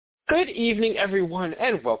Good evening, everyone,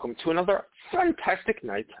 and welcome to another fantastic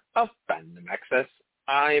night of Fandom Access.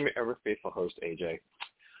 I'm your faithful host, AJ.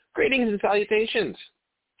 Greetings and salutations.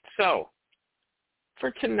 So,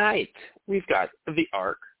 for tonight, we've got The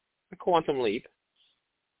Ark, The Quantum Leap,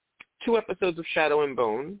 2 episodes of Shadow and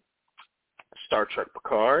Bone, Star Trek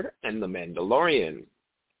Picard, and The Mandalorian.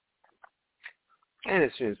 And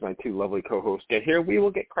as soon as my 2 lovely co-hosts get here, we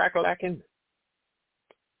will get cracking.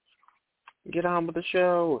 Get on with the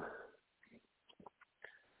show.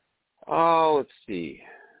 Oh, let's see.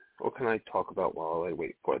 What can I talk about while I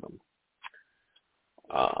wait for them?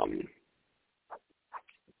 I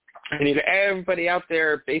need everybody out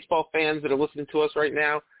there, baseball fans that are listening to us right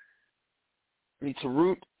now, need to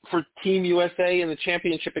root for Team USA in the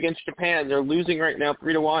championship against Japan. They're losing right now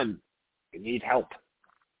 3-1. We need help.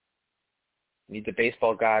 We need the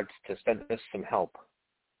baseball gods to send us some help.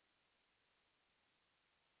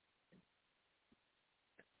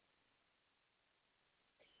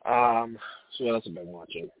 So what else have I been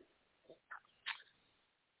watching?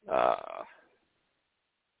 I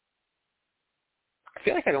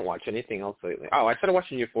feel like I don't watch anything else lately. Oh, I started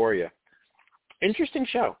watching Euphoria. Interesting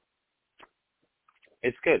show.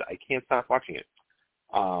 It's good. I can't stop watching it.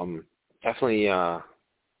 Definitely out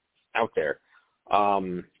there.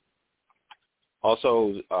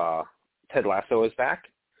 Also, Ted Lasso is back,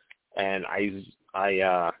 and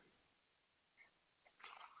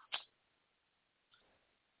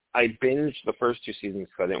I binged the first 2 seasons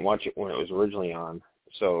because I didn't watch it when it was originally on.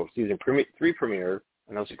 So season 3 premiered,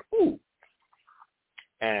 and I was like, ooh.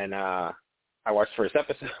 And I watched the first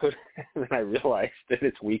episode, and then I realized that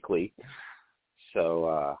it's weekly.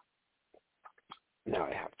 So now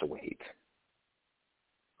I have to wait,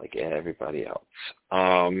 like everybody else.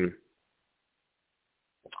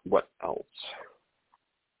 What else?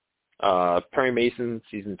 Perry Mason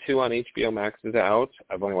Season 2 on HBO Max is out.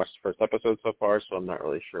 I've only watched the first episode so far, so I'm not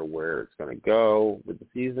really sure where it's going to go with the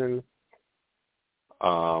season.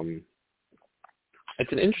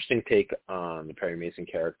 It's an interesting take on the Perry Mason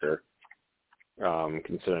character,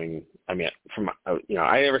 considering, I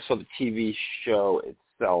never saw the TV show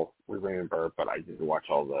itself with Raymond Burr, but I did watch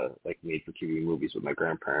all the made-for-TV movies with my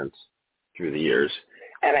grandparents through the years.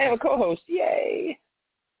 And I have a co-host. Yay!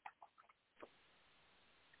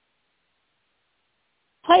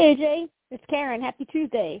 Hi, AJ. It's Karen. Happy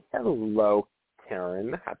Tuesday. Hello,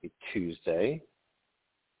 Karen. Happy Tuesday.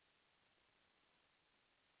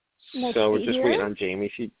 Nice So to we're be just here. waiting on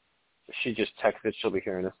Jamie. She just texted. She'll be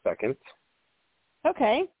here in a second.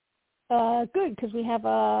 Okay. Good, because we have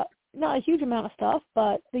not a huge amount of stuff,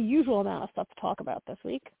 but the usual amount of stuff to talk about this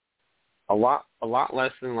week. A lot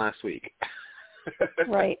less than last week.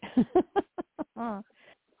 Right. Well,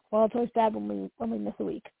 it's always bad when we miss a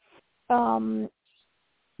week.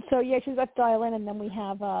 So yeah, she's got to dial in, and then we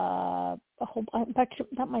have a whole. In fact,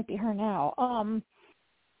 that might be her now.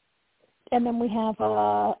 And then we have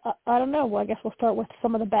I don't know. Well, I guess we'll start with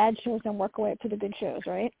some of the bad shows and work our way up to the good shows,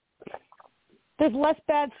 right? There's less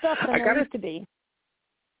bad stuff than there used to be.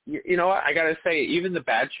 You know what? I gotta say, even the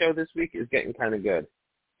bad show this week is getting kind of good.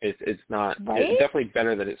 It's not. Right? It's definitely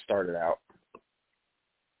better than it started out.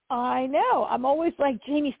 I know. I'm always like,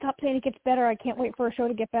 Jamie, stop saying it gets better. I can't wait for a show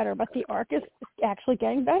to get better. But The Ark is actually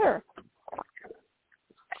getting better.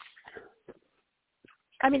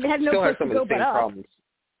 I mean, they had no place to go but up. Problems.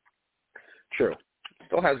 True.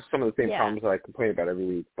 Still has some of the same problems that I complain about every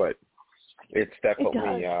week, but it's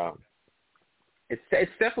definitely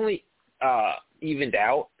it's definitely evened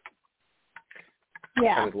out.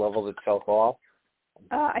 Yeah. Kind of leveled itself off.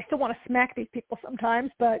 I still want to smack these people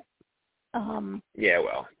sometimes, but yeah,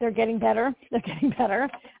 well, they're getting better. They're getting better.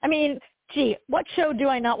 I mean, gee, what show do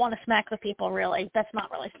I not want to smack the people, really? That's not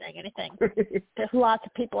really saying anything. There's lots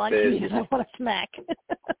of people on TV that I want to smack.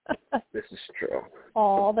 This is true.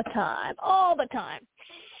 All the time.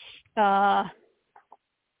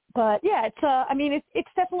 But yeah, it's I mean, it's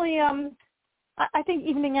definitely I think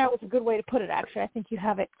evening out was a good way to put it, actually. I think you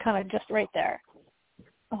have it kind of just right there.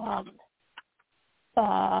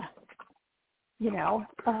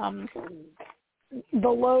 The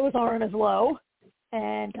lows aren't as low,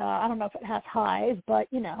 and I don't know if it has highs, but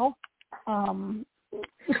the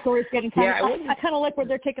story's getting kind of. I kind of like where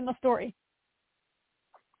they're taking the story.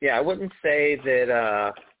 Yeah, I wouldn't say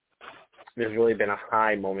that there's really been a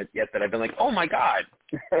high moment yet that I've been like, oh my god.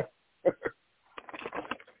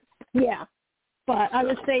 Yeah, but I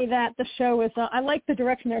would say that the show is. I like the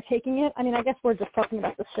direction they're taking it. I mean, I guess we're just talking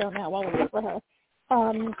about the show now while we wait for her.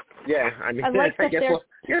 Yeah, I mean, I guess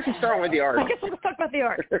we'll start with The Ark. I guess we'll talk about The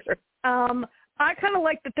Ark. I kind of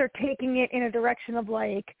like that they're taking it in a direction of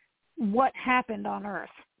like what happened on Earth.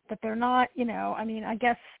 That they're not, I mean, I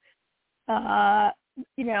guess how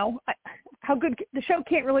good the show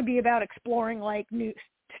can't really be about exploring like new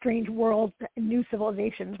strange worlds and new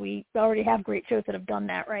civilizations. We already have great shows that have done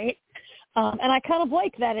that, right? And I kind of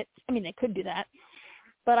like that they could do that,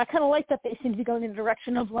 but I kind of like that they seem to be going in the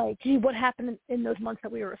direction of like, gee, what happened in those months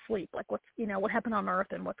that we were asleep? Like what happened on Earth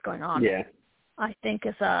and what's going on? Yeah. I think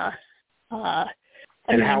is how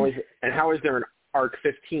is there an Arc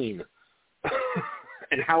 15?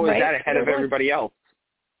 And how is that ahead of everybody else?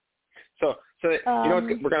 So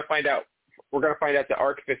we're gonna find out. We're gonna find out that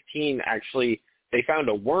Arc 15 actually they found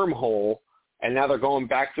a wormhole, and now they're going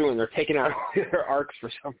back through and they're taking out all the other arcs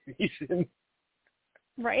for some reason.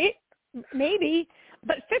 Right? Maybe,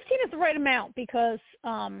 but 15 is the right amount because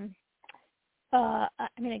I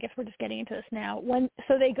guess we're just getting into this now.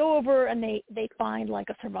 So they go over and they find like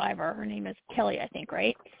a survivor. Her name is Kelly, I think,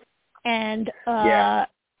 right? And who I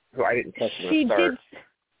didn't trust from the start.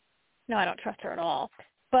 No, I don't trust her at all.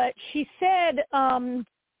 But she said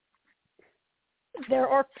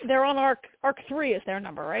they're on Arc 3 is their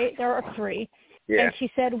number, right? They're Arc 3. Yeah. And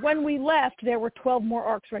she said when we left, there were 12 more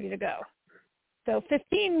arcs ready to go. So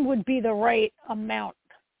 15 would be the right amount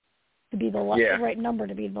to be the right number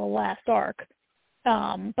to be the last arc.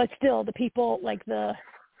 But still, the people like the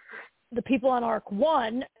people on Arc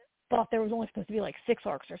 1 thought there was only supposed to be like 6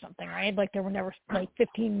 arcs or something, right? Like there were never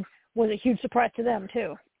 15 was a huge surprise to them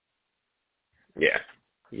too. Yeah.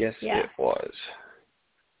 Yes, it was.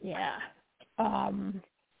 Yeah.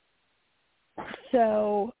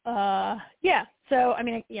 So I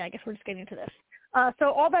guess we're just getting into this.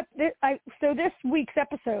 So this week's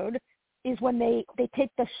episode is when they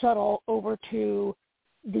take the shuttle over to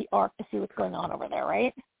the Ark to see what's going on over there,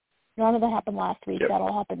 right? None of that happened last week. Yep.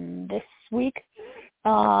 That'll happen this week.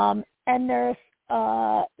 And there's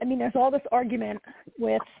all this argument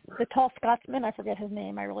with the tall Scotsman. I forget his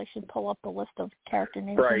name. I really should pull up the list of character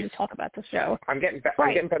names when we talk about the show. I'm getting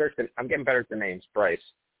better at the names. Bryce.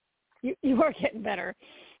 You are getting better.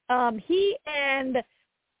 He and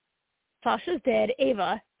Sasha's dead.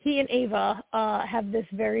 Ava. He and Ava have this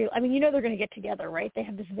very. They're going to get together, right? They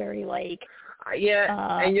have this very like.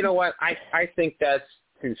 And you know what? I think that's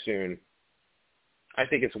too soon. I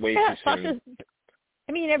think it's way too soon.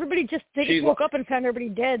 Everybody they just woke up and found everybody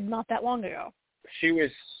dead not that long ago. She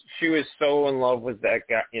was so in love with that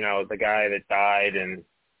guy, the guy that died, and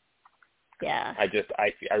yeah. I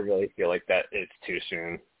really feel like that it's too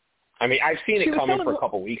soon. I've seen it coming for a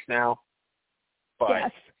couple weeks now, but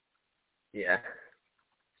yes. Yeah.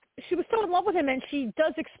 She was so in love with him, and she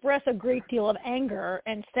does express a great deal of anger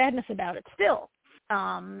and sadness about it still.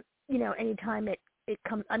 Anytime it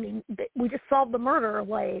comes, we just solved the murder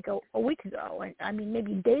like a week ago, and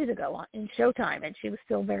maybe days ago in Showtime, and she was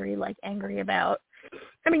still very like angry about.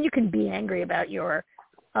 You can be angry about your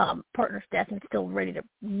partner's death and still ready to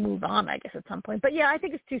move on, I guess, at some point. But yeah, I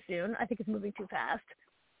think it's too soon. I think it's moving too fast.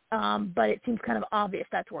 But it seems kind of obvious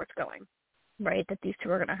that's where it's going, right? That these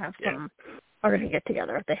two are going to have are going to get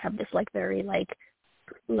together. They have this like very like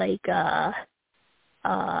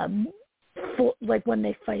when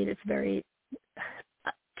they fight, it's very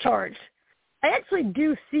charged. I actually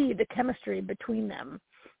do see the chemistry between them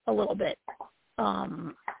a little bit.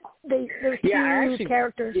 There's two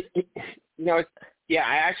characters. I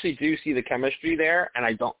actually do see the chemistry there, and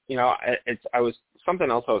I don't. I was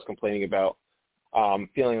something else I was complaining about,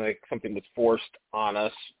 feeling like something was forced on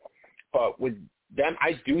us. But with them,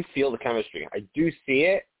 I do feel the chemistry. I do see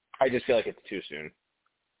it. I just feel like it's too soon.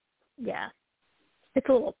 Yeah. It's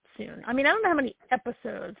a little soon. I don't know how many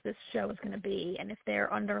episodes this show is going to be, and if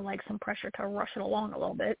they're under like some pressure to rush it along a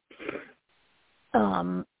little bit.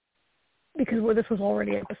 Because this was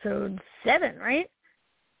already episode 7, right?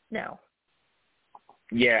 No.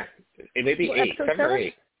 Yeah, it may be 8, 7 or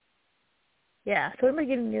 8. Yeah, so we might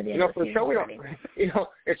get near the end of the for a show already.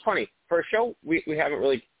 It's funny. For a show we haven't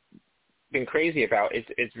really been crazy about,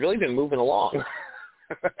 it's really been moving along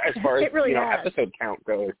as far as really episode count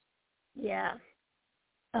goes. Yeah.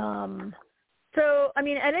 So, at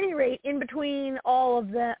any rate, in between all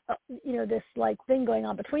of the, this like thing going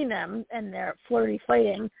on between them and their flirty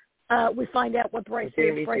fighting, we find out what Bryce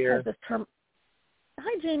is. Bryce has this term.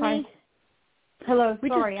 Hi, Jamie. Hi. Hello.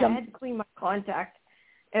 Sorry, I had to clean my contact.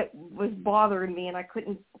 It was bothering me, and I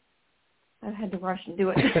had to rush and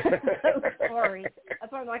do it. So sorry.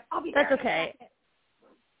 That's why I'm like, I'll be there. That's okay.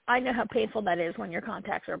 I know how painful that is when your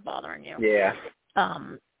contacts are bothering you. Yeah.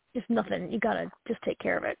 Just nothing. You got to just take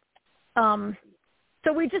care of it. So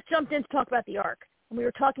we just jumped in to talk about the arc. And we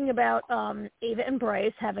were talking about Ava and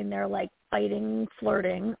Bryce having their, like, fighting,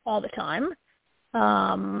 flirting all the time.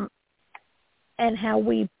 And how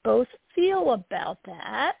we both feel about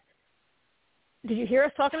that. Did you hear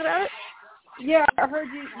us talking about it? Yeah, I heard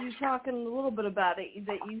you talking a little bit about it,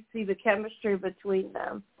 that you see the chemistry between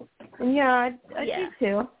them. And I do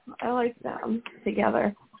too. I like them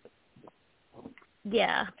together.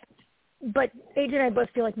 Yeah. But AJ and I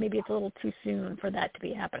both feel like maybe it's a little too soon for that to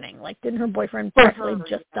be happening. Like, didn't her boyfriend actually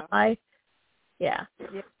just die? Yeah.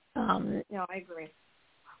 No, I agree.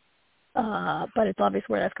 But it's obvious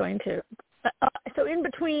where that's going to. So in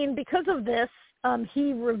between, because of this,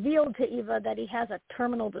 he revealed to Eva that he has a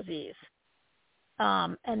terminal disease.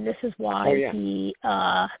 And this is why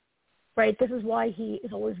this is why he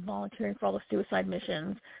is always volunteering for all the suicide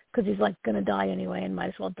missions, because he's like going to die anyway and might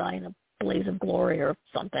as well die in a blaze of glory or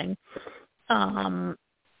something. And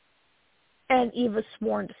Eva's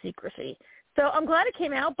sworn to secrecy. So I'm glad it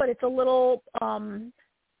came out, but it's a little,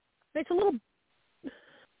 it's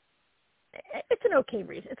an okay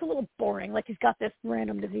reason. It's a little boring. Like, he's got this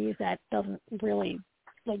random disease that doesn't really,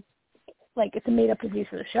 like it's a made-up disease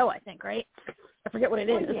for the show, I think, right? I forget what it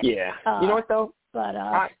is. Yeah. You know what, though? But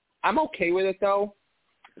I'm okay with it, though,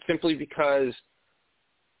 simply because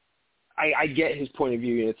I get his point of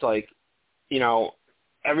view, and it's like,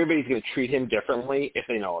 everybody's going to treat him differently if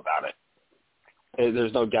they know about it.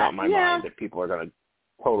 There's no doubt in my mind that people are going to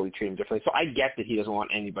totally treat him differently. So I get that he doesn't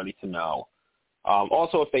want anybody to know.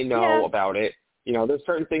 Also, if they know about it, there's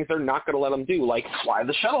certain things they're not going to let him do, like fly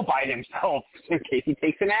the shuttle by himself in case he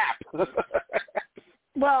takes a nap.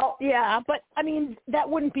 Well, yeah, but, I mean, that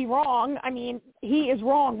wouldn't be wrong. I mean, he is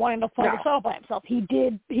wrong wanting to fly the shuttle by himself. He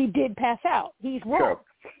did pass out. He's wrong. True.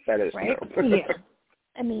 That is right? true. Yeah.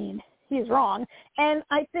 I mean, he is wrong. And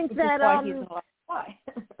I think that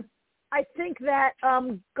I think that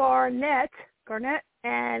Garnett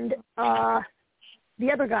and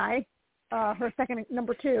the other guy, her second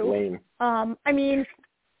number 2. Lane.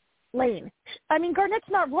 Lane. I mean, Garnett's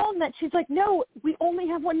not wrong that she's like, no, we only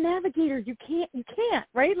have one navigator. You can't,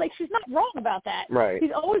 right? Like, she's not wrong about that. Right.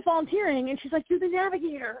 He's always volunteering, and she's like, you're the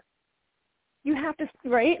navigator. You have to,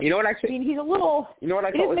 right? You know what, actually? I mean, he's a little, you know what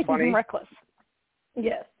I thought was funny? Him reckless.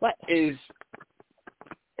 Yes. What? Is,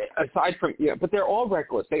 aside from, but they're all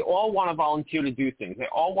reckless. They all want to volunteer to do things. They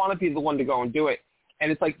all want to be the one to go and do it. And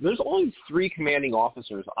it's like, there's only 3 commanding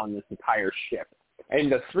officers on this entire ship.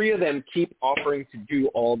 And the 3 of them keep offering to do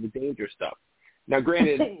all the danger stuff. Now,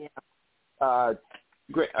 granted,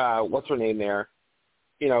 what's her name there?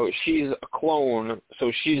 She's a clone,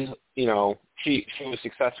 so she's, she was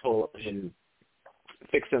successful in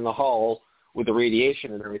fixing the hull with the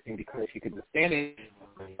radiation and everything because she could withstand it and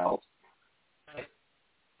everything else.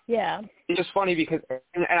 Yeah. It's just funny because,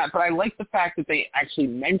 but I like the fact that they actually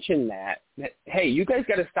mention that, hey, you guys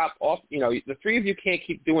got to stop off, the 3 of you can't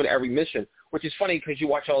keep doing every mission, which is funny because you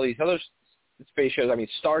watch all these other space shows. I mean,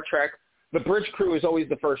 Star Trek, the bridge crew is always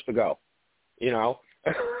the first to go, Yeah,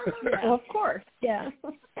 of course. Yeah.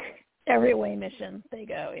 Every away mission they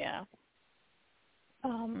go, yeah.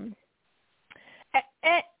 I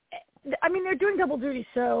mean, they're doing double duty,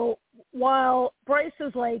 so while Bryce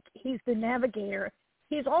is like, he's the navigator,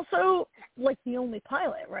 he's also, like, the only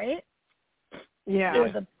pilot, right? Yeah.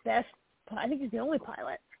 Or the best. I think he's the only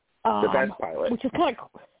pilot. The best pilot. Which is kind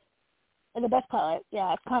of the best pilot.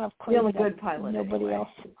 Yeah, it's kind of crazy. The only good pilot. Nobody anyway. else.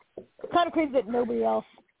 It's kind of crazy that nobody else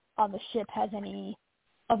on the ship has any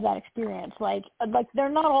of that experience. Like they're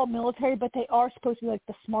not all military, but they are supposed to be like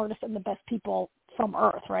the smartest and the best people from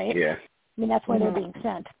Earth, right? Yeah. I mean, that's why they're being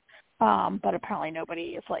sent. But apparently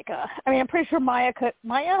nobody is like I mean, I'm pretty sure Maya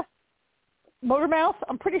Motormouth,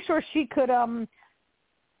 I'm pretty sure she could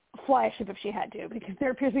fly a ship if she had to, because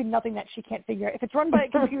there appears to be nothing that she can't figure out. If it's run by a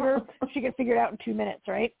computer, she can figure it out in 2 minutes,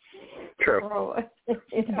 right? True.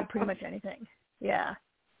 It can do pretty much anything. Yeah.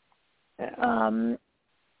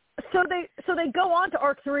 So they go on to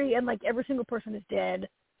Arc 3, and like every single person is dead,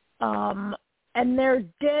 and they're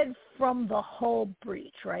dead from the hull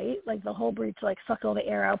breach, right? Like the hull breach like sucked all the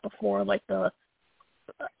air out before like I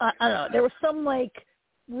don't know. There was some like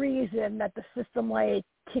reason that the system like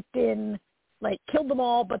kicked in, like killed them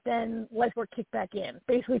all, but then life were kicked back in.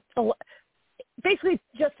 Basically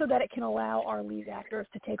just so that it can allow our lead actors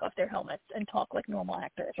to take off their helmets and talk like normal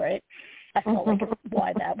actors, right? I felt like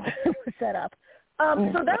why that was set up.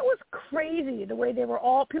 So that was crazy, the way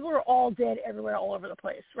people were all dead everywhere, all over the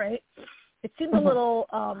place, right? It seemed a little,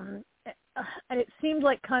 and it seemed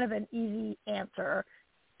like kind of an easy answer.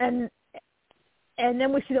 And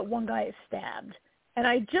then we see that one guy is stabbed. And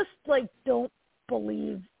I just, like, don't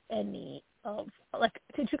believe any of, like,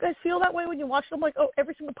 did you guys feel that way when you watched them? Like, oh,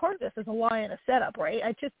 every single part of this is a lie and a setup, right?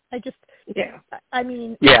 I just, I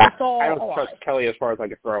mean, it's all I don't trust Kelly as far as I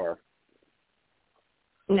could throw her.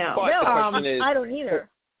 No, but the question is, I don't either.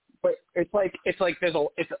 But it's like it's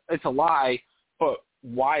a lie, but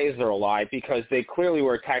why is there a lie? Because they clearly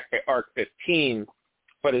were attacked by ARC-15,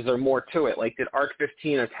 but is there more to it? Like, did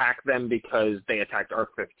ARC-15 attack them because they attacked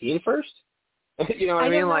ARC-15 first? You know what I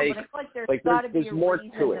mean? Don't know, like, but I feel like there's got to be a more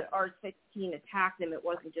reason to it. that ARC-15 attacked them. It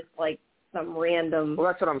wasn't just like some random. Well,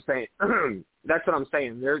 that's what I'm saying. That's what I'm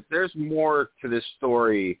saying. There's more to this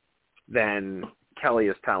story than Kelly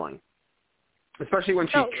is telling, especially when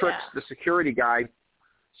she tricks the security guy.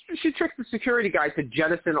 She tricked the security guy to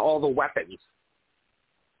jettison all the weapons.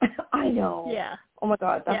 I know. Yeah. Oh my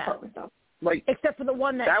God, that part was dumb. Like, except for the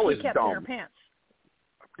one that was she kept dumb. in her pants.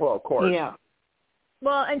 Well, of course. Yeah.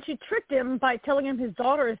 Well, and she tricked him by telling him his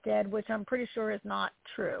daughter is dead, which I'm pretty sure is not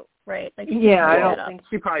true, right? Like, I don't think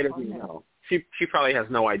she probably doesn't know. She probably has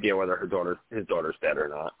no idea whether his daughter's dead or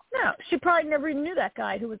not. No, she probably never even knew that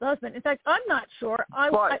guy who was the husband. In fact, I'm not sure. I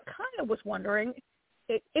kind of was wondering.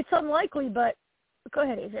 It's unlikely, but go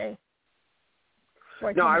ahead, AJ.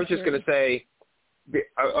 No, I was just going to say.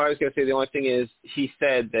 I was going to say the only thing is he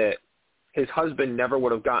said that his husband never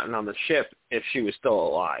would have gotten on the ship if she was still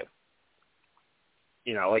alive.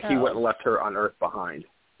 You know, like he wouldn't have left her on Earth behind.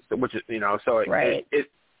 So, which is, so it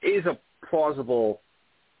is a plausible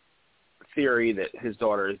theory that his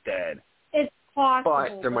daughter is dead. It's possible,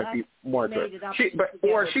 but there might be more to it.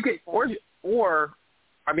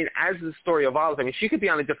 I mean, as the story evolves, I mean, she could be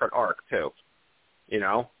on a different arc too.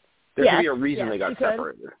 There could be a reason they got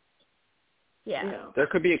separated. Yeah. There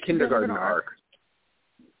could be a kindergarten arc.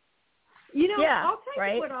 I'll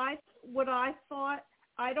tell you what I thought.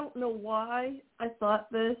 I don't know why I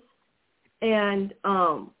thought this, and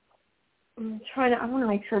I want to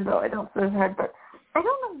make sure though I don't say ahead, but I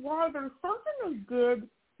don't know why there's something they did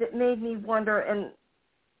that made me wonder, and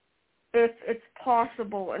if it's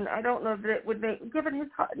possible, and I don't know that it would make, given his,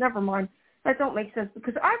 never mind, that don't make sense,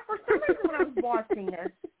 because for some reason when I was watching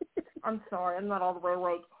this, I'm sorry, I'm not all the way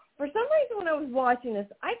awake. For some reason when I was watching this,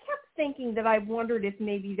 I kept thinking that I wondered if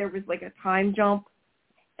maybe there was like a time jump,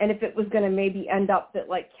 and if it was going to maybe end up that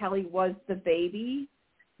like Kelly was the baby,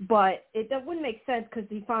 but that wouldn't make sense because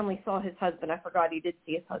he finally saw his husband. I forgot he did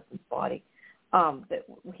see his husband's body. That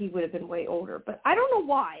he would have been way older, but I don't know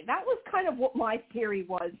why. That was kind of what my theory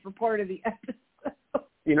was for part of the episode.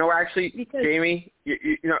 Actually, Jamie,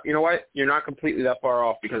 you know what? You're not completely that far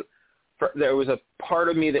off, because there was a part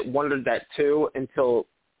of me that wondered that too until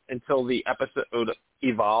the episode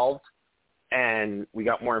evolved and we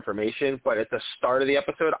got more information. But at the start of the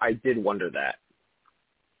episode, I did wonder that.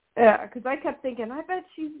 Yeah, because I kept thinking, I bet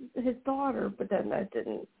she's his daughter, but then it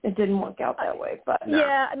didn't work out that way. But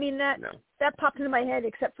yeah, I mean that popped into my head,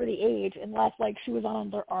 except for the age, unless like she was on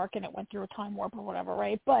their arc and it went through a time warp or whatever,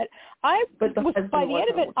 right? But by the end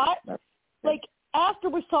of it, after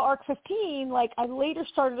we saw Arc 15, like I later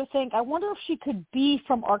started to think, I wonder if she could be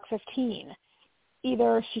from Arc 15.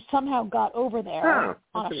 Either she somehow got over there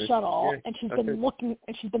on a shuttle, and she's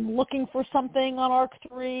been looking for something on Arc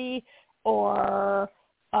 3, or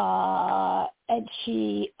and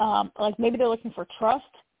she like maybe they're looking for trust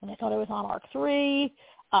and they thought it was on Arc 3.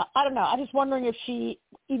 I don't know. I'm just wondering if she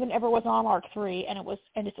even ever was on Arc 3 and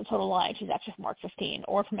it's a total lie. She's actually from Arc 15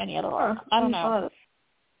 or from any other arc. I don't know.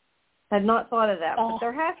 Had not thought of that, but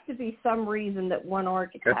there has to be some reason that one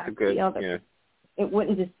arc attacks the other. Yeah. It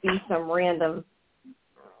wouldn't just be some random.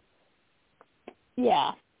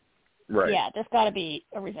 Yeah. Right. Yeah, there's got to be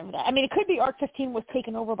a reason for that. I mean, it could be Arc 15 was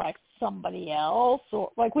taken over by somebody else,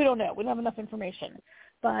 or like we don't know. We don't have enough information.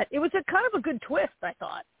 But it was a kind of a good twist, I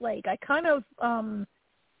thought. Like I kind of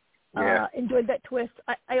enjoyed that twist.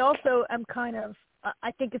 I also am kind of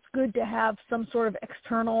I think it's good to have some sort of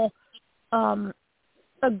external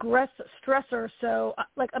aggressive stressor. So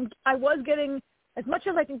I was getting, as much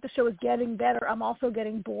as I think the show is getting better, I'm also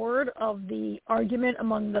getting bored of the argument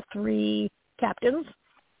among the three captains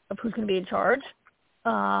of who's going to be in charge.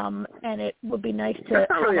 And it would be nice to. That's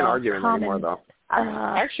not really an argument anymore, though.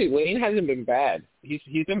 Actually, Lane hasn't been bad.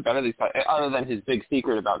 He's been better these times, other than his big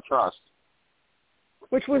secret about trust,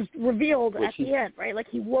 which was revealed at the end, right? Like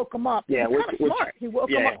he woke him up. Yeah, kind of smart. He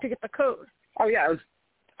woke him up to get the code. Oh yeah, it was.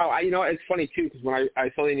 It's funny too, because when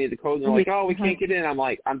I saw they needed the code, and they're like, "Oh, we can't get in."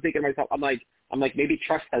 I'm thinking to myself, I'm like, maybe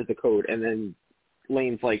Trust has the code, and then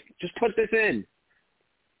Lane's like, "Just put this in."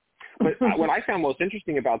 But what I found most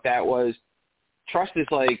interesting about that was Trust is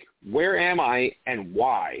like, "Where am I and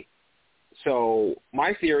why?" So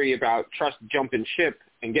my theory about Trust jumping ship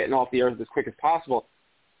and getting off the Earth as quick as possible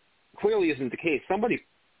clearly isn't the case. Somebody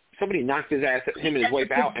knocked his ass at him and his wife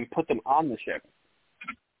out and put them on the ship.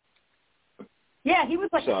 Yeah, he was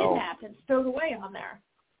kidnapped and stowed away on there.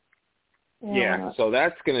 Yeah, so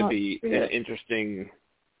that's going to be an interesting.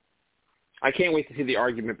 I can't wait to see the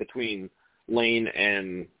argument between Lane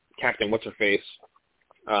and Captain What's-Her-Face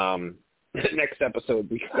next episode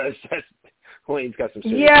because Elaine's got some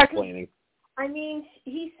serious explaining. I mean,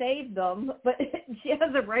 he saved them, but she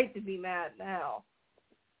has a right to be mad now.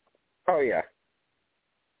 Oh, yeah.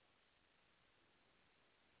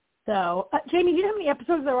 So, Jamie, do you know how many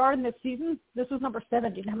episodes there are in this season? This was number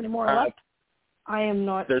 7. Do you know how many more are left? I am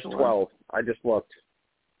not There's sure. 12. I just looked.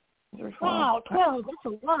 There's 12. Wow, 12. That's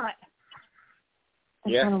a lot.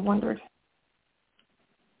 I kind of wondered.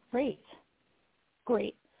 Great.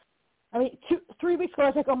 I mean, 3 weeks ago, I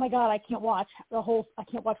was like, oh, my God, I can't watch 6 whole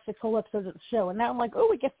episodes of the show. And now I'm like, oh,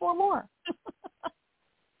 we get 4 more.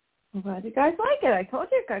 I'm glad you guys like it. I told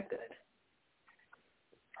you it got good.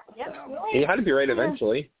 Yep. So. You had to be right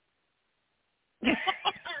eventually.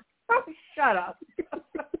 Oh, shut up.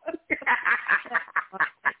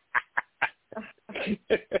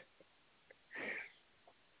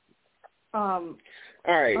 All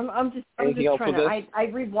right. I'm just trying to. I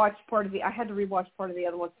rewatched part of the. I had to rewatch part of the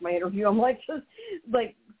other ones for my interview. I'm just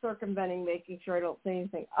circumventing, making sure I don't say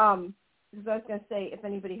anything. Because I was going to say, if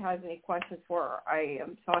anybody has any questions for her, I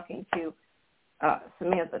am talking to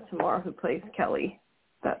Samantha tomorrow, who plays Kelly.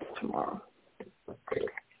 That's tomorrow.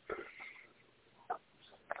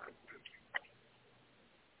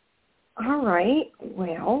 All right.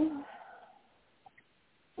 Well,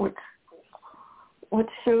 what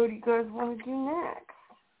show do you guys want to do next?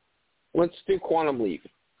 Let's do Quantum Leap.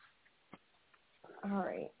 All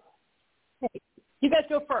right. Hey, you guys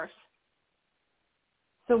go first.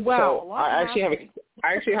 So I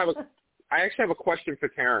actually have a question for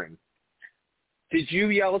Karen. Did you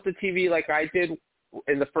yell at the TV like I did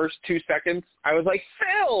in the first 2 seconds? I was like,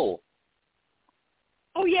 Phil!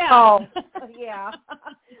 Oh, yeah. Oh, yeah.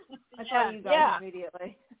 I thought you guys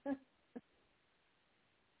immediately.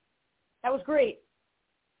 That was great.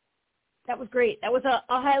 That was a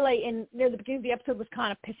highlight, and near the beginning of the episode was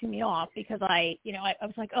kind of pissing me off because I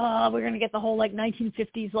was like, oh, we're going to get the whole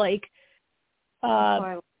 1950s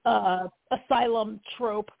asylum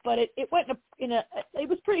trope, but it went it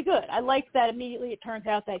was pretty good. I liked that immediately. It turns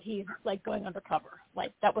out that he's going undercover.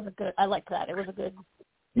 That was I liked that. It was a good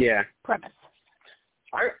premise.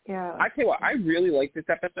 I tell you what, I really liked this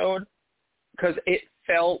episode because it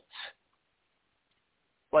felt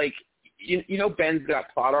like Ben's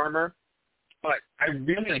got plot armor, but I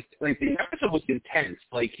really like the episode was intense.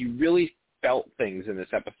 You really felt things in this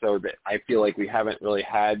episode that I feel like we haven't really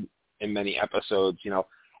had in many episodes,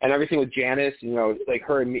 and everything with Janice,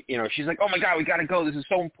 her, she's like, oh my God, we got to go. This is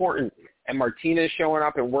so important. And Martinez showing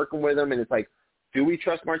up and working with him. And it's like, do we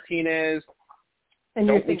trust Martinez? And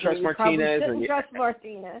don't we trust Martinez? And trust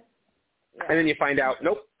Martinez. Yeah. And then you find out,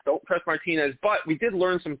 nope, don't trust Martinez. But we did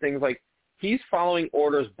learn some things he's following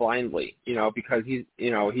orders blindly, because he's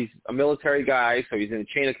a military guy. So he's in a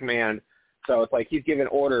chain of command. So it's he's giving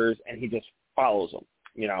orders and he just follows them,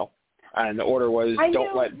 And the order was,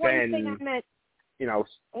 don't let Ben,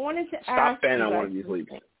 I wanted to stop Ben on one of these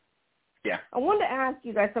leaps. Yeah. I wanted to ask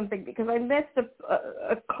you guys something because I missed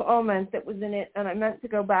a comment that was in it, and I meant to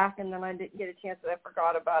go back, and then I didn't get a chance, and I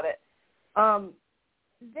forgot about it.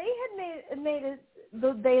 They had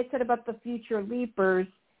they had said about the future leapers.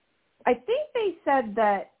 I think they said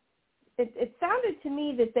that it sounded to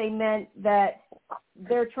me that they meant that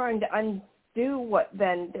they're trying to undo what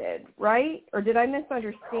Ben did, right? Or did I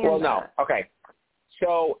misunderstand? Well, no. Okay.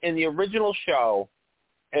 So in the original show,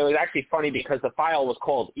 and it was actually funny because the file was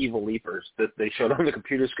called Evil Leapers that they showed on the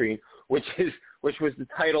computer screen, which was the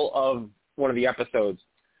title of one of the episodes.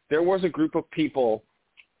 There was a group of people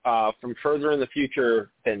from further in the future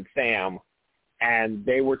than Sam, and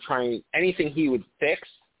they were trying anything he would fix,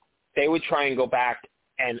 they would try and go back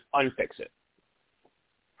and unfix it.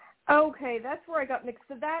 Okay, that's where I got mixed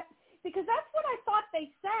with that. Because that's what I thought they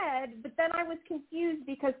said, but then I was confused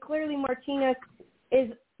because clearly Martinez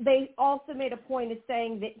they also made a point of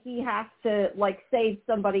saying that he has to, save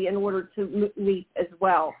somebody in order to leap as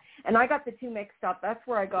well. And I got the two mixed up. That's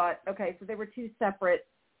where I got, okay, so they were two separate.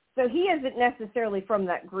 So he isn't necessarily from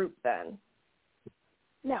that group then?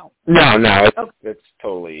 No. No, it's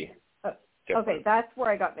totally different. Okay, that's where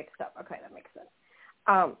I got mixed up. Okay, that makes sense.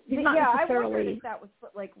 I wondered if that was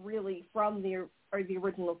really from the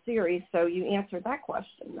original series. So you answered that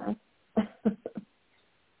question then.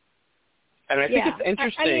 And I think it's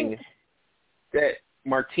interesting that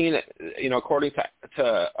Martinez, according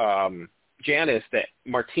to Janice, that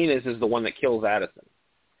Martinez is the one that kills Addison.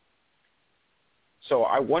 So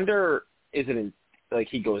I wonder, is it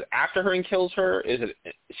he goes after her and kills her? Is it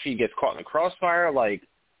she gets caught in the crossfire?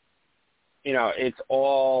 It's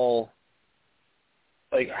all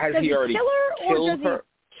has he already killed her?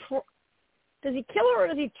 Does he kill her or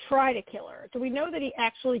does he try to kill her? Do we know that he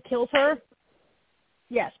actually kills her?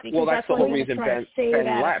 Yes, because that's the why whole he was reason trying to save Ben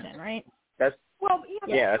Addison, left. right? That's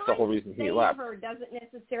that's the whole reason he left. Her doesn't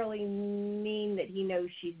necessarily mean that he knows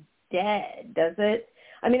she's dead, does it?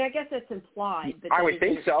 I mean, I guess that's implied. But I would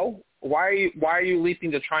think so. Why are you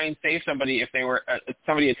leaping to try and save somebody if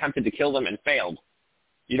somebody attempted to kill them and failed?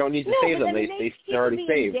 You don't need to save them. They're already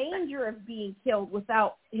saved. In danger of being killed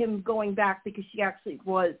without him going back because she actually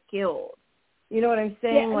was killed. You know what I'm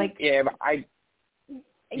saying? But I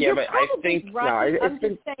think right. no. I'm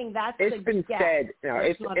just saying that's it's been said. No,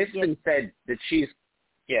 it's been said that she's.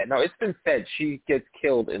 Yeah, no, it's been said she gets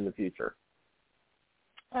killed in the future.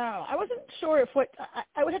 Oh, I wasn't sure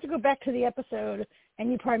I would have to go back to the episode, and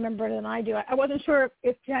you probably remember it than I do. I wasn't sure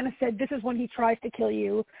if Janice said this is when he tries to kill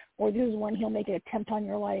you, or this is when he'll make an attempt on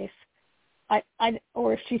your life.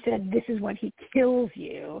 Or if she said this is when he kills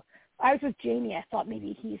you. I was with Jamie. I thought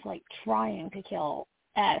maybe he's like trying to kill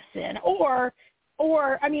Addison, or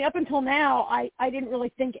I mean, up until now, I didn't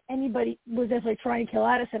really think anybody was necessarily trying to kill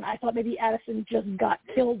Addison. I thought maybe Addison just got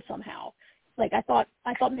killed somehow. Like I thought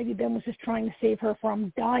maybe Ben was just trying to save her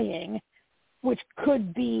from dying, which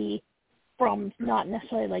could be from not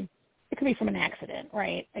necessarily it could be from an accident,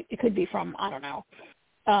 right? It could be from I don't know.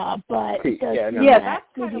 But that's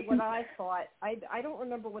kind of what I thought. I don't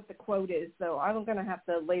remember what the quote is, though. I'm going to have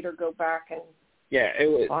to later go back and. Yeah, it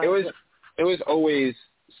was always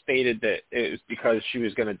stated that it was because she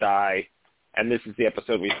was going to die, and this is the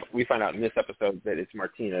episode we find out in this episode that it's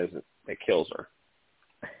Martinez that kills her.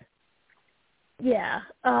 Yeah.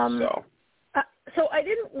 So I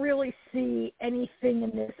didn't really see anything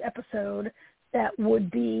in this episode that would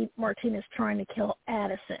be Martinez trying to kill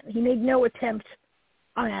Addison. He made no attempt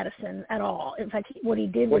on Addison at all. In fact, what he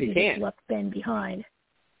did was he just left Ben behind.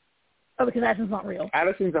 Oh, because Addison's not real.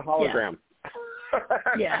 Addison's a hologram.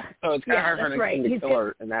 Yeah. So it's kind of hard for him to kill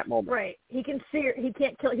her in that moment. Right. He can see her. He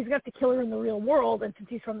can't kill. He's got to kill her in the real world, and since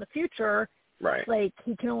he's from the future, right?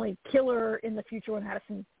 He can only kill her in the future when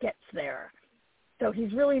Addison gets there. So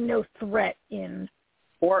he's really no threat in.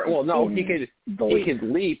 He could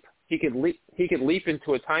leap. He could leap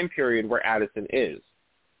into a time period where Addison is.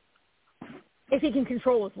 If he can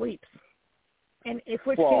control his leaps, and if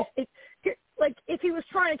he was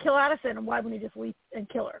trying to kill Addison, why wouldn't he just leap and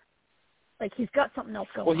kill her? Like he's got something else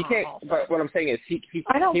going on. Well, he can't. Also. But what I'm saying is he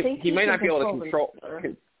might not be able to control.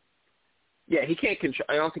 Yeah, he can't control.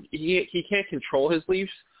 I don't think he can't control his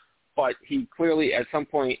leaps, but he clearly at some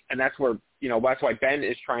point, and that's where that's why Ben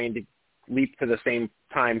is trying to leap to the same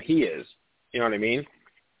time he is. You know what I mean?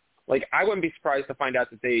 Like I wouldn't be surprised to find out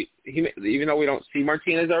that even though we don't see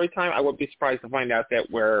Martinez every time, I wouldn't be surprised to find out that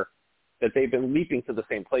they've been leaping to the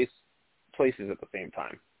same places at the same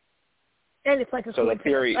time. And it's like a so the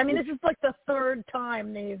theory. I mean, this is like the third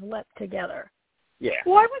time they've leapt together. Yeah.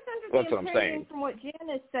 Well, I was under the impression from what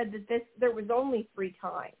Janice said that there was only 3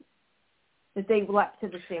 times that they leapt to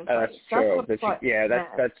the same place. That's true.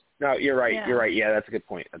 That's no, you're right. Yeah. You're right. Yeah, that's a good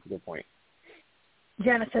point.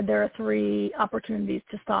 Janice said there are 3 opportunities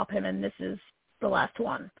to stop him, and this is the last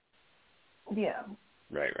one. Yeah.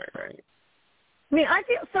 Right. I mean, I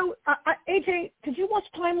feel so. AJ, did you watch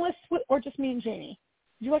Timeless or just me and Jamie?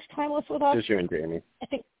 Did you watch Timeless with us? Just you and Jamie. I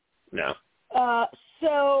think. No.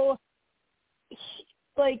 So,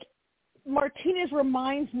 Martinez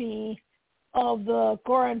reminds me of the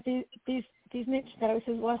Goran Visnich, that was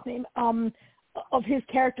his last name, of his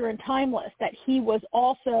character in Timeless, that he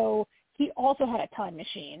also had a time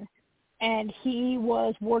machine, and he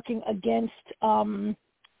was working against that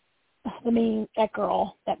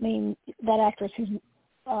actress who's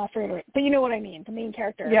I forget her, but you know what I mean, the main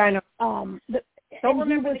character. Yeah, I know. Don't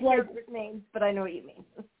remember the characters' names, but I know what you mean.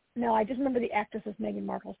 No, I just remember the actress as Meghan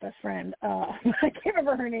Markle's best friend. I can't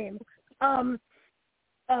remember her name. And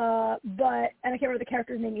I can't remember the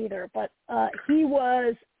character's name either. But he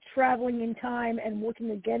was traveling in time and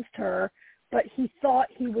working against her, but he thought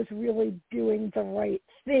he was really doing the right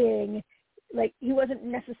thing. Like he wasn't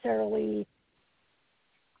necessarily.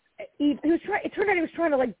 It turned out he was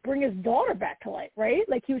trying to bring his daughter back to life, right?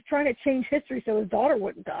 Like he was trying to change history so his daughter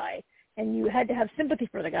wouldn't die, and you had to have sympathy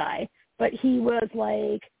for the guy. But he was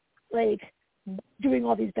like doing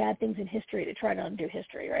all these bad things in history to try to undo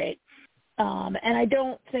history, right? And I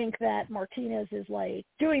don't think that Martinez is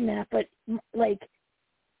doing that, but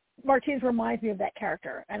Martinez reminds me of that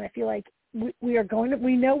character, and I feel like we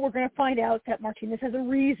know we're going to find out that Martinez has a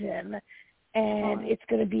reason, and it's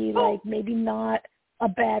going to be maybe not a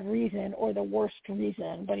bad reason or the worst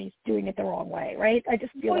reason, but he's doing it the wrong way, right? I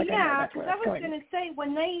just feel I know that's where that's going. I was going to say,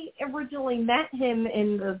 when they originally met him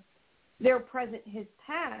in their present, his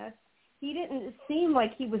past, he didn't seem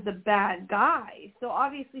like he was a bad guy. So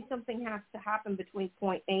obviously something has to happen between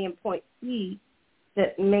point A and point C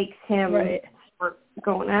that makes him right. start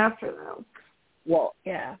going after them. Well,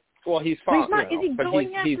 yeah. Well, he's But following. he's not. Is he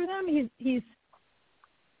going after them?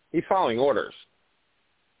 He's following orders.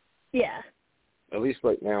 Yeah. At least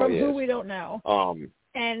right now From he who is. we don't know.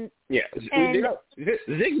 And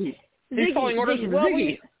Ziggy. He's following orders from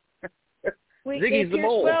Ziggy. Ziggy's the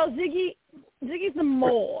mole. Well, Ziggy's the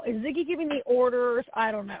mole. Is Ziggy giving the orders?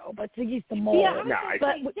 I don't know, but Ziggy's the mole. Yeah,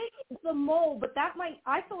 Ziggy's the mole, but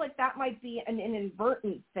I feel like that might be an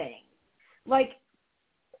inadvertent thing. Like,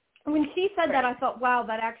 when she said that, I thought, wow,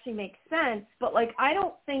 that actually makes sense. But, like, I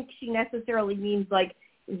don't think she necessarily means, like,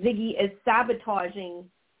 Ziggy is sabotaging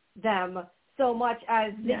them so much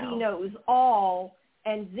as Ziggy knows all,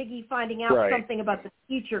 and Ziggy finding out something about the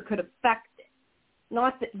future could affect it.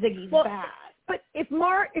 Not that Ziggy's bad. But if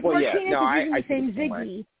Martinez is using the same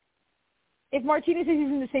Ziggy, if Martinez is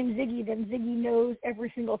using the same Ziggy, then Ziggy knows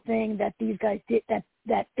every single thing that these guys did,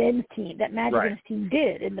 that Ben's team, that Magic and his team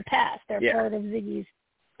did in the past. They're part of Ziggy's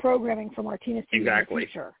programming for Martinez to use in the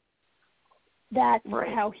future. That's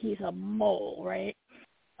how he's a mole, right?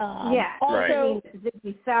 Also,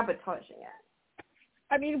 Ziggy's sabotaging it.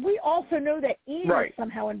 I mean, we also know that Ian is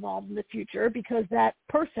somehow involved in the future because that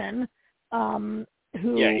person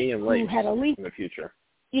who had a leap in the future.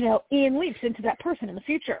 Ian leaps into that person in the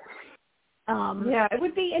future. It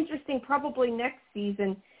would be interesting probably next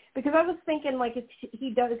season because I was thinking, like, if he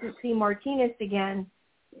doesn't see Martinez again,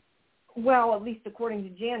 well, at least according to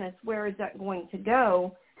Janice, where is that going to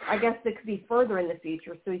go? I guess it could be further in the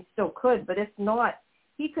future, so he still could. But if not,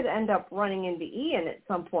 he could end up running into Ian at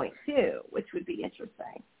some point, too, which would be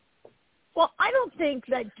interesting. Well, I don't think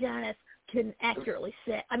that Janice can accurately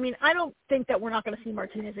say. I mean, I don't think that we're not going to see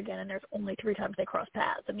Martinez again, and there's only 3 times they cross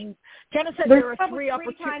paths. I mean, Janice said there are 3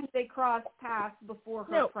 times they cross paths before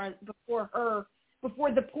the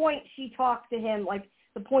point she talked to him, like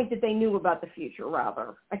the point that they knew about the future,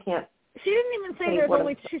 rather. I can't. She didn't even say there's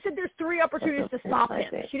only. She said there's 3 opportunities to stop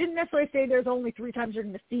him. She didn't necessarily say there's only 3 times you're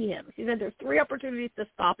going to see him. She said there's 3 opportunities to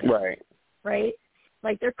stop him. Right.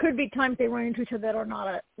 Like there could be times they run into each other that are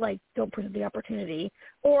not don't present the opportunity.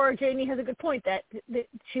 Or Jamie has a good point that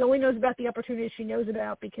she only knows about the opportunities she knows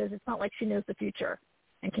about because it's not like she knows the future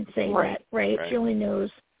and can say that. Right. She only knows.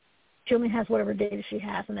 She only has whatever data she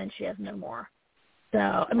has, and then she has no more. So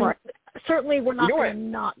I mean, certainly we're not going to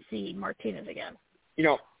not see Martinez again.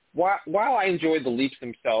 While I enjoyed the leaps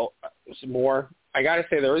themselves more, I got to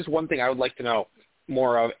say there is one thing I would like to know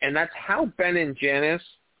more of, and that's how Ben and Janice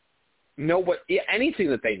know anything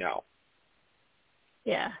that they know.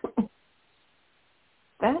 Yeah.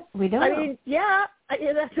 That we don't. I mean,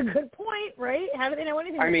 that's a good point, right? How do they know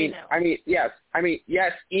anything? Yes.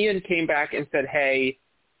 Ian came back and said, "Hey,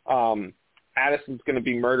 Addison's going to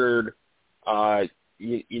be murdered.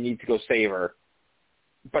 You need to go save her."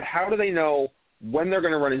 But how do they know when they're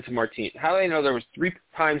going to run into Martinez? How do they know there was 3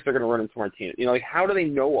 times they're going to run into Martinez? How do they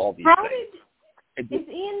know all these things? Is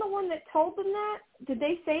Ian the one that told them that? Did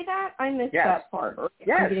they say that? I missed that part. I'm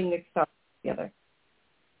getting mixed up together.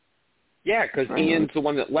 Yeah, because Ian's the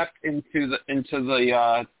one that leapt into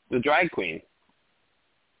the drag queen.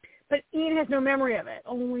 But Ian has no memory of it.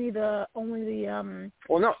 Only the.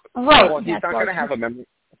 Well, no. Well, he's not going to have a memory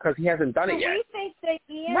because he hasn't done it yet. We think that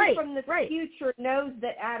Ian from the future knows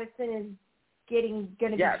that Addison is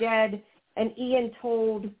going to be dead, and Ian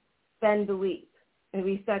told Ben to leave. At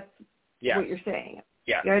least that's what you're saying.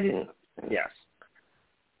 Yeah. I didn't. Yes.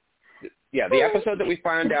 Yeah, the episode that we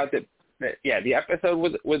find out the episode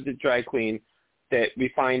with the drag queen, that we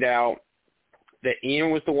find out that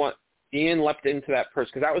Ian was the one. Ian leapt into that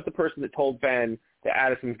person because that was the person that told Ben that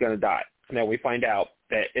Addison's going to die. And then we find out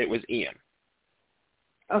that it was Ian.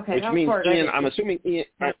 Okay, which means Ian. I'm assuming Ian.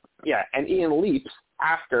 And Ian leaps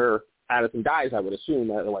after Addison dies. I would assume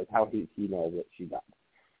that how he knows that she died.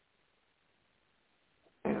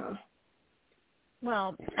 Yeah.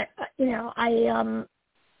 Well, we're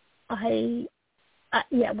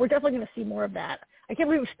definitely going to see more of that. I can't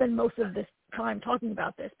believe we spend most of this time talking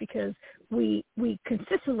about this because we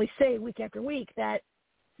consistently say week after week that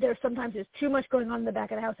there sometimes is too much going on in the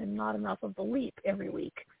back of the house and not enough of the leap every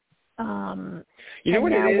week. What now it is?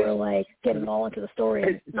 We're getting all into the story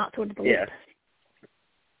and not towards the leap. Yeah.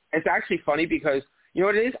 It's actually funny because you know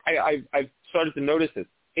what it is? I've started to notice this.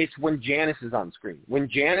 It's when Janice is on screen. When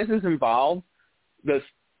Janice is involved, this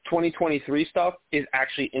 2023 stuff is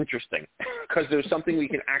actually interesting because there's something we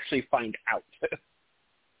can actually find out.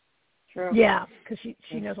 True. Yeah, because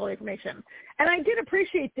she knows all the information. And I did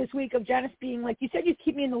appreciate this week of Janice being like, you said you'd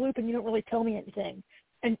keep me in the loop and you don't really tell me anything.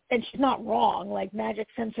 And she's not wrong. Like, Magic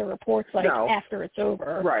sends her reports, after it's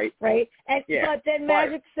over. Right. Right? And, but then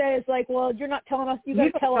Magic says, well, you're not telling us. You got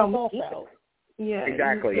to tell us also. Yeah.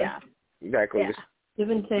 Exactly. Yeah. Exactly. Yeah. Give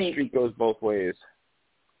and The take. street goes both ways.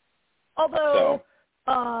 Although,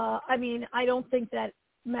 I mean, I don't think that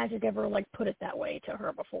Magic ever put it that way to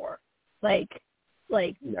her before. No.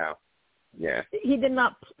 Yeah. He did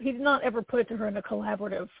not ever put it to her in a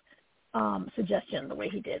collaborative suggestion the way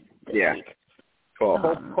he did this week. Well,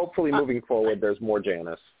 hopefully moving forward, there's more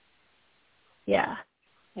Janice. Yeah.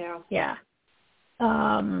 Yeah. Yeah.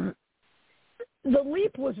 The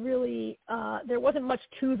leap was really there wasn't much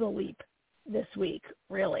to the leap this week,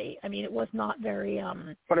 really. I mean, it was not very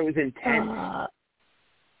but it was intense.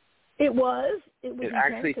 It was It intense.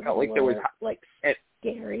 actually felt like there was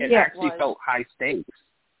scary. It actually felt high stakes.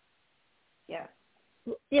 Yeah.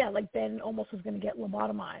 Yeah, like Ben almost was going to get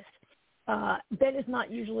lobotomized. Ben is not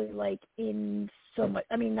usually in so much.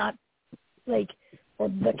 I mean, not or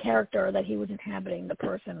the character that he was inhabiting, the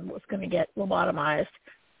person was going to get lobotomized.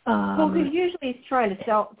 Well, because usually he's trying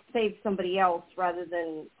to save somebody else rather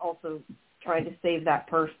than also trying to save that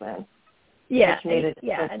person. Yeah, which made it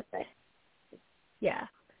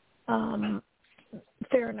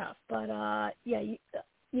fair enough. But you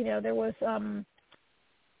know, there was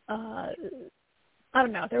I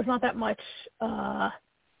don't know. There was not that much. The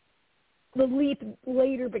leap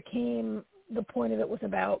later became the point of it was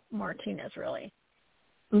about Martinez, really.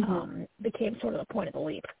 Mm-hmm. Became sort of the point of the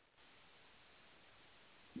leap.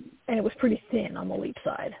 And it was pretty thin on the leap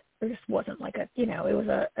side. There just wasn't it was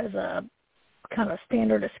as a kind of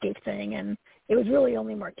standard escape thing, and it was really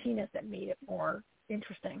only Martinez that made it more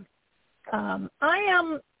interesting. I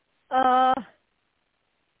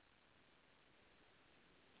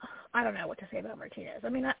don't know what to say about Martinez. I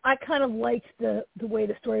mean, I kind of liked the way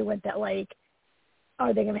the story went, that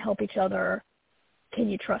are they going to help each other? Can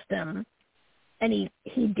you trust him? And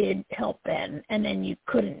he did help Ben, and then you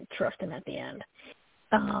couldn't trust him at the end.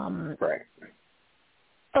 Right.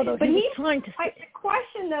 Although but he was trying to... I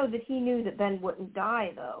question, though, that he knew that Ben wouldn't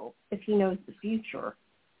die, though, if he knows the future.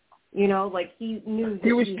 You know, he knew that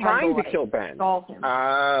he was trying to kill Ben. Oh.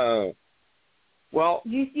 Well,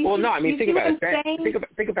 no, I mean, think about it.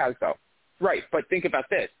 Think about it, though. Right, but think about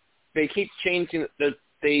this. They keep changing.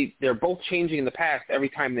 They're both changing in the past every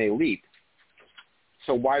time they leap.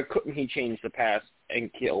 So why couldn't he change the past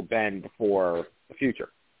and kill Ben before the future?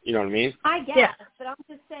 You know what I mean? I guess, but I'm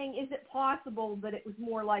just saying, is it possible that it was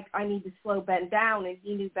more I need to slow Ben down, and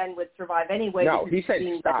he knew Ben would survive anyway? No, he said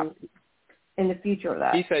stop. In the future of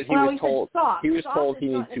that. He said he was told he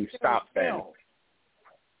needed to stop Ben.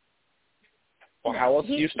 Well, how else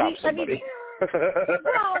do you stop somebody?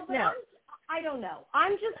 I don't know.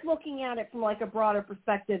 I'm just looking at it from a broader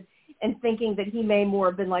perspective and thinking that he may more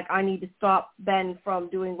have been I need to stop Ben from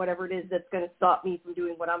doing whatever it is that's going to stop me from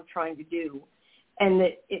doing what I'm trying to do. And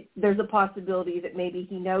that there's a possibility that maybe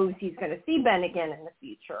he knows he's going to see Ben again in the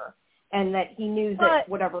future, and that he knew that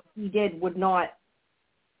whatever he did would not.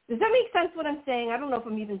 Does that make sense what I'm saying? I don't know if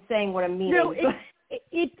I'm even saying what I'm meaning. No,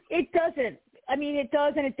 it doesn't. I mean, it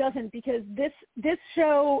does and it doesn't, because this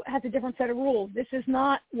show has a different set of rules. This is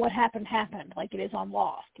not what happened like it is on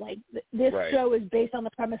Lost. This show is based on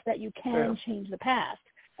the premise that you can change the past.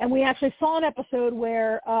 And we actually saw an episode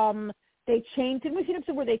where they changed. Didn't we see an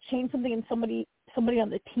episode where they changed something in somebody on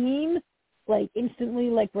the team,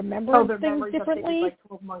 instantly, remembering things differently? Updated,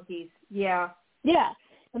 12 monkeys. Yeah. Yeah.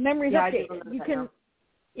 The memory's updated.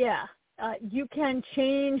 You can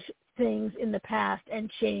change things in the past and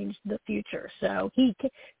change the future. So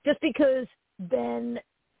just because Ben,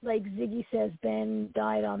 Ziggy says, Ben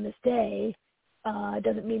died on this day,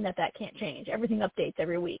 doesn't mean that can't change. Everything updates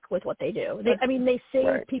every week with what they do. They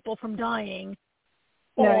save people from dying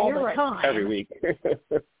all the time. Every week.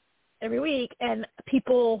 Every week, and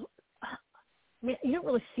people, you don't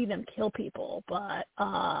really see them kill people, but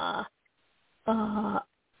I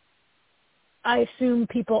assume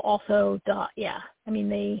people also die. Yeah,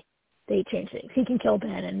 they change things. He can kill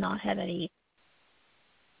Ben and not have any.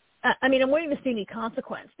 I'm waiting to see any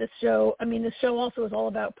consequence. This show also is all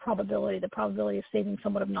about probability, the probability of saving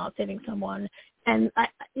someone, of not saving someone. And I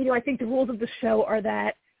think the rules of the show are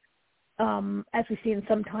that, as we see in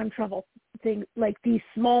some time travel things, these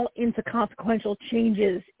small inconsequential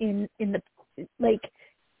changes in the,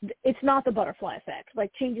 it's not the butterfly effect.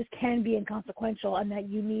 Changes can be inconsequential, and that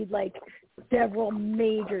you need several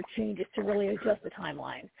major changes to really adjust the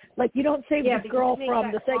timeline. You don't save this girl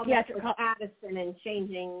from the psychiatric Addison and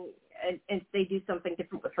changing, and they do something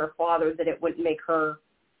different with her father, that it wouldn't make her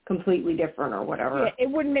completely different or whatever. Yeah, it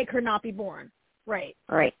wouldn't make her not be born. Right.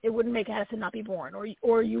 It wouldn't make Addison not be born, or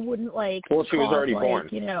you wouldn't Well, she was already born.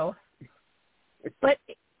 But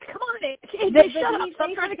come on, AJ, shut up. Stop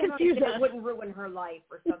trying to confuse us. It wouldn't ruin her life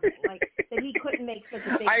or something, like that he couldn't make such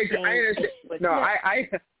a big change. I understand. No,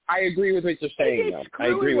 I agree with what you're saying. I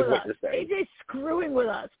agree with what you're saying. AJ's screwing with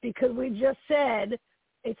us because we just said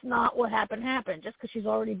it's not what happened. Just because she's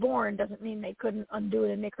already born doesn't mean they couldn't undo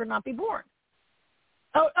it and make her not be born.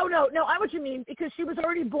 Oh no, I know what you mean, because she was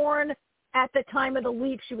already born at the time of the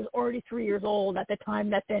leak. She was already 3 years old at the time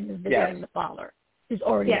that Ben is visiting the father. She's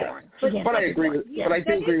already born. But I agree with. But I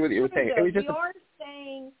do agree with what you were saying. We are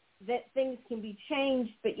saying that things can be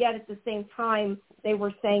changed, but yet at the same time, they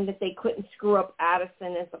were saying that they couldn't screw up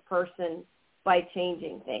Addison as a person by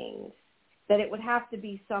changing things. That it would have to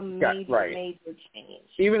be some major change.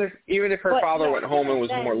 Even if her father went home and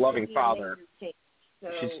was a more loving father,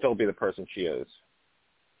 she'd still be the person she is.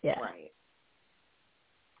 Yeah. Right.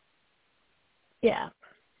 Yeah.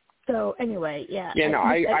 So anyway, yeah. Yeah, no,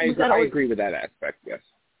 I agree with that aspect. Yes.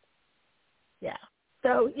 Yeah.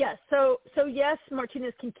 So yes, so yes,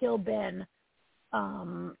 Martinez can kill Ben,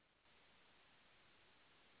 and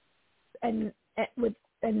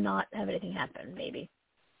not have anything happen, maybe.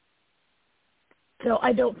 So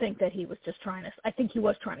I don't think that he was just trying to. I think he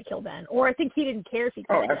was trying to kill Ben, or I think he didn't care if he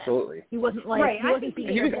killed Ben. Absolutely. He wasn't like right. he wasn't being.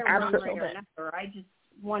 He was absolutely. I just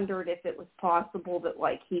wondered if it was possible that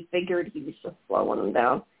he figured he was just slowing him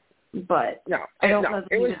down. But no, I don't know.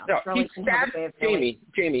 He stabbed Jamie.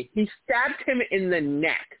 He stabbed him in the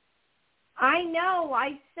neck. I know.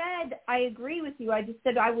 I said I agree with you. I just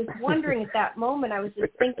said I was wondering at that moment. I was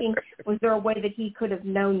just thinking, was there a way that he could have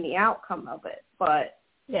known the outcome of it? But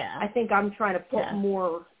yeah, I think I'm trying to put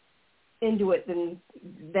more into it than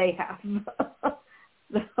they have.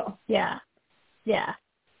 So. Yeah,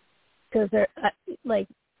 because they're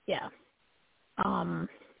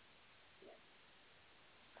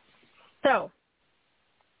So,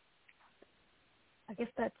 I guess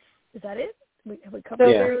is that it? Have we covered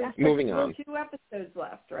every aspect? Moving on. 2 episodes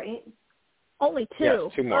left, right? Only 2. Yes,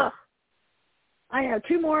 2 more. I know,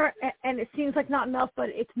 2 more, and it seems like not enough, but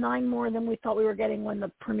it's 9 more than we thought we were getting when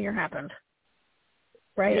the premiere happened.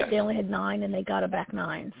 Right? Yes. They only had 9, and they got it back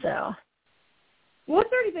 9, so. Well,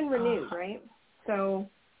 it's already been renewed, right? So.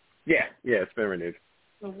 Yeah, it's been renewed.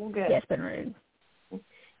 So we'll get. Yeah, it's been renewed.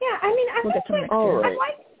 Yeah, I mean, I think I right.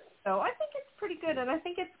 like it, though. I think it's pretty good, and I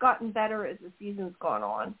think it's gotten better as the season's gone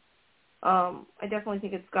on. I definitely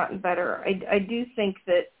think it's gotten better. I do think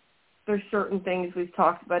that there's certain things we've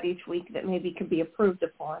talked about each week that maybe could be improved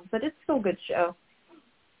upon, but it's still a good show.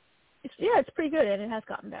 It's pretty good, and it has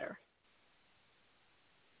gotten better.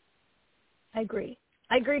 I agree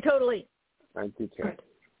totally. I do too. Right.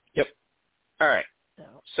 Yep. All right.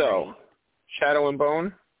 So Shadow and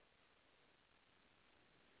Bone.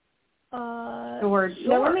 Sure.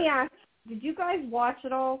 Now, let me ask, did you guys watch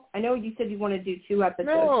it all? I know you said you want to do 2 episodes.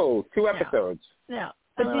 No, 2 episodes. No.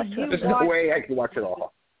 But did you There's no way I can watch it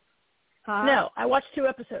all. Huh? No, I watched 2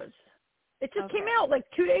 episodes. It just came out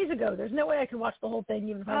 2 days ago. There's no way I could watch the whole thing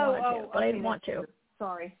even if I wanted to, but I didn't want to.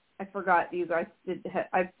 Sorry. I forgot you guys did.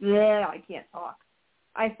 I can't talk.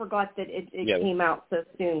 I forgot that it came out so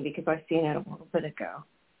soon because I've seen it a little bit ago.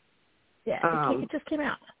 Yeah, it just came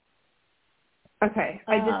out. Okay.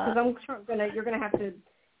 You're gonna have to,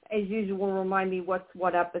 as usual, remind me what's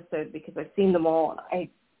what episode because I've seen them all and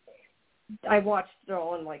I watched it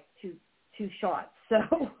all in two shots,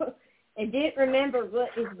 so I didn't remember what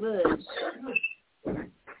is good.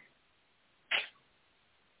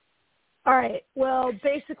 All right. Well,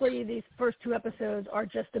 basically, these first 2 episodes are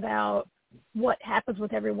just about what happens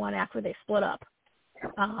with everyone after they split up.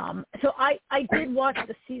 So I did watch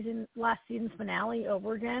last season's finale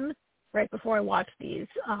over again right before I watched these,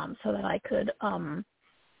 so that I could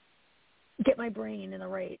get my brain in the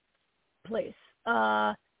right place.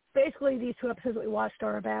 Basically, these 2 episodes that we watched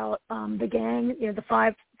are about the gang, the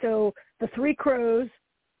 5. So the 3 crows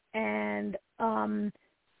and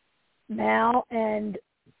Mal and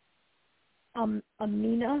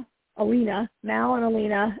Alina, Mal and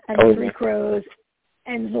Alina, and the 3 crows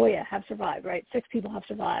and Zoya have survived, right? 6 people have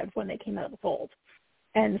survived when they came out of the fold.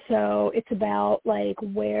 And so it's about,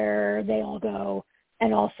 where they all go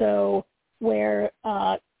and also where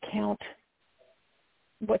Count,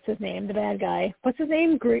 what's his name, the bad guy. What's his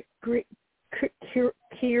name? Kieran.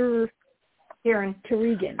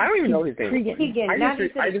 Keegan. I don't even know his name. Keegan. I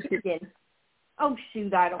just keep. Oh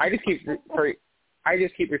shoot! I just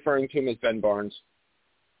keep referring to him as Ben Barnes.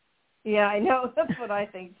 Yeah, I know. That's what I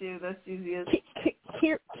think too. That's easiest.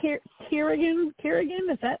 Kieran,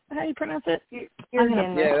 is that how you pronounce it?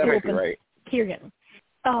 Kieran. Yeah, that might be right. Kieran.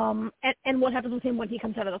 And what happens with him when he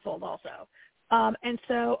comes out of the fold also. And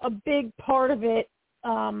so a big part of it,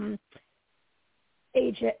 AJ,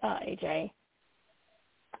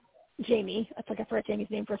 Jamie. It's like I forgot Jamie's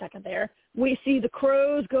name for a second there. We see the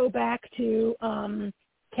crows go back to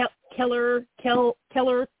Keller Town,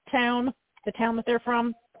 the town that they're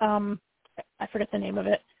from. I forget the name of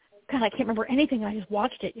it. God, I can't remember anything. I just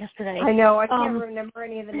watched it yesterday. I know. I can't remember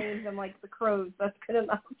any of the names. I'm like, the crows. That's good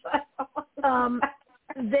enough.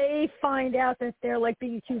 They find out that they're like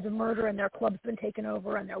being accused of murder, and their club's been taken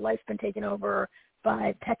over, and their life's been taken over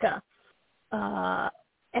by Pekka.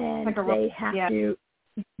 And they have to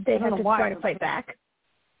try to fight back.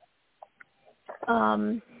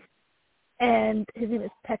 And his name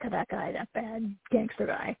is Pekka, that guy, that bad gangster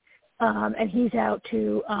guy. And he's out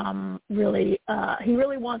to he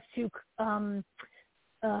really wants to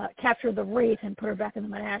capture the Wraith and put her back in the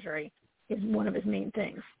menagerie is one of his main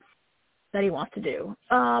things that he wants to do.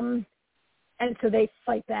 And so they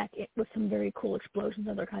fight back with some very cool explosions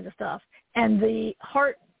and other kinds of stuff. And the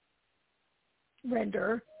Heart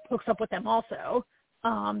Render hooks up with them also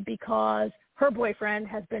because her boyfriend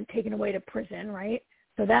has been taken away to prison, right?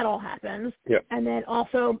 So that all happens. Yep. And then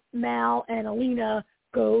also Mal and Alina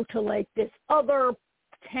go to like this other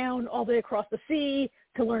town all the way across the sea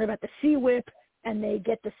to learn about the Sea Whip, and they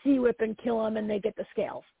get the Sea Whip and kill him, and they get the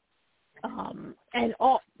scales. And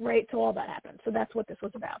all right, so all that happens. So that's what this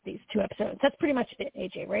was about, these 2 episodes. That's pretty much it,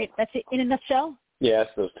 AJ, right? That's it in a nutshell? Yes,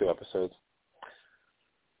 those 2 episodes.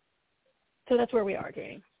 So that's where we are,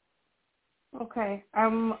 Janie. Okay. I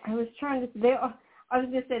was trying to. I was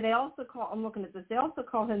going to say they also call. I'm looking at this. They also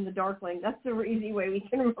call him the Darkling. That's the easy way we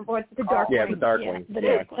can remember what the Darkling. Yeah, the Darkling. Yeah, the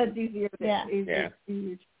Darkling. That's easier. Easier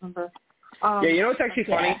to remember. Yeah, you know what's actually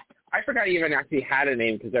funny? I forgot he even actually had a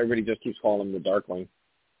name because everybody just keeps calling him the Darkling.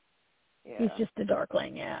 Yeah. He's just the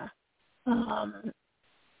Darkling. Yeah. That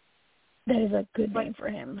is a good name for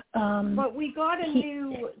him. But we got a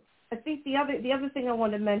new. I think the other thing I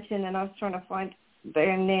wanted to mention, and I was trying to find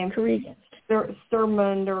their name. Corrigan.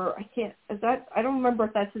 Sturmund, or I can't. Is that? I don't remember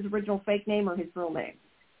if that's his original fake name or his real name.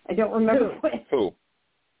 I don't remember. Who?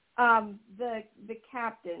 The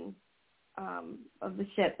captain of the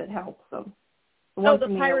ship that helps them.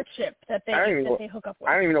 The pirate ship that they hook up with.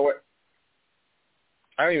 I don't even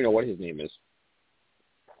know what his name is.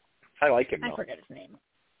 I like him though. I forget his name.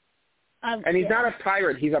 And he's not a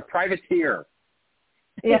pirate. He's a privateer.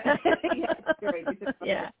 Yeah.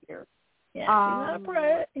 Yeah.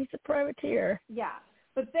 Yeah, he's a privateer. Yeah,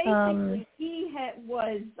 but basically he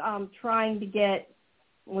was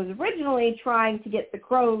originally trying to get the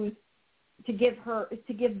crows to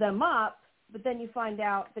give them up, but then you find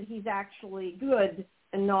out that he's actually good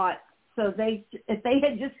and not. So if they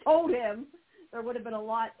had just told him, there would have been a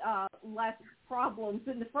lot less problems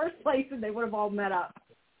in the first place, and they would have all met up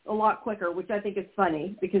a lot quicker, which I think is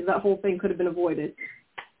funny because that whole thing could have been avoided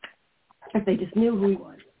if they just knew who he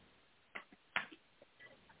was.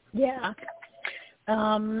 Yeah.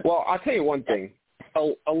 Well, I'll tell you one thing.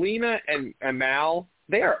 Alina and Mal,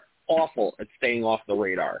 they are awful at staying off the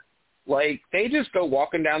radar. Like, they just go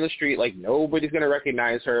walking down the street like nobody's going to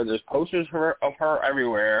recognize her. There's posters of her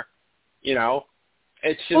everywhere. You know?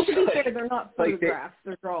 It's just... Well, to be fair, they're not photographs.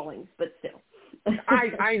 They're drawings, but still.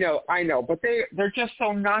 I know. But they're just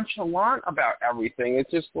so nonchalant about everything.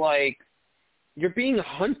 It's just like, you're being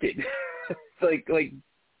hunted. like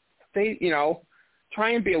they,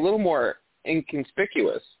 try and be a little more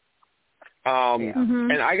inconspicuous.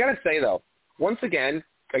 And I gotta say though, once again,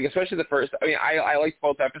 like especially the first, I liked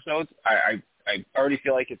both episodes. I already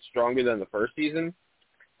feel like it's stronger than the first season.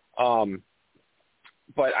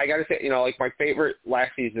 But I gotta say, like my favorite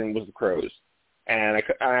last season was the Crows, and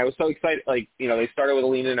I was so excited. Like they started with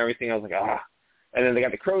Alina and everything. I was like and then they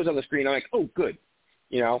got the Crows on the screen. I'm like, oh good,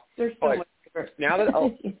 They're so but now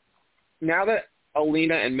that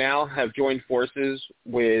Alina and Mal have joined forces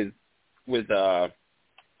with the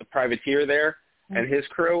privateer there and his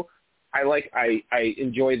crew, I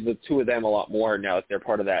enjoy the 2 of them a lot more now that they're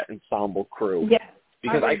part of that ensemble crew. Yes.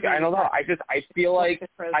 Because I don't know, I feel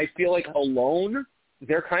like alone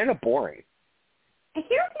they're kind of boring.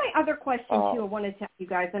 Here's my other question too. I wanted to ask you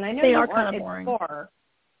guys, and I know they you are kind of boring.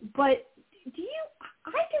 But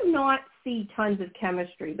I do not see tons of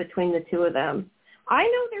chemistry between the 2 of them. I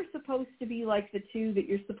know they're supposed to be like the 2 that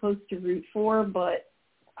you're supposed to root for, but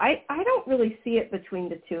I don't really see it between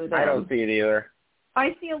the 2 of them. I don't see it either.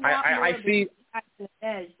 I see a lot more of the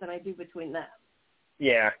edge than I do between them.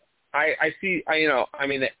 Yeah, I see.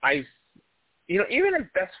 Even as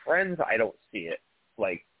best friends, I don't see it.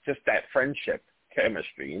 Like just that friendship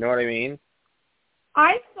chemistry. You know what I mean?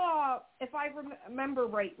 I saw, if I remember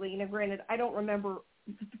rightly, granted, I don't remember.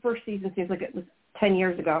 The first season seems like it was 10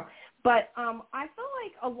 years ago. But I feel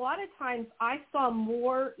like a lot of times I saw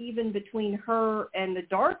more even between her and the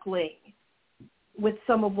Darkling with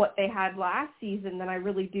some of what they had last season than I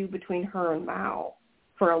really do between her and Mao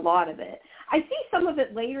for a lot of it. I see some of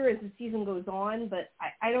it later as the season goes on, but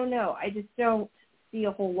I don't know. I just don't see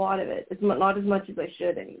a whole lot of it. It's not as much as I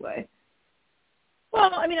should anyway.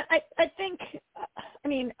 Well, I mean, I think,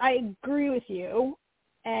 I agree with you,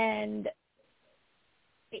 and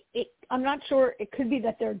I'm not sure. It could be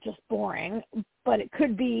that they're just boring, but it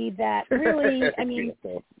could be that really,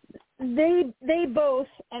 they both,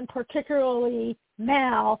 and particularly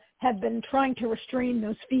Mal, have been trying to restrain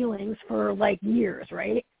those feelings for years,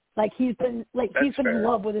 right? He's been in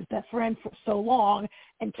love with his best friend for so long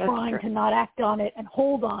and trying to not act on it and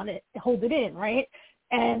hold it in, right?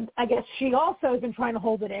 And I guess she also has been trying to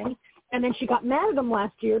hold it in, and then she got mad at him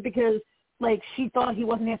last year because she thought he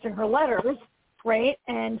wasn't answering her letters, right?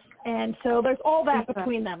 And so there's all that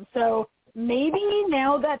between them. So maybe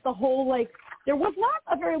now that the whole there was not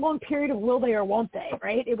a very long period of will they or won't they,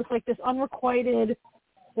 right? It was this unrequited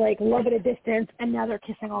love at a distance, and now they're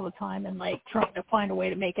kissing all the time and trying to find a way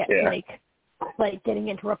to make it getting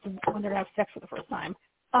interrupted when they're gonna have sex for the first time.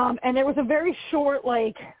 And there was a very short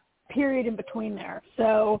period in between there.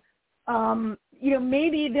 So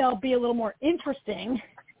maybe they'll be a little more interesting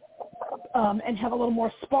and have a little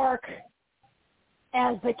more spark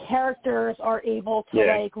as the characters are able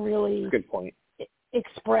to really good point.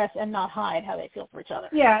 Express and not hide how they feel for each other.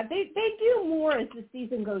 Yeah, they do more as the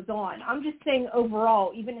season goes on. I'm just saying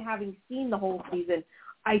overall, even having seen the whole season,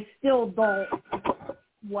 I still don't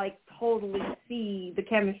totally see the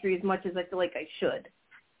chemistry as much as I feel like I should.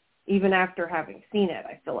 Even after having seen it,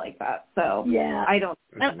 I feel like that. So yeah, I don't.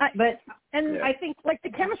 I think the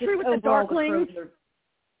chemistry with the Darklings.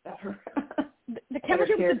 The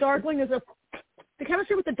chemistry with the Darkling is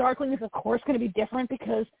of course going to be different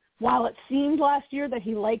because while it seemed last year that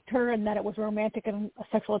he liked her and that it was romantic and a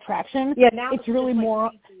sexual attraction, now it's really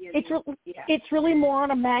more. It's really more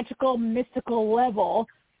on a magical, mystical level.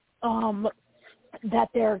 That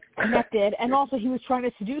they're connected, and also he was trying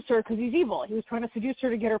to seduce her because he's evil. He was trying to seduce her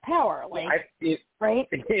to get her power, right? You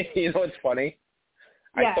know what's funny?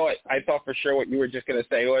 Yeah. I thought for sure what you were just going to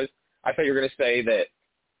say was, I thought you were going to say that,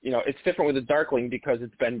 it's different with the Darkling because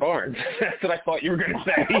it's Ben Barnes. That's what I thought you were going to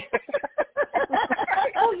say.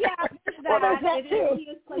 Oh yeah, that too. He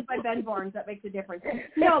is played by Ben Barnes. That makes a difference.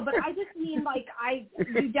 No, but I just mean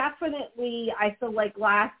you definitely, I feel like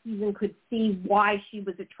last season could see why she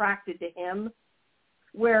was attracted to him.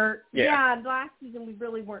 Where last season we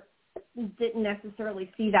really didn't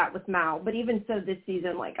necessarily see that with Mao, but even so this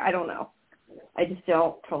season, I don't know, I just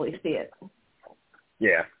don't totally see it.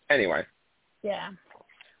 Yeah. Anyway. Yeah.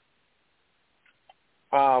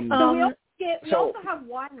 So we also have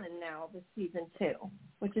Wyland now this season too,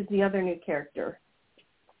 which is the other new character.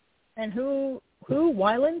 And who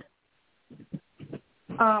Wyland?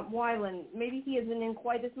 Wyland. Maybe he isn't in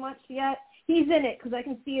quite as much yet. He's in it because I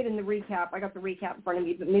can see it in the recap. I got the recap in front of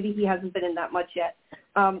me, but maybe he hasn't been in that much yet.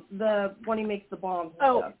 The when he makes the bombs.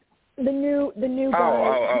 And stuff. The new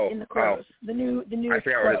guy in the Crows. The new I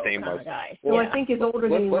forgot what his name was. Guy. Well, I think he's older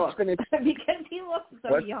than he looks because he looks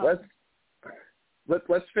so young.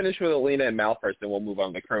 Let's finish with Alina and Mal first, and we'll move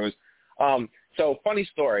on to the Crows. So funny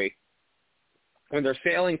story. When they're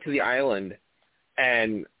sailing to the island,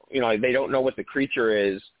 and they don't know what the creature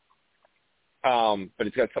is. But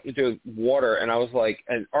it's got something to do with water, and I was like,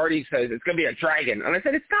 and Artie says it's going to be a dragon, and I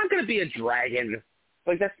said it's not going to be a dragon.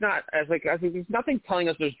 That's not. I was like, there's nothing telling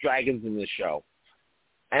us there's dragons in this show.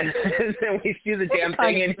 And then we see the damn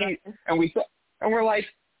thing, and we're like,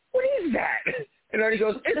 what is that? And Artie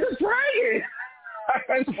goes, it's a dragon.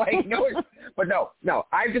 I was like, no, but no.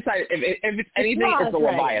 I've decided if it's anything, it's a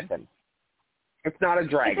Leviathan. It's not a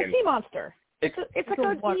dragon. It's a sea monster. It's like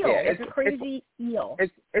an eel. Yeah, it's a crazy eel.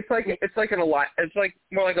 It's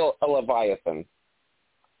more like a Leviathan.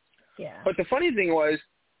 Yeah. But the funny thing was,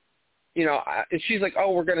 she's like,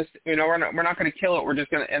 oh, we're not gonna kill it. We're just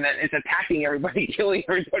gonna, and then it's attacking everybody, killing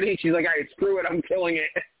everybody. She's like, all right, screw it, I'm killing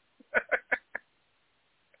it.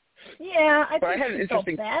 Yeah, I think she felt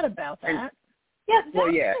bad about that. That's the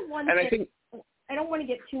one thing. I think I don't want to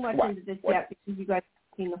get too much into this yet because you guys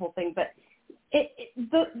have seen the whole thing, but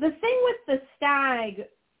the thing with the stag,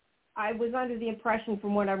 I was under the impression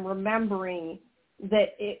from what I'm remembering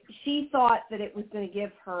that she thought that it was going to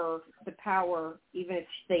give her the power even if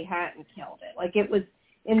they hadn't killed it. It was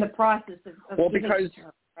in the process of giving it to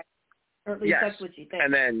her, right? Or at least that's what she thinks.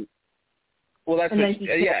 And then, and then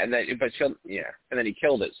he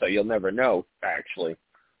killed it, so you'll never know actually.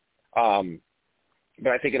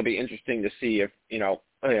 But I think it'll be interesting to see if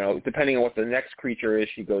depending on what the next creature is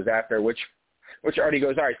she goes after, which already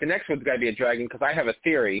goes, all right, the next one's got to be a dragon because I have a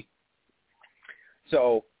theory.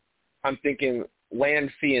 So I'm thinking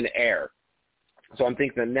land, sea, and air. So I'm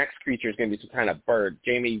thinking the next creature is going to be some kind of bird.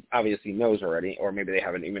 Jamie obviously knows already, or maybe they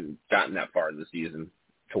haven't even gotten that far in the season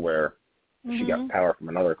to where she got power from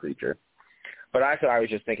another creature. But I thought I was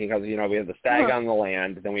just thinking because, we had the stag on the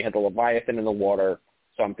land, then we had the Leviathan in the water.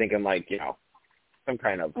 So I'm thinking some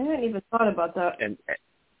kind of... I hadn't even thought about that. And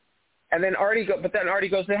then Artie goes,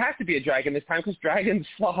 there has to be a dragon this time because dragons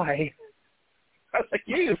fly. I was like,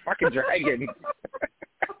 you fucking dragon.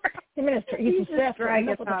 He's a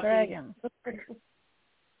dragon. With the dragon.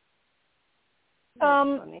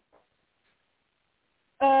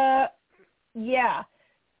 Yeah.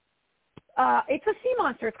 It's a sea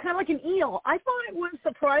monster. It's kind of like an eel. I thought it was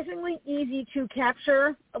surprisingly easy to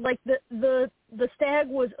capture. Like the stag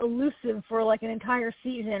was elusive for like an entire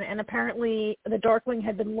season, and apparently the Darkling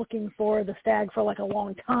had been looking for the stag for like a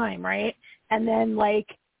long time, right? And then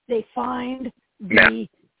like they find the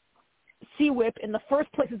sea whip in the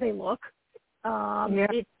first place that they look.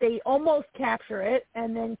 They almost capture it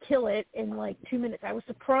and then kill it in like 2 minutes. I was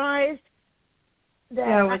surprised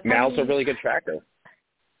that Mal's a really good tracker.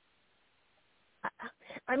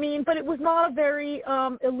 I mean, but it was not a very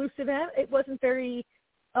elusive. It wasn't very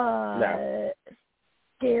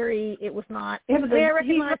scary. It was not. Yeah, but I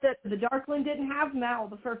recognize that the Darkling didn't have Mal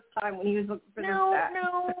the first time when he was looking for the stag.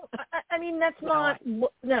 No. I mean, that's not.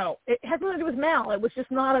 No, it has nothing to do with Mal. It was just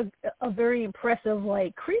not a very impressive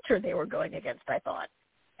like creature they were going against. I thought.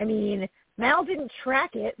 I mean, Mal didn't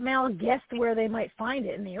track it. Mal guessed where they might find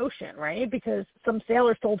it in the ocean, right? Because some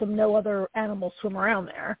sailors told him no other animals swim around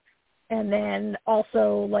there. And then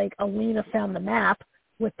also, like, Alina found the map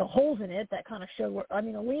with the holes in it that kind of showed where, I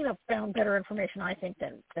mean, Alina found better information, I think,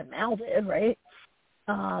 than Mal did, right?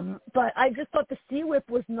 But I just thought the sea whip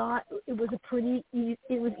was not, it was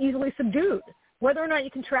it was easily subdued. Whether or not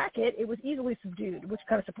you can track it, it was easily subdued, which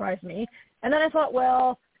kind of surprised me. And then I thought,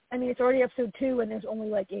 well, I mean, it's already episode 2 and there's only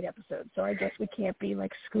like 8 episodes, so I guess we can't be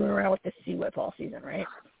like screwing around with the sea whip all season, right?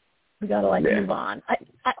 We gotta like move on.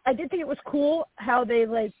 I did think it was cool how they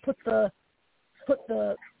like put the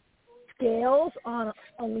scales on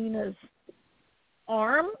Alina's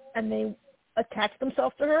arm and they attached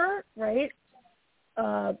themselves to her, right?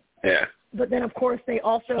 But then of course they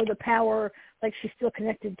also the power, like she's still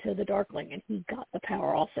connected to the Darkling and he got the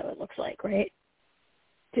power also. It looks like, right?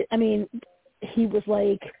 I mean, he was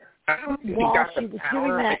like while she was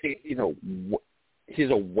doing that. I think, he's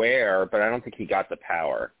aware, but I don't think he got the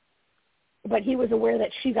power. But he was aware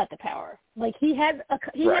that she got the power. Like he had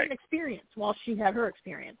had an experience while she had her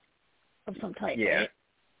experience of some type. Yeah, right?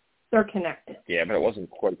 They're connected. Yeah, but it wasn't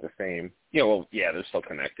quite the same. They're still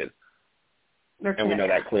connected. And we know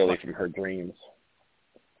that clearly from her dreams.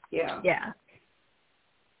 Yeah. Yeah.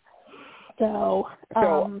 So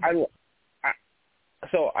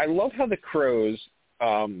I love how the Crows,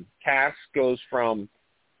 Cass goes from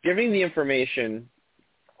giving the information.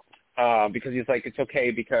 Because he's like, it's okay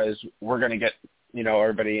because we're going to get,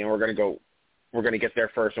 everybody and we're going to get there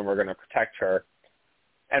first and we're going to protect her.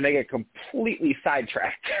 And they get completely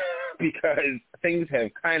sidetracked because things have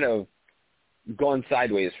kind of gone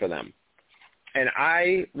sideways for them. And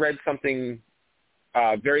I read something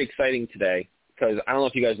very exciting today because I don't know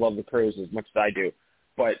if you guys love the Crows as much as I do,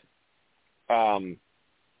 but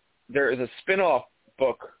there is a spin-off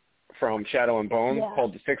book from Shadow and Bone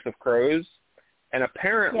called The Six of Crows. And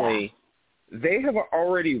apparently, they have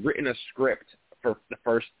already written a script for the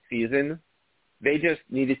first season. They just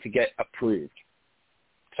needed to get approved.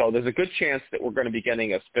 So there's a good chance that we're going to be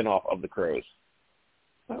getting a spin-off of The Crows.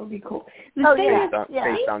 That would be cool.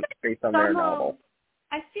 Based on their novel.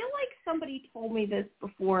 I feel like somebody told me this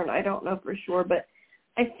before, and I don't know for sure, but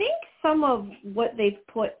I think some of what they've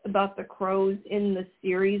put about the Crows in the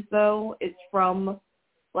series, though, is from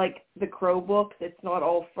like the Crow books. It's not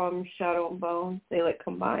all from Shadow and Bone. They like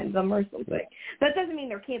combine them or something. That doesn't mean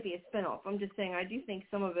there can't be a spinoff. I'm just saying I do think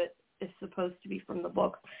some of it is supposed to be from the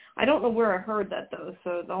books. I don't know where I heard that though,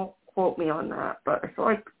 so don't quote me on that. But I feel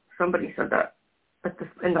like somebody said that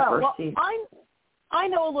in the first season. I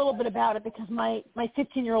know a little bit about it because my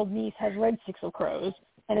 15-year-old niece has read Six of Crows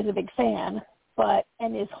and is a big fan,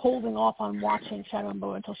 and is holding off on watching Shadow and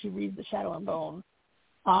Bone until she reads the Shadow and Bone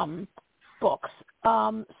books.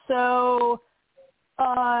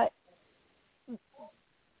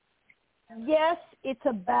 Yes, it's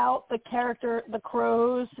about the character, the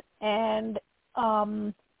Crows, and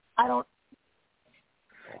I don't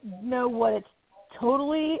know what it's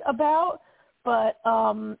totally about, but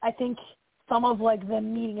I think some of like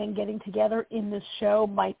them meeting and getting together in this show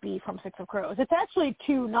might be from Six of Crows. It's actually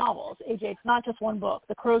 2 novels, AJ. It's not just one book.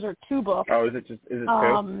 The Crows are 2 books. Oh, is it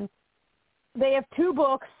 2? They have 2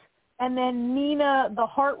 books. And then Nina, the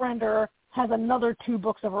Heartrender, has another 2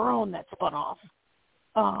 books of her own that spun off.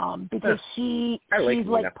 Because she's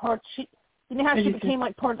like part. You know how she became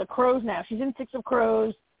like part of the Crows now. She's in 6 of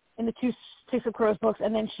Crows in the 2 6 of Crows books,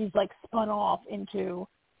 and then she's like spun off into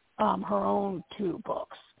her own 2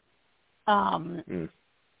 books.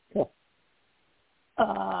 Cool.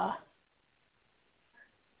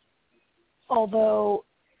 Although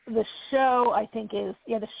the show I think is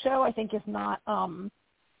not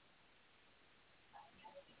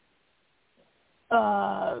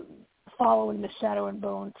following the Shadow and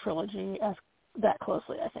Bone trilogy as that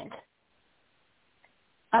closely, I think.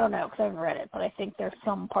 I don't know because I haven't read it, but I think there's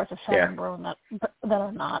some parts of Shadow and Bone that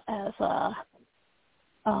are not as I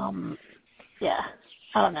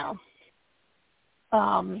don't know.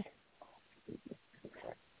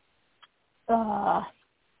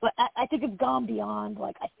 But I think it's gone beyond,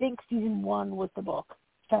 like, I think season 1 was the book,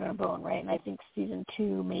 Shadow and Bone, right? And I think season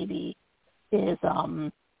 2 maybe is,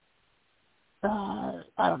 I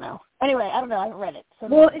don't know. Anyway, I don't know. I haven't read it. So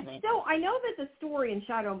well, it's still, I know that the story in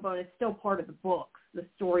Shadow and Bone is still part of the books, the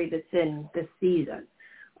story that's in this season.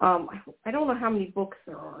 I don't know how many books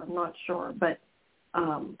there are. I'm not sure, but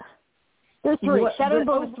there's 3. Shadow and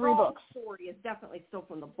Bone is 3 books. The story is definitely still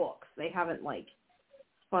from the books. They haven't, like,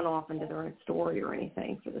 spun off into their own story or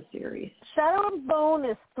anything for the series. Shadow and Bone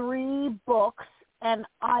is 3 books, and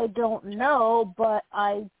I don't know, but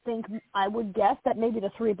I think I would guess that maybe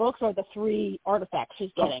the 3 books are the 3 artifacts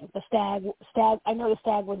she's getting. The stag. I know the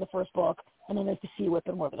stag was the first book, and then there's the sea whip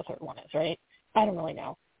and whatever the third one is, right? I don't really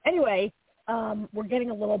know. Anyway, we're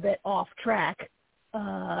getting a little bit off track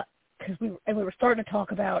because we were starting to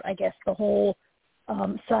talk about, I guess, the whole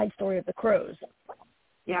side story of the Crows.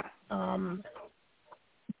 Yeah.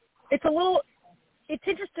 It's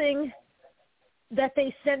interesting that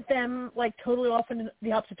they sent them like totally off in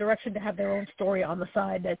the opposite direction to have their own story on the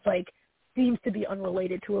side that's like seems to be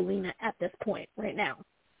unrelated to Alina at this point right now.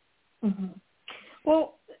 Mm-hmm.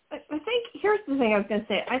 Well, I think here's the thing I was going to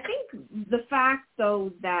say. I think the fact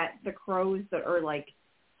though that the Crows that are like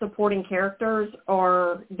supporting characters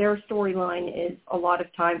are their storyline is a lot of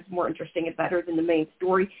times more interesting and better than the main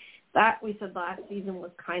story. That we said last season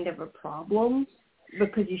was kind of a problem,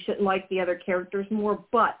 because you shouldn't like the other characters more.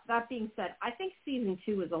 But that being said, I think season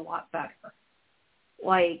 2 is a lot better.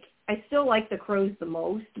 Like, I still like the Crows the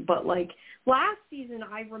most, but like last season,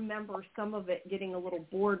 I remember some of it getting a little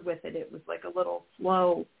bored with it. It was like a little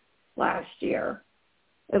slow last year.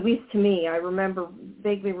 At least to me, I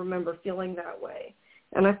vaguely remember feeling that way.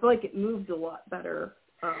 And I feel like it moved a lot better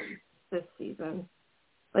this season.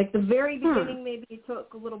 Like the very beginning, maybe it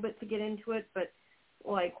took a little bit to get into it, but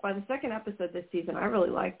like by the second episode this season, I really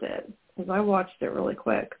liked it because I watched it really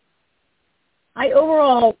quick. I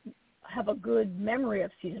overall have a good memory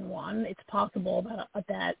of season 1. It's possible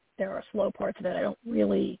that there are slow parts of it. I don't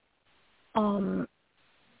really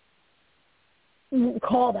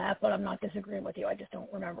call that, but I'm not disagreeing with you. I just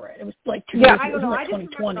don't remember it. It was like 2 years ago, like 2020, right? I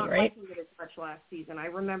just remember not liking it as much last season. I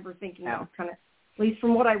remember thinking that was kind of, at least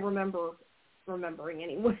from what I remembering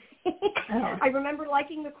anyway. I remember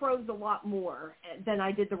liking the Crows a lot more than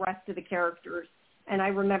I did the rest of the characters, and I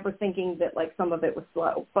remember thinking that like some of it was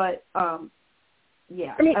slow. But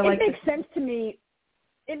yeah, I mean, it makes sense to me.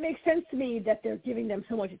 It makes sense to me that they're giving them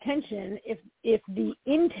so much attention if the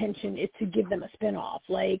intention is to give them a spinoff.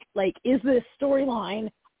 Like is this storyline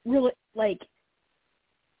really like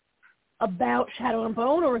about Shadow and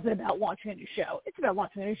Bone, or is it about launching a new show? It's about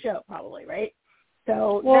launching a new show, probably, right?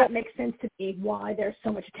 So that makes sense to me why there's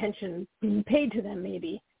so much attention being paid to them,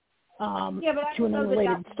 maybe, but I to an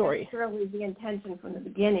unrelated story. Necessarily the intention from the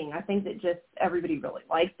beginning. I think that just everybody really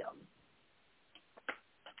liked them.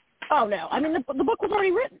 Oh no! I mean, the book was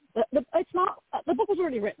already written. The book was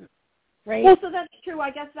already written, right? Well, so that's true.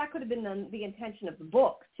 I guess that could have been the intention of the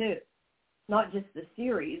book too, not just the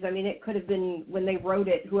series. I mean, it could have been when they wrote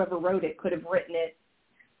it. Whoever wrote it could have written it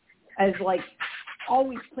as like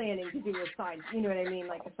always planning to do a side. You know what I mean?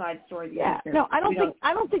 Like a side story. Yeah. No, I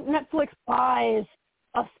don't think Netflix buys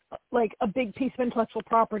a big piece of intellectual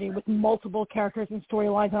property with multiple characters and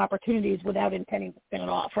storylines and opportunities without intending to spin it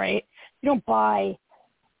off, right? You don't buy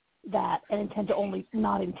that and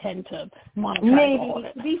not intend to monetize all of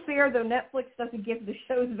it. To be fair, though, Netflix doesn't give the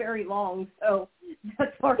shows very long, so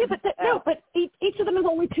that's hard to tell. But each of them is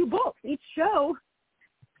only 2 books. Each show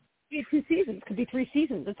could be 2 seasons, could be 3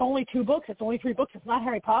 seasons. It's only 2 books. It's only 3 books. It's not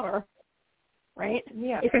Harry Potter, right?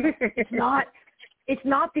 Yeah. It's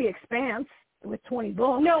not The Expanse with 20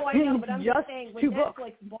 books. No, I know, but I'm just saying when 2 Netflix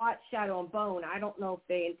books. bought Shadow and Bone, I don't know if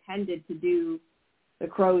they intended to do the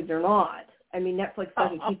Crows or not. I mean, Netflix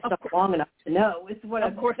doesn't keep stuff long enough to know. It's what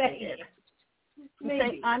I'm saying.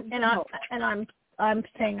 Maybe. I'm I'm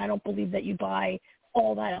saying I don't believe that you buy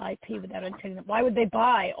all that IP without intending. Why would they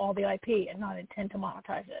buy all the IP and not intend to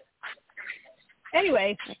monetize it?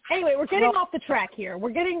 Anyway, we're getting off the track here.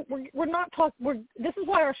 We're not talking. This is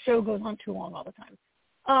why our show goes on too long all the time.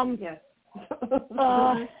 Yes.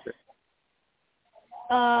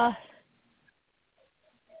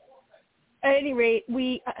 At any rate,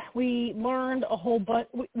 we learned a whole bunch.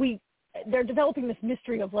 They're developing this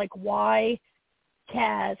mystery of like why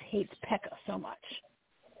Kaz hates Pekka so much,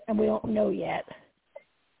 and we don't know yet.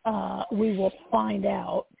 We will find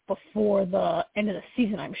out before the end of the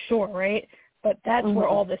season, I'm sure, right? But that's where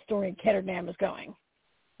all this story in Ketterdam is going.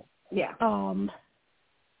 Yeah.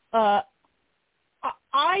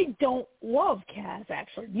 I don't love Kaz,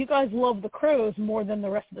 actually. You guys love the Crows more than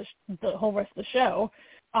the whole rest of the show.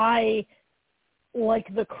 I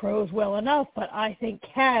like the Crows well enough, but I think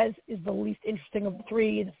Kaz is the least interesting of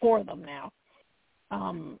the four of them now.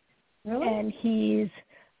 Really? And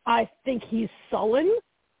I think he's sullen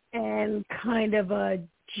and kind of a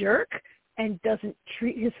jerk and doesn't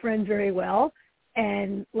treat his friends very well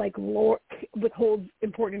and like withholds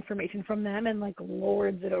important information from them and like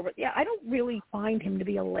lords it over. Yeah, I don't really find him to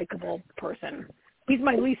be a likable person. He's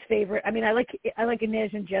my least favorite. I mean, I like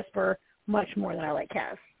Inej and Jesper much more than I like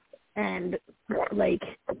Kaz. And like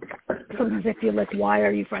sometimes I feel like, why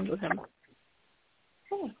are you friends with him?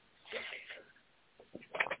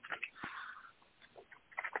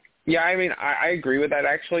 Yeah, I mean, I agree with that,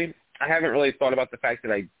 actually. I haven't really thought about the fact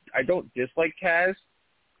that I don't dislike Kaz,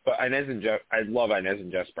 but I love Inez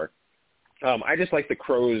and Jesper. I just like the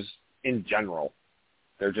Crows in general.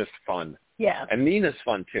 They're just fun. Yeah. And Nina's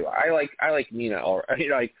fun, too. I like Nina.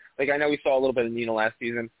 Like I know we saw a little bit of Nina last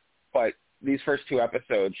season, but these first two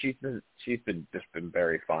episodes, she's been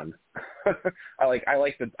very fun. I like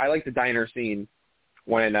the diner scene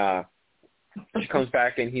when she comes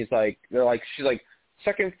back and she's like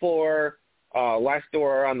second floor, last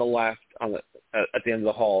door on the left at the end of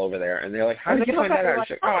the hall over there, and they're like, how did you find that out?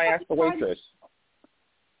 She's like, I asked the waitress.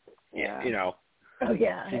 Yeah. You know. Oh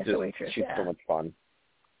yeah, I asked the waitress. She's so much fun.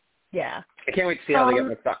 Yeah. I can't wait to see how I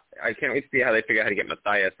can't wait to see how they figure out how to get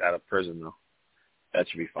Matthias out of prison though. That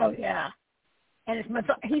should be fun. Oh yeah. And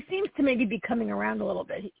he seems to maybe be coming around a little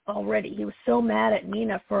bit already. He was so mad at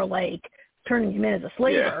Nina for like turning him in as a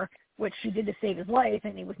slaver, which she did to save his life,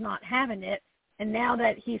 and he was not having it. And now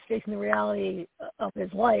that he's facing the reality of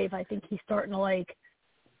his life, I think he's starting to like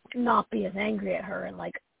not be as angry at her and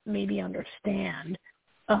like maybe understand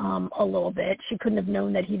a little bit. She couldn't have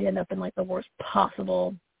known that he'd end up in like the worst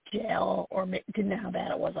possible jail, or didn't know how bad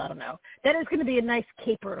it was. I don't know. That is going to be a nice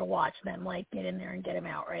caper to watch them like get in there and get him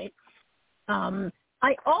out, right?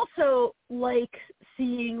 I also like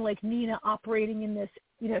seeing like Nina operating in this,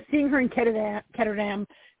 you know, seeing her in Ketterdam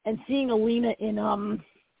and seeing Alina in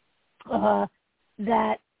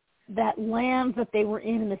that land that they were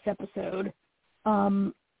in this episode.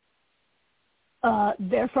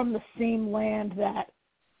 They're from the same land that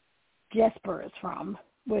Jesper is from,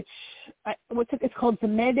 which it's called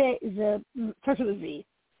Zemede. Starts with a Z.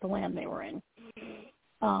 The land they were in.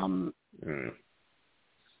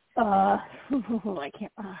 I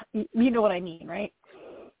can't. You know what I mean, right?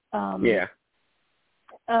 Yeah.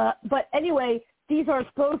 But anyway, these are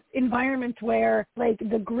both environments where, like,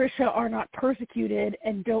 the Grisha are not persecuted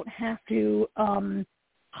and don't have to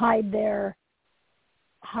hide their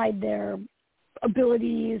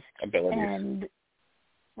abilities. And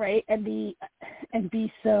right, and be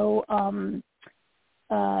so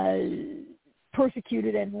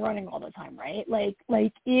persecuted and running all the time, right? Like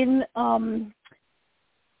in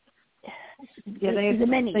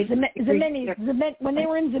Zemeni. When they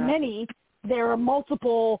were in Zemeni, there are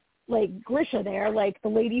multiple like Grisha there, like the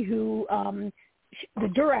lady who the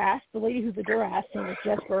lady who's the Duras, same as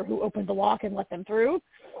Jesper, who opened the lock and let them through.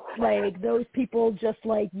 Like those people just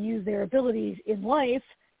like use their abilities in life,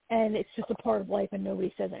 and it's just a part of life, and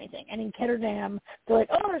nobody says anything. And in Ketterdam, they're like,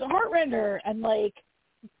 oh, there's a heart render, and like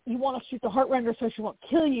you want to shoot the heart render so she won't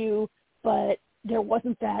kill you, but there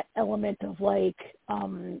wasn't that element of like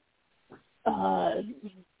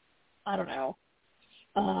I don't know,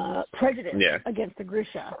 prejudice against the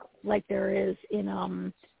Grisha, like there is in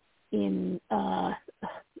the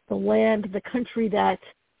land, the country that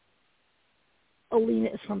Alina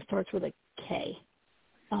is from starts with a K,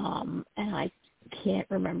 and I can't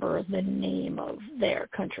remember the name of their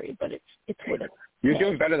country, but it's with a You're K.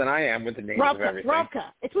 doing better than I am with the names of everything. Ravka.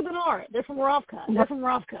 It's with an R. They're from Ravka. From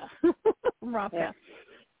Ravka. Yeah.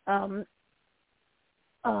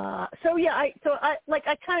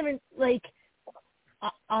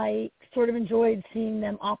 I sort of enjoyed seeing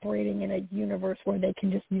them operating in a universe where they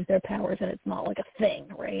can just use their powers and it's not like a thing,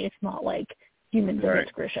 right? It's not like humans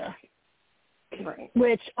against Grisha. Right.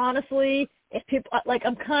 Which, honestly, if people, like,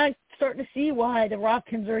 I'm kind of starting to see why the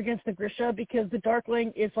Rovkins are against the Grisha, because the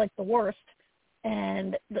Darkling is, like, the worst.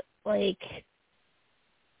 And,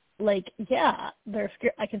 yeah, they're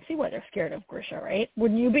scared. I can see why they're scared of Grisha, right?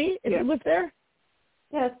 Wouldn't you be if you lived there?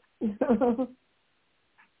 Yes.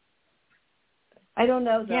 I don't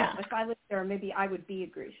know, though. Yeah. If I lived there, maybe I would be a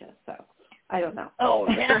Grisha, so I don't know. Oh,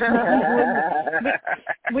 yeah.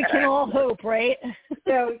 we can all hope, right?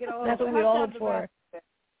 Yeah, we can all That's hope. what we all hope for.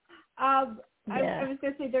 I was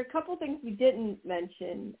going to say there are a couple things we didn't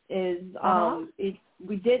mention.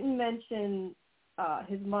 We didn't mention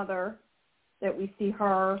his mother, that we see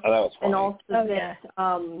her, that was funny. and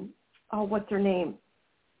also what's her name?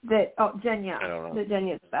 Jenya. I don't know. That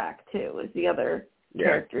Jenya's back too is the other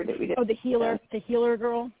character that we did. Oh, the healer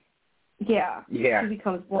girl. Yeah. Yeah. She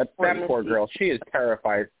becomes more that poor girl. She is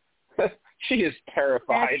terrified. She is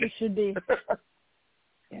terrified. As she should be.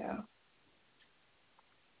 Yeah.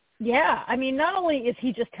 Yeah, I mean, not only is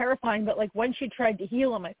he just terrifying, but, like, when she tried to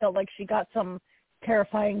heal him, I felt like she got some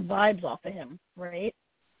terrifying vibes off of him, right?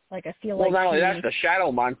 Like, I feel like not only that, the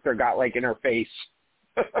shadow monster got, like, in her face.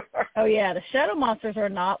 Oh, yeah, the shadow monsters are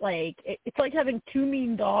not, like, it's like having two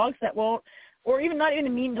mean dogs that won't, or even not even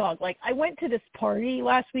a mean dog. Like, I went to this party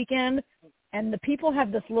last weekend, and the people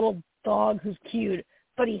have this little dog who's cute,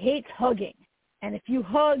 but he hates hugging. And if you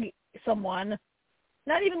hug someone,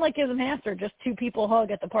 not even like as a master, just two people hug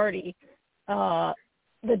at the party, the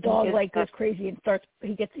dog like goes crazy and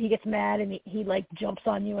he gets mad and he like jumps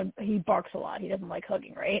on you and he barks a lot. He doesn't like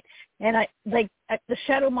hugging, right? And the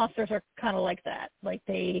shadow monsters are kind of like that. Like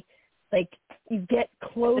you get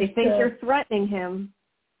close. They think you're threatening him.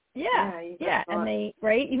 Yeah, and they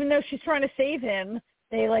even though she's trying to save him,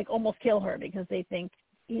 they like almost kill her because they think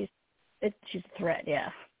she's a threat. Yeah,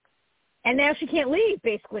 and now she can't leave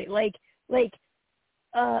basically.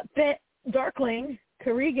 Darkling,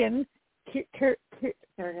 Kerrigan,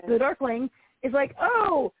 the Darkling is like,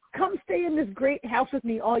 oh, come stay in this great house with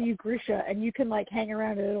me, all you Grisha, and you can like hang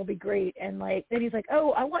around and it'll be great. And like then he's like,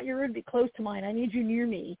 oh, I want your room to be close to mine. I need you near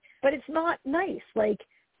me. But it's not nice. Like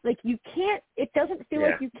you can't. It doesn't feel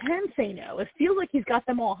like you can say no. It feels like he's got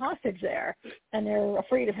them all hostage there, and they're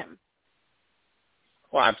afraid of him.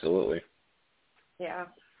 Well, absolutely. Yeah,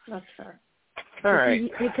 that's fair. All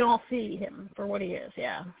right. We can all see him for what he is,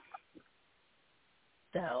 yeah.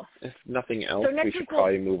 So. If nothing else, we should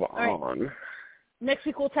probably move on. Right. Next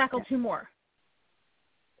week we'll tackle two more.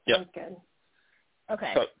 Yep. Sounds good.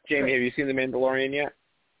 Okay. So, Jamie, have you seen The Mandalorian yet?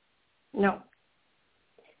 No,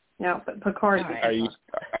 but Picard. Right.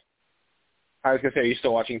 I was going to say, are you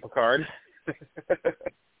still watching Picard?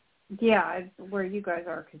 Yeah, where you guys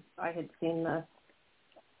are, because I had seen the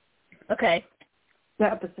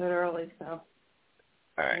episode early, so.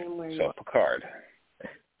 All right, so Picard.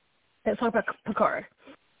 Let's talk about Picard.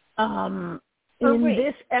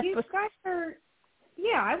 This episode, you guys are,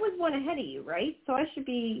 I was one ahead of you, right? So I should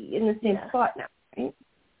be in the same spot now, right?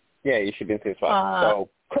 Yeah, you should be in the same spot. So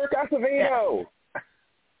Kirk Acevedo.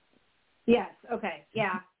 Yes. Okay.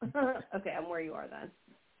 Yeah. Okay, I'm where you are then.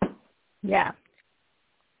 Yeah.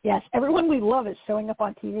 Yes, everyone we love is showing up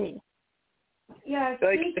on TV. Yeah.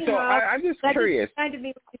 I'm just curious. That just reminded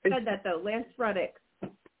me when you said that, though. Lance Reddick.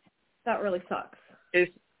 That really sucks.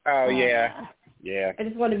 Yeah. I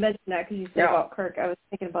just wanted to mention that because you said about Kirk. I was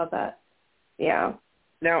thinking about that. Yeah.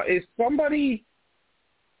 Now, is somebody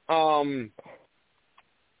that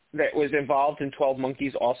was involved in 12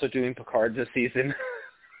 Monkeys also doing Picard this season?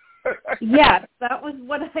 Yes, that was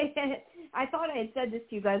what I thought I had said this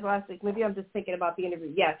to you guys last week. Maybe I'm just thinking about the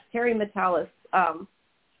interview. Yes, Terry Metalis. I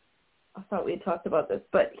thought we had talked about this,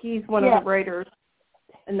 but he's one of the writers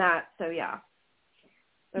in that, so yeah.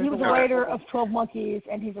 He was a writer of 12 Monkeys,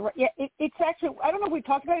 and he's it's actually, I don't know if we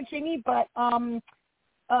talked about it, Jamie, but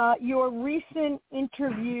your recent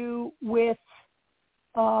interview with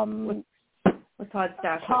Todd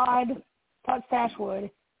Stashwood. Todd Stashwood,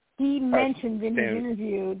 he mentioned in his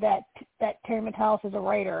interview that Terry Metalis is a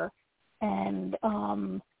writer, and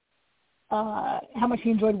how much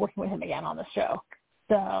he enjoyed working with him again on the show.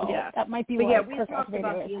 So that might be what we Kirk talked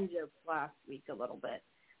about is. the in-jokes last week a little bit.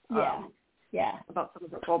 Yeah. About some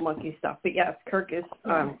of the 12 Monkey stuff. But yes, Kirk is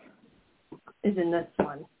in this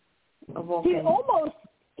one.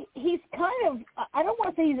 He's kind of, I don't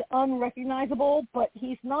want to say he's unrecognizable, but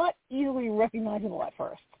he's not easily recognizable at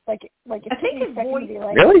first. I think his voice is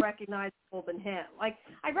more recognizable than him. Like,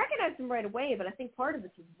 I recognized him right away, but I think part of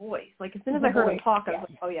it's his voice. Like, as soon as I heard him talk, I was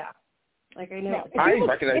like, oh, yeah. Like, I know. I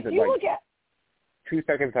recognized it 2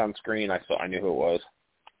 seconds on screen. I knew who it was.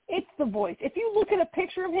 It's the voice. If you look at a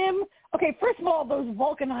picture of him, okay, first of all, those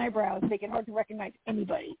Vulcan eyebrows make it hard to recognize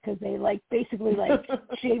anybody because they basically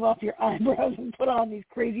shave off your eyebrows and put on these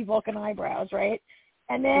crazy Vulcan eyebrows, right?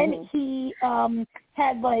 And then he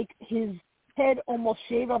had his head almost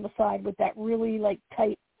shaved on the side with that really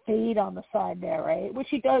tight fade on the side there, right? Which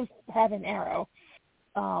he does have an Arrow.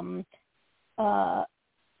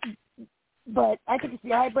 But I think it's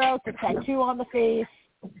the eyebrows, the tattoo on the face,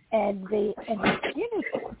 and his skin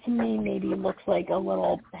to me maybe looks like a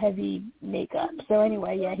little heavy makeup. So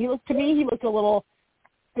anyway, yeah, he looked a little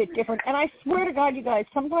bit different. And I swear to God, you guys,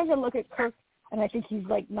 sometimes I look at Kirk and I think he's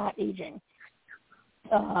not aging.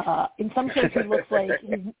 In some cases, he looks like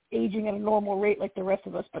he's aging at a normal rate like the rest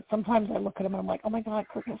of us. But sometimes I look at him and I'm like, oh my God,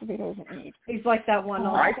 Kirk Acevedo doesn't age. He's like that one.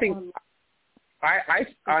 I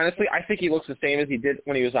honestly think he looks the same as he did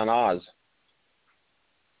when he was on Oz.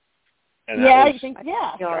 And yeah, you think?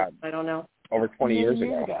 Yeah. God, I don't know. Over 20 years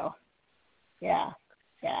ago. Yeah.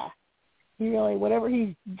 He really, whatever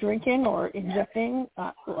he's drinking or injecting,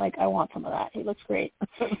 I want some of that. He looks great.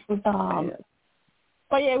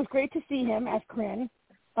 But yeah, it was great to see him as Kryn.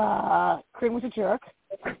 Kryn was a jerk.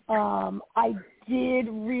 I did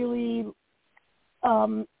really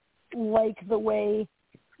like the way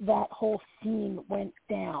that whole scene went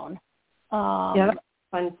down. That's a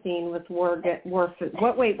fun scene with Worf.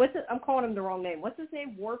 Wait, what's it? I'm calling him the wrong name. What's his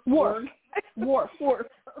name? Worf. Okay.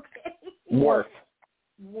 Worf.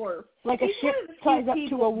 Like a ship ties up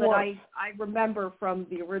to a wharf. I remember from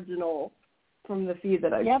the original, from the few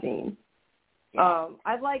that I've seen. Yeah.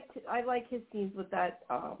 I like his scenes with that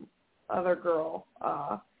other girl.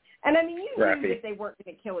 And I mean, you knew that they weren't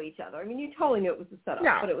going to kill each other. I mean, you totally knew it was a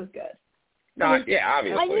setup, but it was good. No, obviously.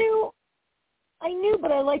 I knew,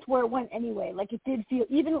 but I liked where it went anyway. It did feel, as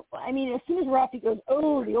soon as Rafi goes,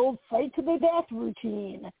 oh, the old fight to the death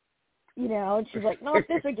routine, and she's like, not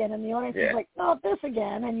this again, and the audience is like, not this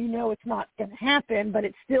again, and it's not going to happen, but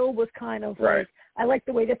it still was kind of I like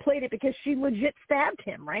the way they played it because she legit stabbed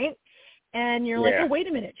him, right? And you're like, oh, wait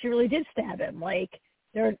a minute, she really did stab him.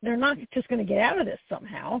 They're not just going to get out of this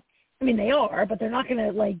somehow. I mean, they are, but they're not going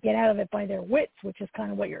to get out of it by their wits, which is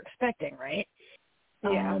kind of what you're expecting, right?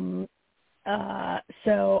 Yeah.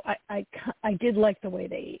 So I did like the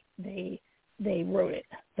way they wrote it,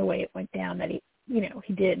 the way it went down, that he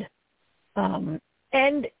did.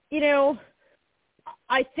 And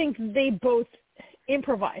I think they both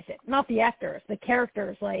improvise it, not the actors. The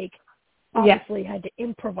characters obviously had to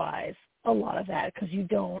improvise a lot of that because you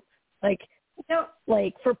don't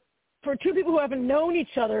for two people who haven't known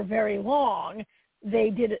each other very long,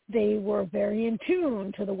 they were very in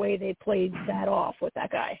tune to the way they played that off with that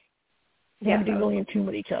guy. They had to be really in tune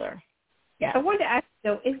with each other. Yeah. I wanted to ask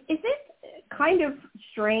though, is it kind of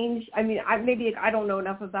strange? I mean, I don't know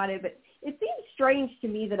enough about it, but it seems strange to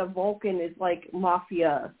me that a Vulcan is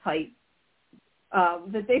mafia type.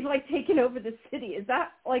 That they've taken over the city. Is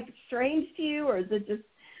that strange to you, or is it just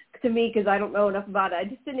to me because I don't know enough about it? I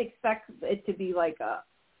just didn't expect it to be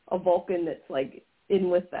a Vulcan that's in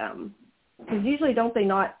with them. Because usually don't they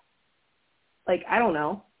not I don't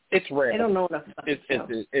know. It's rare. I don't know enough about it.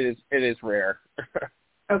 It is rare.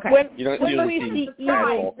 Okay. When we see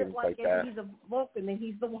evil, he's a Vulcan, and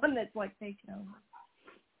he's the one that's taking over.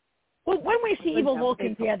 Well, when we see evil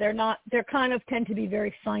Vulcans, they're kind of tend to be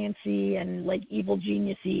very sciencey and evil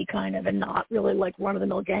geniusy kind of, and not really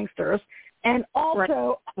run-of-the-mill gangsters. And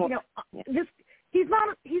also, he's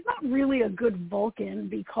not really a good Vulcan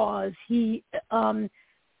because he,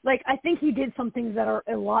 I think he did some things that are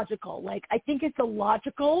illogical. I think it's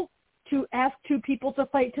illogical to ask two people to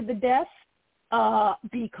fight to the death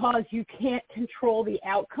because you can't control the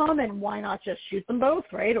outcome, and why not just shoot them both,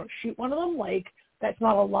 right? Or shoot one of them, that's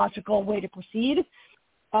not a logical way to proceed,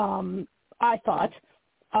 I thought.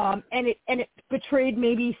 And it betrayed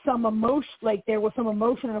maybe some emotion, there was some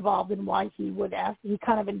emotion involved in why he would ask. He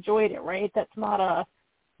kind of enjoyed it, right? That's not a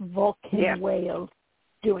Vulcan way of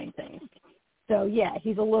doing things. So, yeah,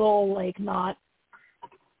 he's a little, not...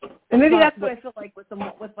 And maybe that's what I feel with a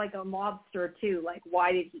mobster, too.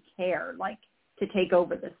 Why did he care, to take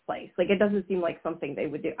over this place? It doesn't seem like something they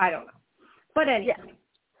would do. I don't know. But anyway. Yeah.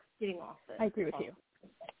 Getting off this. I agree with you.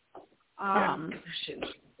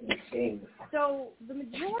 So the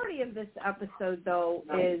majority of this episode, though,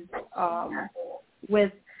 is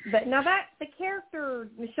with the character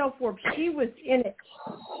Michelle Forbes. She was in it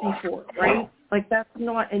before, right? That's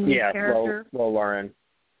not a new character. Lo Lauren.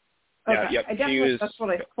 Okay. Yeah, yep. That's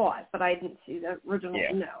what I thought, but I didn't see the original.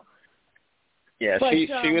 Yeah. No. Yeah, but,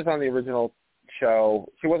 she was on the original show.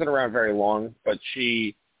 She wasn't around very long, but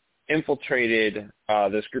she infiltrated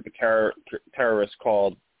this group of terrorists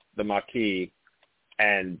called the Maquis,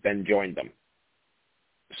 and then joined them.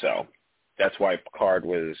 So that's why Picard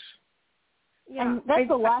was. Yeah, and that's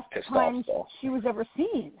the last time she was ever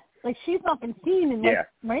seen. Like, she's not been seen in,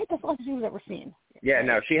 right? That's the last time she was ever seen. Yeah, right?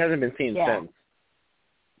 No, she hasn't been seen since.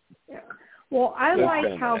 Yeah. Well, I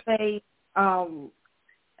like how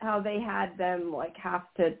they had them, like,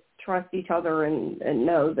 have to trust each other and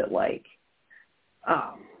know that, like,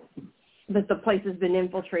 that the place has been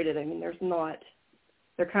infiltrated. I mean,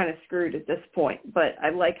 they're kind of screwed at this point. But I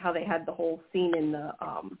like how they had the whole scene in the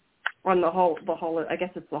on the I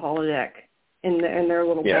guess it's the holodeck in their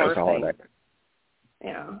little bar thing. Holodeck.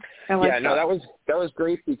 Yeah. That was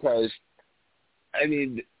great because, I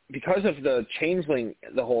mean, because of the changeling,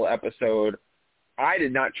 the whole episode, I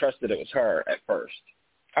did not trust that it was her at first.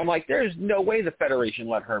 I'm like, there's no way the Federation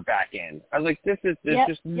let her back in. I was like, there's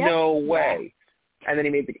just no way. And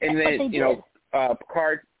then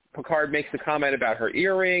Picard makes the comment about her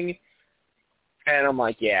earring, and I'm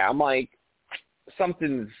like,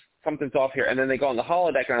 something's off here. And then they go on the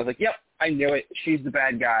holodeck, and I was like, yep, I knew it. She's the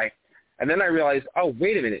bad guy. And then I realized, oh,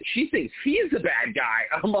 wait a minute, she thinks he's the bad guy.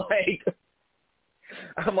 I'm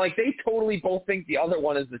like, they totally both think the other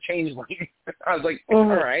one is the changeling. I was like, all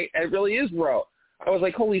right, it really is Ro. I was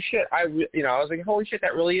like, holy shit, holy shit,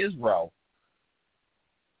 that really is Ro.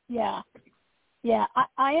 Yeah. Yeah,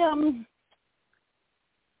 I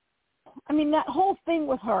mean, that whole thing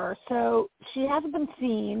with her, so she hasn't been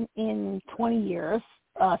seen in 20 years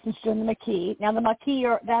since she joined the Maquis. Now, the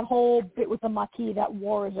Maquis, that whole bit with the Maquis, that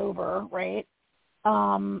war is over, right?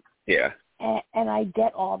 Yeah. And I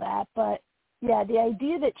get all that, but, yeah, the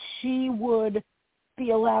idea that she would be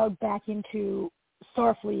allowed back into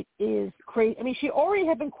Starfleet is crazy. I mean, she already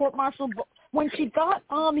had been court-martialed. When she got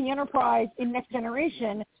on the Enterprise in Next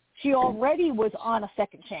Generation, she already was on a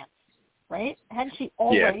second chance, right? Hadn't she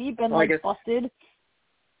already been, busted?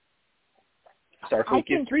 Starfleet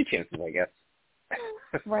gets 3 chances, I guess.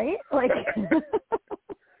 Right? Like,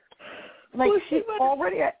 she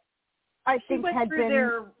already, I think, had been...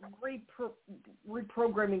 their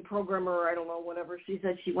reprogramming programmer, I don't know, whatever she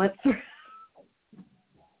said she went through.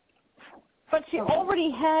 But she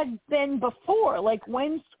already had been before. Like,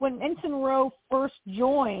 when Ensign Ro first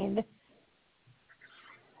joined,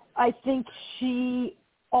 I think she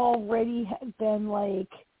already had been,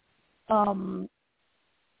 like, I don't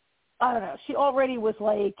know. She already was,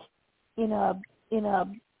 like,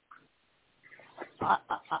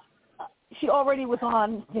 she already was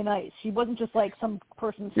on thin ice. She wasn't just, like, some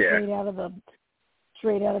person straight out of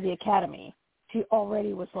the academy. She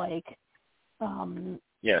already was, like,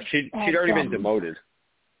 she'd already been demoted.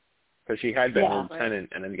 Because she had been a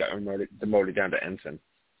lieutenant and then got demoted down to ensign.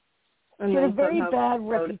 She had a very bad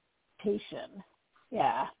reputation.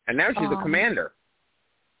 Yeah. And now she's a commander.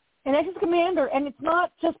 And now she's a commander, and it's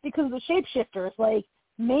not just because of the shapeshifters. Like,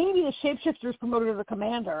 maybe the shapeshifters promoted her to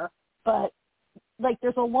commander, but, like,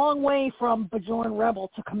 there's a long way from Bajoran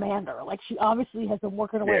Rebel to commander. Like, she obviously has been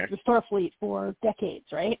working her way through Starfleet for decades,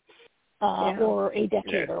 right? Or a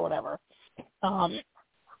decade or whatever, for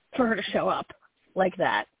her to show up like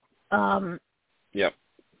that. Yep.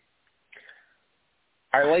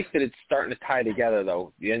 I like that it's starting to tie together,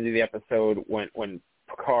 though. The end of the episode, when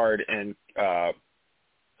Picard and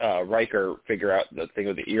Riker figure out the thing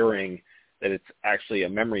with the earring, that it's actually a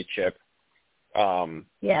memory chip.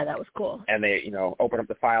 Yeah, that was cool. And they, open up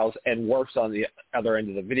the files, and Worf's on the other end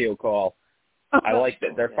of the video call. I like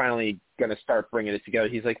that they're finally going to start bringing it together.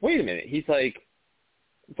 He's like, wait a minute. He's like,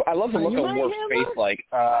 I love the look on Worf's face, like,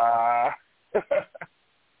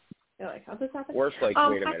 You're like, how's this happen? Worf's like,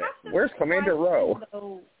 wait a minute. Where's Commander Ro?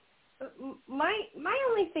 My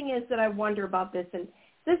only thing is that I wonder about this, and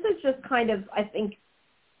this is just kind of, I think,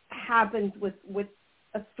 happens with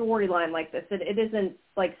a storyline like this. It isn't,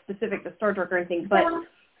 like, specific to Star Trek or anything, but,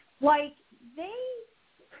 like,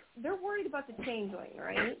 they're worried about the changeling,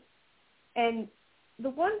 right? And the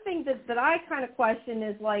one thing that I kind of question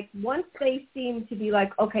is, like, once they seem to be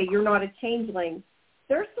like, okay, you're not a changeling,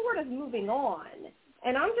 they're sort of moving on.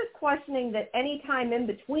 And I'm just questioning that any time in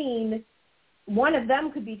between, one of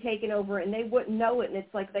them could be taken over and they wouldn't know it, and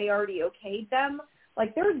it's like they already okayed them.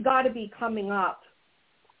 Like, there's got to be coming up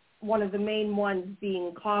one of the main ones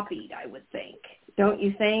being copied, I would think. Don't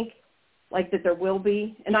you think? Like, that there will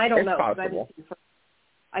be? And I don't know. Possible.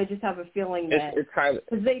 I just have a feeling that it's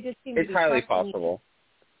highly possible.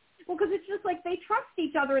 Well, because it's just like they trust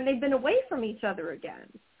each other and they've been away from each other again.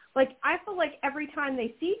 Like, I feel like every time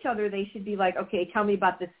they see each other, they should be like, okay, tell me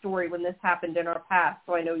about this story when this happened in our past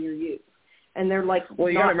so I know you're you. And they're like, well,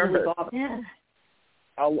 you got to remember, yeah.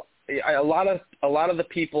 A lot of the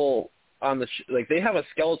people on the like they have a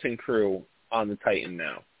skeleton crew on the Titan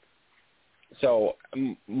now. So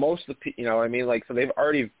most of the, what I mean, like, so they've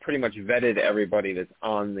already pretty much vetted everybody that's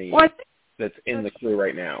on the, that's in the crew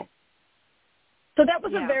right now. So that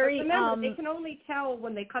was a very, remember, they can only tell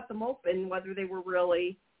when they cut them open whether they were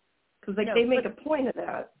really, because they make a point of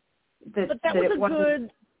that. But that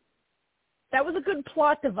was a good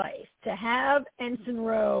plot device to have Ensign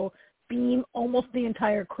Rowe beam almost the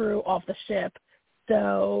entire crew off the ship,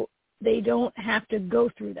 so they don't have to go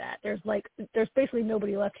through that. There's basically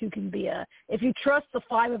nobody left who can be if you trust the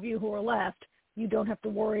 5 of you who are left, you don't have to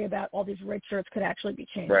worry about all these red shirts could actually be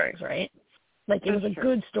changelings, right? Like, it was a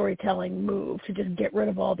good storytelling move to just get rid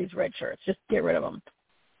of all these red shirts. Just get rid of them.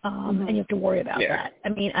 And you have to worry about that. I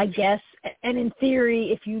mean, I guess, and in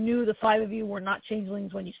theory, if you knew the 5 of you were not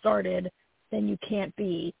changelings when you started, then you can't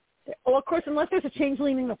be. Well, of course, unless there's a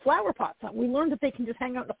changeling in the flower pot. We learned that they can just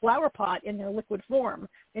hang out in the flower pot in their liquid form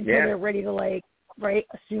until they're ready to,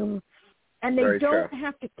 assume. And they don't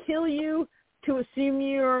have to kill you to assume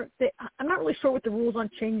I'm not really sure what the rules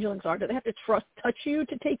on changelings are. Do they have to touch you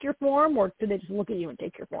to take your form, or do they just look at you and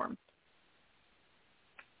take your form?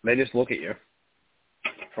 They just look at you,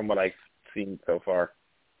 from what I've seen so far.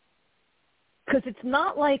 Because it's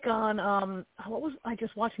not like on, what was I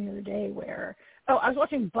just watching the other day where, I was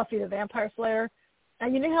watching Buffy the Vampire Slayer.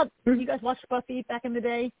 And you know how you guys watched Buffy back in the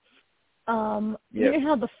day? You know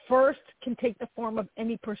how the first can take the form of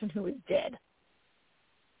any person who is dead.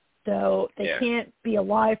 So they can't be a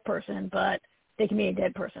live person, but they can be a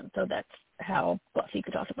dead person. So that's how Buffy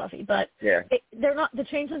could talk to Buffy. But they're not, the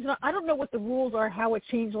changelings, I don't know what the rules are, how a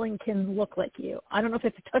changeling can look like you. I don't know if they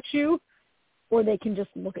have to touch you or they can just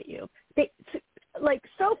look at you.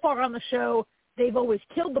 So far on the show, they've always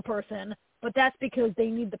killed the person, but that's because they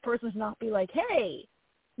need the person to not be like, hey,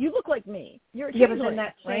 you look like me. You're a changeling. Yeah, but then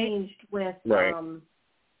that changed with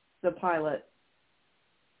the pilot.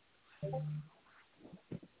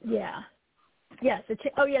 Yeah. Yes.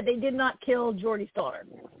 They did not kill Geordie's daughter.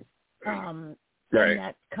 And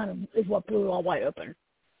that kind of is what blew it all wide open.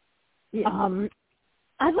 Yeah.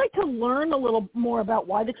 I'd like to learn a little more about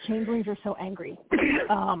why the changelings are so angry.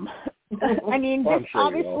 I mean, this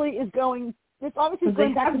obviously is going back to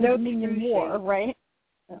the Dominion War, right?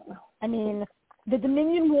 I mean, the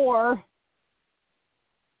Dominion War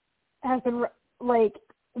has been,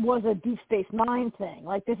 was a Deep Space Nine thing.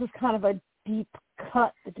 This is kind of a deep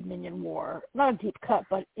cut, the Dominion War. Not a deep cut,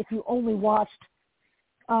 but if you only watched,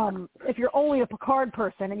 if you're only a Picard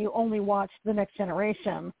person and you only watched The Next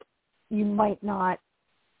Generation, you might not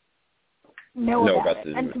know about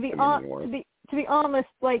it. And to be honest,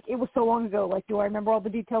 it was so long ago. Do I remember all the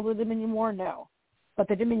details of the Dominion War? No. But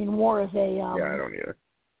the Dominion War is a I don't either.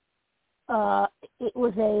 It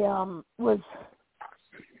was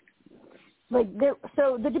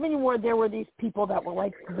so the Dominion War, there were these people that were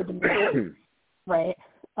like the Dominion, right?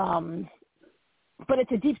 But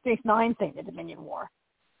it's a Deep Space Nine thing, the Dominion War.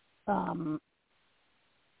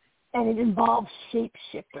 And it involves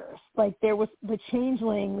shapeshifters. The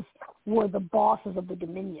changelings were the bosses of the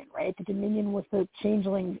Dominion, right? The Dominion was the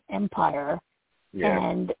changeling empire.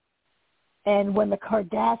 Yeah. And when the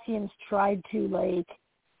Cardassians tried to,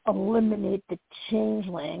 eliminate the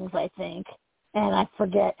changelings, I think, and I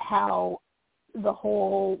forget how the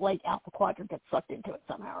whole, Alpha Quadrant gets sucked into it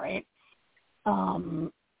somehow, right?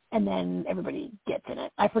 And then everybody gets in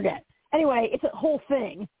it. I forget. Anyway, it's a whole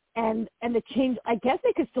thing. And the I guess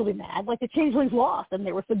they could still be mad. The changelings lost and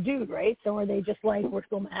they were subdued, right? So are they just we're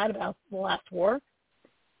still mad about the last war?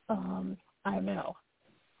 I don't know.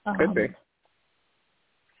 Could be.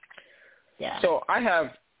 Yeah. So I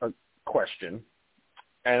have a question,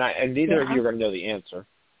 and neither of you are going to know the answer.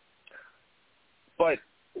 But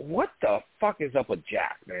what the fuck is up with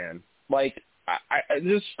Jack, man?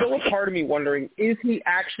 There's still a part of me wondering, is he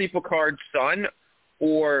actually Picard's son,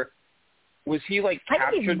 or was he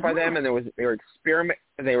captured by them and they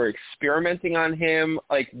were experimenting on him?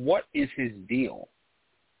 What is his deal?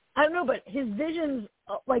 I don't know, but his visions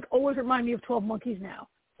always remind me of 12 Monkeys now.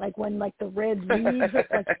 When the red leaves,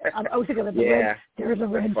 I was thinking of the red. There's a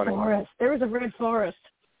red forest. There is a red forest.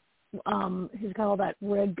 He's got all that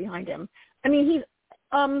red behind him. I mean, he's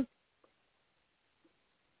when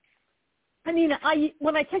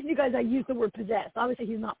I texted you guys, I used the word possessed. Obviously,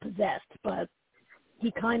 he's not possessed, but he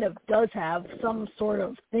kind of does have some sort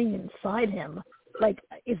of thing inside him.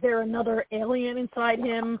 Is there another alien inside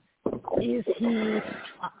him? Is he,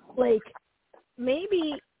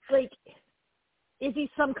 maybe, is he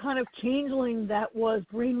some kind of changeling that was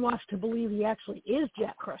brainwashed to believe he actually is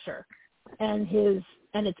Jack Crusher and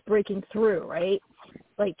it's breaking through, right?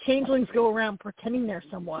 Changelings go around pretending they're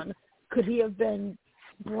someone. Could he have been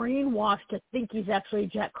brainwashed to think he's actually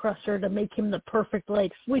Jack Crusher to make him the perfect,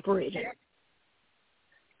 sleeper agent?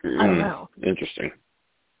 I don't know. Interesting.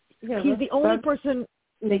 Yeah, he's the only person,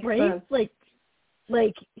 right? Sense.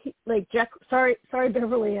 Like Jack. Sorry,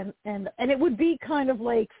 Beverly, and it would be kind of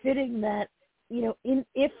like fitting that, you know,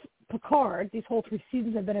 if Picard, these whole 3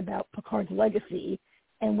 seasons have been about Picard's legacy,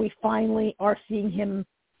 and we finally are seeing him,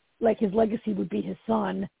 like his legacy would be his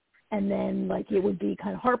son, and then like it would be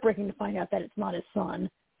kind of heartbreaking to find out that it's not his son,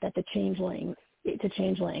 that it's a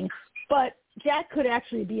changeling. But Jack could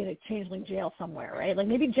actually be in a changeling jail somewhere, right? Like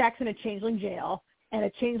maybe Jack's in a changeling jail, and a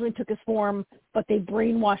changeling took his form, but they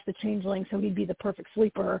brainwashed the changeling so he'd be the perfect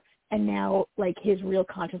sleeper, and now like his real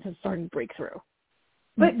conscience is starting to break through.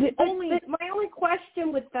 But my only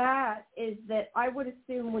question with that is that I would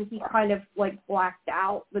assume when he kind of like blacked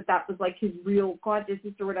out that was like his real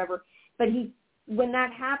consciousness or whatever. But when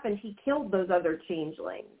that happened, he killed those other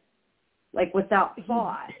changelings, like without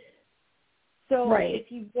thought. So right. if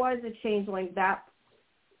he was a changeling, that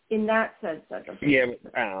in that sense, that doesn't. Yeah,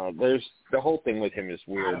 there's the whole thing with him is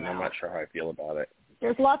weird, and I'm not sure how I feel about it.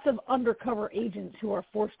 There's lots of undercover agents who are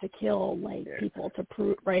forced to kill people to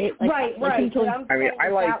prove, right? Like, right. I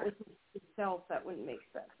that was himself. That wouldn't make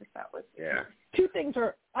sense if that was. Yeah.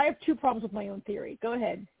 I have 2 problems with my own theory. Go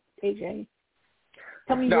ahead, AJ.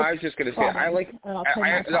 I was just gonna say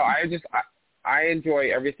I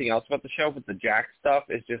enjoy everything else about the show, but the Jack stuff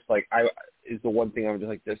is just like is the one thing I'm just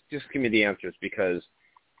like, just give me the answers, because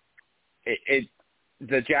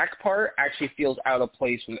the Jack part actually feels out of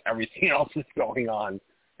place with everything else that's going on.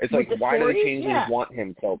 It's like, why do the changelings want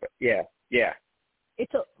him so bad? Yeah.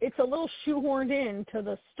 It's a little shoehorned into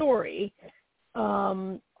the story.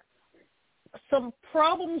 Some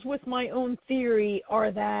problems with my own theory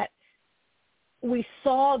are that we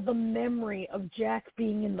saw the memory of Jack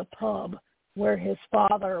being in the pub where his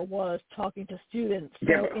father was talking to students. So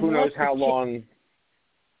yeah, but who knows how long?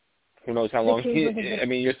 Who knows how long? I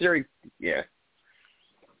mean, your theory, yeah.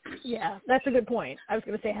 Yeah, that's a good point. I was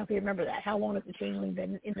going to say, how can you remember that? How long has the changeling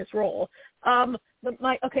been in this role? So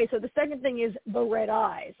the second thing is the red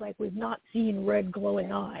eyes. Like, we've not seen red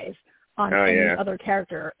glowing eyes on any other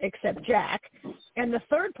character except Jack. And the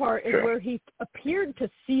third part is where he appeared to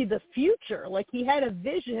see the future. Like, he had a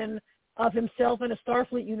vision of himself in a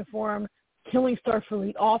Starfleet uniform killing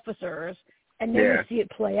Starfleet officers, and then we see it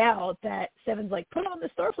play out that Seven's like, put on the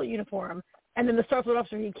Starfleet uniform, and then the Starfleet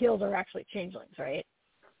officer he kills are actually changelings, right?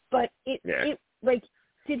 But it like,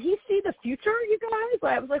 did he see the future, you guys?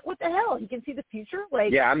 Like, I was like, what the hell? He can see the future?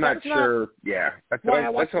 Like, yeah, I'm not sure. That's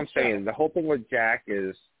what I'm saying. The whole thing with Jack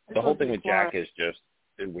is just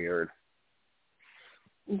weird.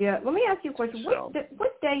 Yeah, let me ask you a question.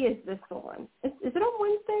 What day is this on? Is it on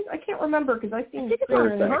Wednesdays? I can't remember because I've seen it's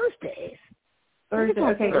on Thursdays. Thursday.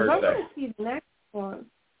 Okay, because I Thursday. want to see the next one.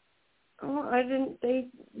 Oh, I didn't. They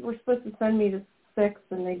were supposed to send me the 6th,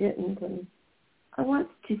 and they didn't, and I want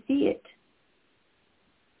to see it.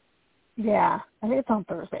 Yeah, I think it's on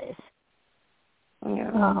Thursdays.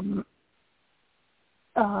 Yeah.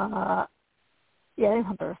 I think it's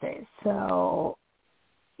on Thursdays. So,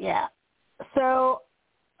 yeah. So,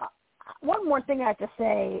 one more thing I have to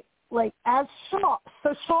say, like, as Shaw,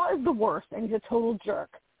 so Shaw is the worst, and he's a total jerk.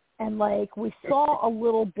 And, like, we saw a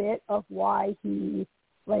little bit of why he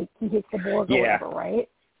hits the Borg or whatever, right?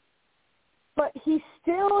 But he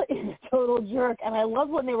still is a total jerk. And I love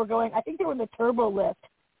when they were going, I think they were in the turbo lift,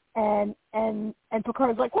 and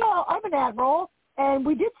Picard's like, well, I'm an admiral, and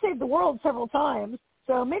we did save the world several times,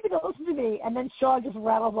 so maybe they'll listen to me. And then Shaw just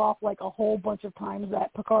rattles off, like, a whole bunch of times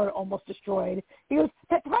that Picard almost destroyed. He goes,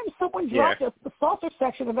 that time someone dropped us the saucer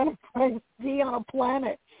section of Enterprise D on a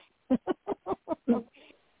planet.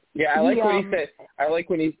 Yeah, I like what he said. I like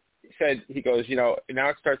when he said, he goes, now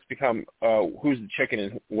it starts to become who's the chicken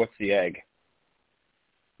and what's the egg.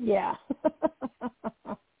 Yeah.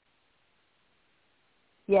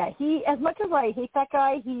 Yeah, he, as much as I hate that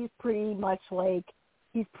guy, he's pretty much like,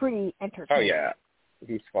 he's pretty entertaining. Oh, yeah.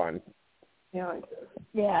 He's fun. Yeah.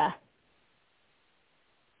 Yeah.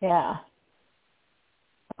 Yeah.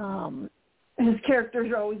 His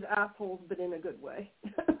characters are always assholes, but in a good way.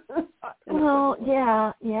 Well,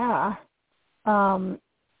 yeah.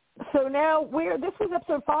 So now this was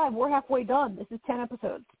episode 5. We're halfway done. This is 10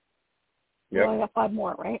 episodes. We only got 5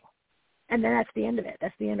 more, right? And then that's the end of it.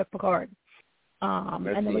 That's the end of Picard. And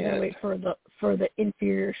then we're going to wait for the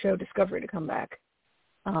inferior show Discovery to come back.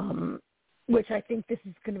 Which I think this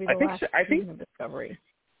is going to be the last season of Discovery.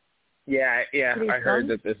 Yeah. I heard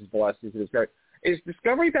that this is the last season of Discovery. Is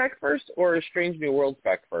Discovery back first, or is Strange New Worlds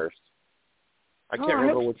back first? I can't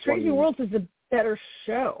remember which one. Strange New Worlds is a better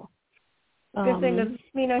show. Good thing doesn't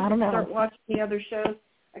mean I should start watching the other shows.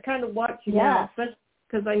 I kind of watch now, especially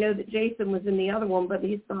because I know that Jason was in the other one, but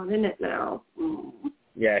he's not in it now.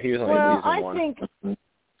 Yeah, he was only in season 1.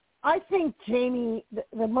 I think Jamie,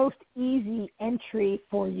 the most easy entry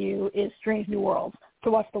for you is Strange New Worlds,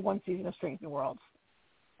 to watch the one season of Strange New Worlds.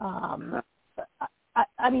 I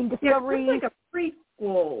mean, Discovery... Yeah, it's like a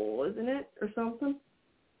prequel, isn't it, or something?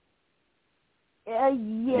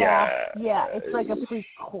 Yeah, it's like a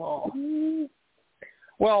prequel.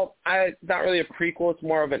 Well, not really a prequel. It's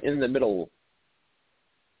more of an in the middle,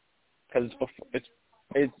 because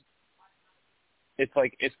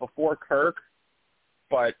it's before Kirk,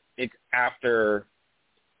 but it's after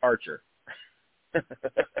Archer.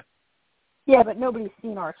 Yeah, but nobody's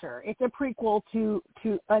seen Archer. It's a prequel to.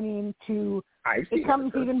 It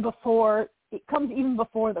comes even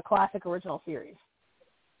before the classic original series.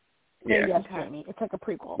 Yeah. Yes, Jamie. It's like a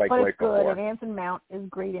prequel, but it's good. before. And Anson Mount is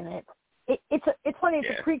great in it. It's funny.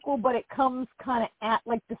 It's a prequel, but it comes kind of at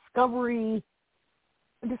like Discovery.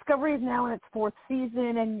 Discovery is now in its 4th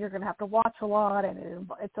season, and you're going to have to watch a lot, and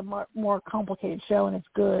it's a more complicated show, and it's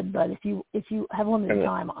good. But if you have limited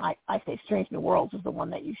time, I say Strange New Worlds is the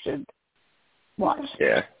one that you should watch.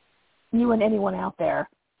 Yeah. You and anyone out there.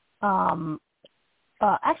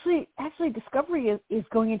 Actually, Discovery is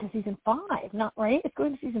going into season 5. Not right? It's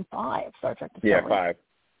going to season 5. Star Trek Discovery. Yeah, 5.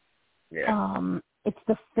 Yeah. It's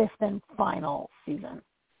the 5th and final season.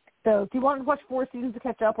 So, do you want to watch 4 seasons to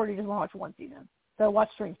catch up, or do you just want to watch 1 season? So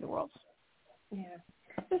watch Strange New Worlds. Yeah.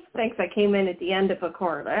 This thinks I came in at the end of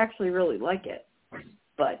Picard. I actually really like it.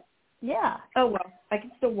 But, yeah. Oh, well. I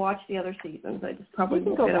can still watch the other seasons. I just probably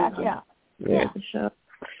won't go back, yeah. The show.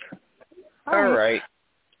 All right.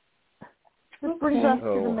 This brings us to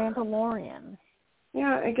The Mandalorian.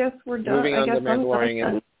 Yeah, I guess we're done. Moving on to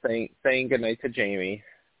Mandalorian and saying goodnight to Jamie.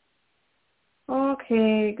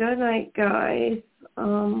 Okay, good night, guys.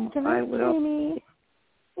 Good night, Jamie.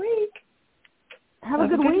 Week. Have a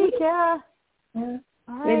good week, yeah. Yeah.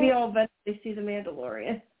 Right. Maybe I'll eventually see The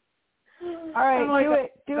Mandalorian. All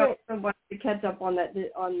right, do it. I want to catch up on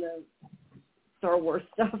the Star Wars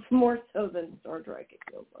stuff more so than Star Trek, it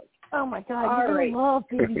feels like. Oh, my God. You love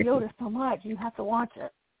Baby Yoda so much. You have to watch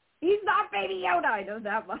it. He's not Baby Yoda. I know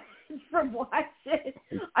that much from watching.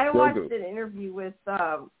 I watched an interview with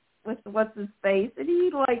what's his face, and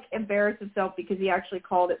he embarrassed himself because he actually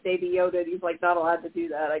called it Baby Yoda, and he's not allowed to do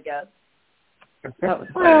that, I guess. That was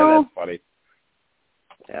that's funny.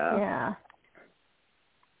 Yeah.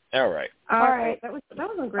 All right. All right. That was a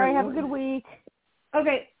great. All right. Have a good week.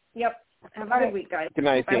 Okay. Yep. Have a good week, guys. Good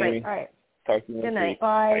night, Jamie. All right. Talk to you good night.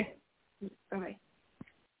 Bye. Bye.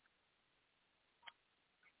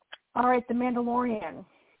 All right, The Mandalorian.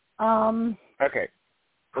 Okay.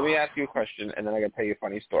 Let me ask you a question, and then I got to tell you a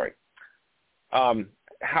funny story.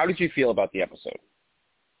 How did you feel about the episode?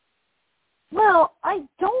 Well, I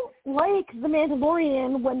don't like The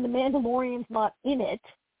Mandalorian when The Mandalorian's not in it.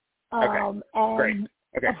 Okay, great.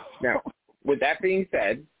 Okay, now, with that being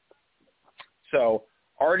said, so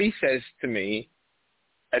Artie says to me,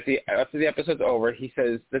 after the episode's over, he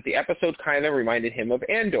says that the episode kind of reminded him of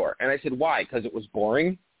Andor. And I said, why? Because it was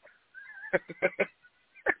boring?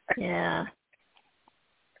 Yeah.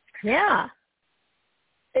 Yeah.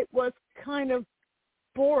 It was kind of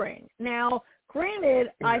boring. Now,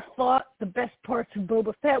 granted, I thought the best parts of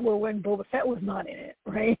Boba Fett were when Boba Fett was not in it,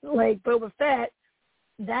 right? Like Boba Fett,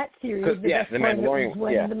 that series, the best part of it was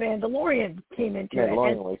when The Mandalorian came into it. And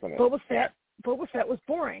Boba Fett was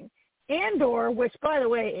boring. Andor, which, by the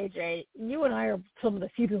way, AJ, you and I are some of the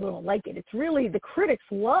few people who don't like it. It's really, the critics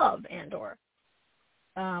love Andor.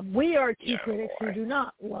 We are two critics who do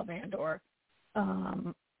not love Andor.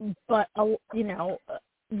 But,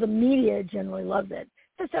 the media generally loves it.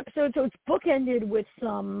 This episode, so it's bookended with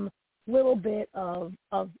some little bit of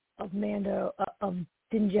Mando, of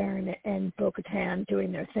Din Djarin and Bo-Katan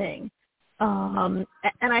doing their thing. And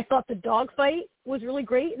I thought the dogfight was really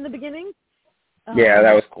great in the beginning. Yeah,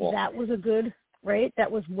 that was cool. That was right?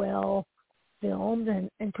 That was well filmed and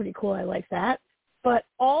pretty cool. I like that. But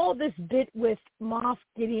all this bit with Moff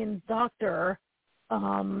Gideon's doctor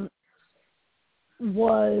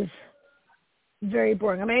was very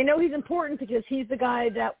boring. I mean, I know he's important because he's the guy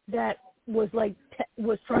that was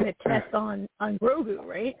was trying to test on Grogu,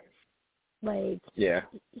 right?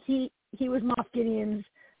 He was Moff Gideon's.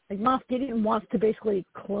 Moff Gideon wants to basically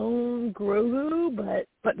clone Grogu,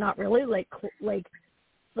 but not really. He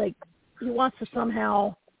wants to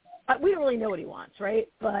somehow. We don't really know what he wants, right?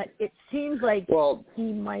 But it seems like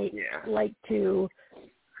he might like to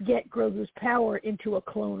get Grogu's power into a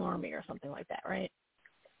clone army or something like that, right?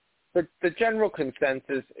 But the general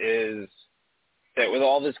consensus is that with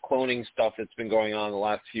all this cloning stuff that's been going on the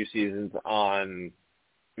last few seasons on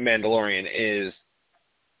Mandalorian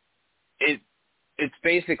it's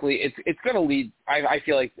basically it's going to lead. I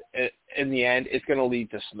feel like in the end, it's going to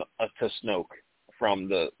lead to Snoke from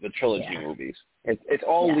the trilogy movies. It's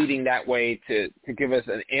all leading that way to give us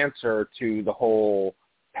an answer to the whole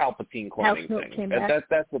Palpatine cloning thing.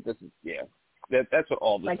 That's what this is. Yeah, that's what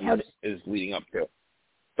all this is leading up to.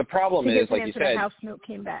 The problem is, like you said, how Snoke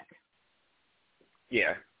came back.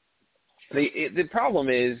 Yeah. The problem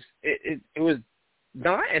is it was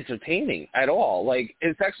not entertaining at all. Like,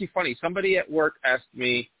 it's actually funny. Somebody at work asked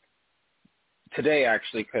me today,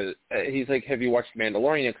 actually, because he's like, have you watched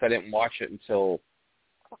Mandalorian? Because I didn't watch it until,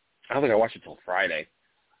 I don't think I watched it until Friday.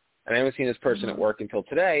 And I haven't seen this person at work until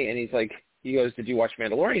today. And he's like, he goes, did you watch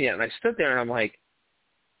Mandalorian yet? And I stood there and I'm like,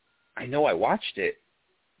 I know I watched it,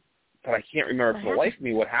 but I can't remember for the life of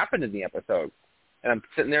me what happened in the episode. And I'm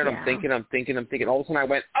sitting there and I'm thinking. All of a sudden I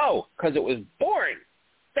went, oh, because it was boring.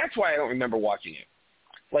 That's why I don't remember watching it.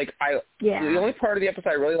 Like, the only part of the episode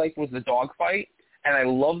I really liked was the dogfight, and I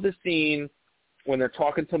love the scene when they're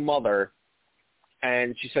talking to Mother,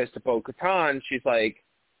 and she says to Bo-Katan, she's like,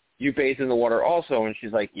 you bathe in the water also? And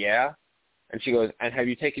she's like, yeah. And she goes, and have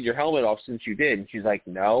you taken your helmet off since you did? And she's like,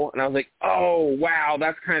 no. And I was like, oh, wow,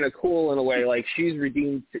 that's kind of cool in a way. Like, she's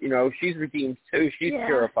redeemed, she's redeemed too. She's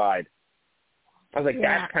purified. I was like,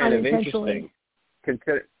 that's kind of interesting,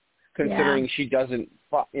 considering she doesn't,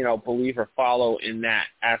 believe or follow in that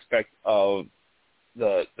aspect of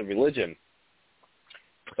the religion.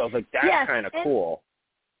 So I was like, that's kind of cool.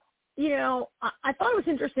 I thought it was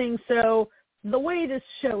interesting. So the way this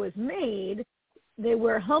show is made, they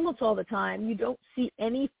wear helmets all the time. You don't see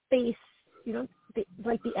any face.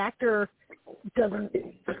 The actor doesn't,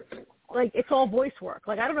 like, it's all voice work.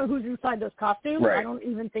 Like, I don't know who's inside those costumes. Right. I don't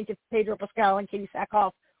even think it's Pedro Pascal and Katie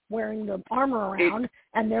Sackhoff wearing the armor around,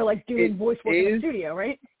 and they're, like, doing voice work in the studio,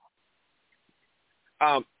 right?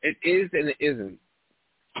 It is and it isn't.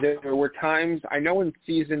 There were times, I know in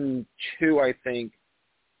season 2, I think,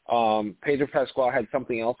 Pedro Pascal had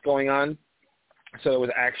something else going on, so it was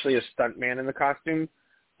actually a stuntman in the costume,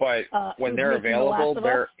 but when they're available,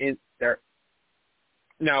 they're in there.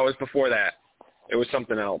 No, it was before that. It was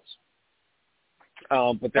something else.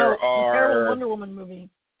 But there are... Wonder Woman movie.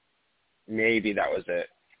 Maybe that was it.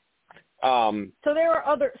 So there are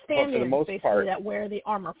other stand-ins, part, that wear the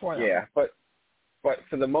armor for them. Yeah, but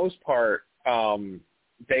for the most part,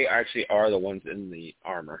 they actually are the ones in the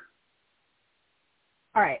armor.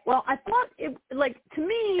 All right. Well, I thought it, like, to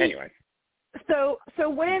me... Anyway. So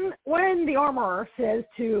when the armorer says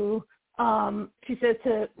to... she says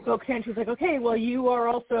to Bo-Katan, she's like, okay, well, you are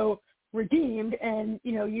also redeemed, and,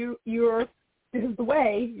 you're... This is the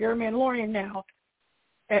way. You're a Mandalorian now.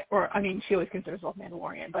 She always considers herself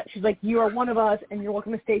Mandalorian, but she's like, you are one of us, and you're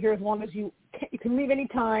welcome to stay here as long as you can leave any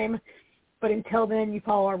time, but until then, you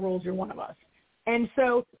follow our rules. You're one of us. And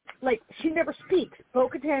so, like, she never speaks.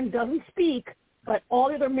 Bo-Katan doesn't speak, but all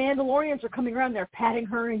the other Mandalorians are coming around. They're patting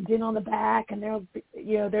her and Din on the back, and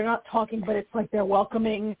they're not talking, but it's like they're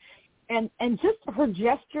welcoming, and just her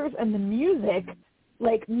gestures and the music,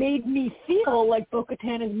 like, made me feel like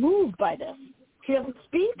Bo-Katan is moved by this. She doesn't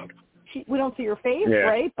speak. We don't see her face,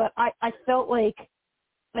 right? But I felt like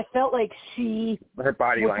she her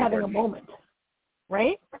body was language. having a moment,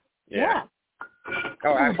 right? Yeah.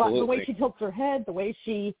 Oh, absolutely. The way she tilts her head, the way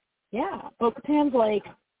she, Bo-Katan's like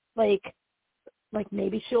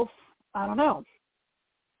maybe she'll, I don't know,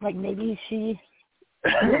 like maybe she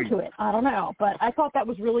into it. I don't know, but I thought that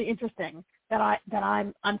was really interesting that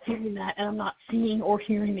I'm feeling that, and I'm not seeing or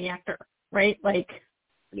hearing the actor, right? Like,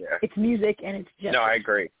 it's music and it's just. No, I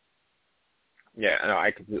agree. Yeah, no,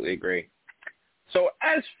 I completely agree. So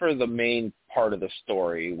as for the main part of the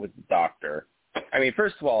story with the Doctor, I mean,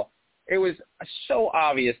 first of all, it was so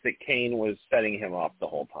obvious that Kane was setting him up the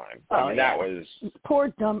whole time. That was poor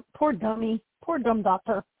dumb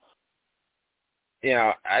Doctor.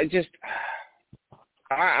 I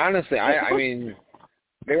mean,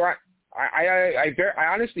 they were. I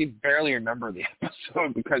honestly barely remember the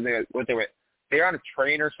episode because they were on a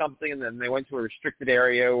train or something, and then they went to a restricted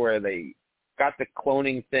area where they got the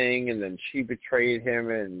cloning thing, and then she betrayed him,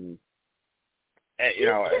 and she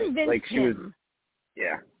was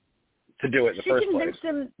to do it in the first place. She convinced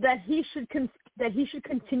him that he should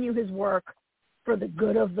continue his work for the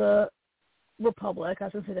good of the Republic. I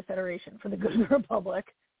was going to say the Federation, for the good of the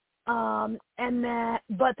Republic, but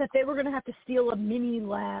that they were going to have to steal a mini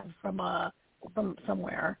lab from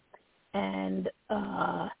somewhere, and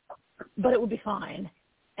but it would be fine.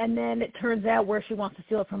 And then it turns out where she wants to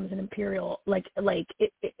steal it from is an Imperial,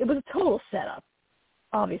 it was a total setup,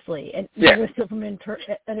 obviously. And they're going to steal from an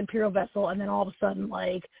Imperial vessel, and then all of a sudden,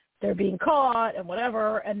 they're being caught and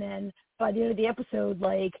whatever. And then by the end of the episode,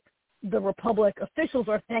 the Republic officials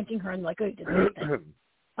are thanking her and like, oh, you did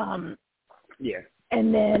something. Yeah.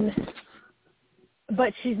 And then,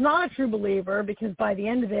 but she's not a true believer because by the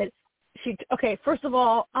end of it, first of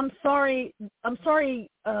all, I'm sorry,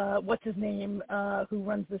 what's his name, who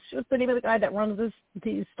runs this show? What's the name of the guy that runs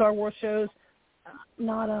these Star Wars shows?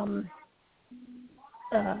 What's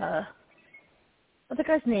the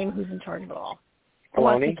guy's name who's in charge of it all? I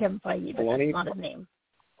want to say Kevin Feige, but that's not his name.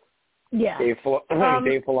 Yeah. Dave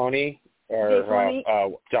Filoni or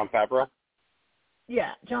Jon Favreau?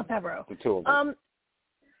 Yeah, Jon Favreau. The two of them.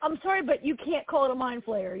 I'm sorry, but you can't call it a mind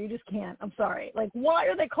flayer. You just can't. I'm sorry. Like, why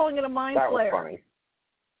are they calling it a mind flayer? That was funny.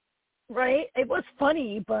 Right? It was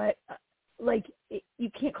funny, but, you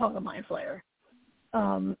can't call it a mind flayer.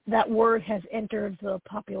 That word has entered the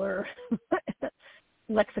popular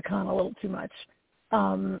lexicon a little too much.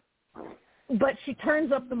 But she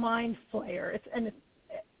turns up the mind flayer.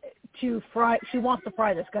 She wants to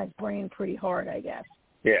fry this guy's brain pretty hard, I guess.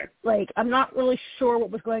 Yeah. I'm not really sure what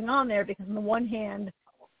was going on there because on the one hand,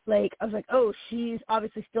 I was like, oh, she's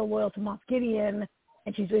obviously still loyal to Moff Gideon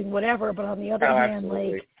and she's doing whatever. But on the other hand,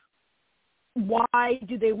 absolutely. Why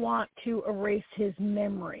do they want to erase his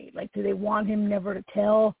memory? Do they want him never to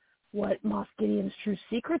tell what Moff Gideon's true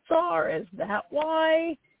secrets are? Is that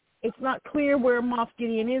why? It's not clear where Moff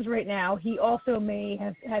Gideon is right now. He also may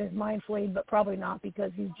have had his mind flayed, but probably not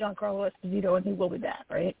because he's Giancarlo Esposito and he will be back,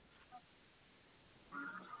 right?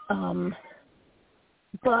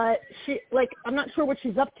 But she, I'm not sure what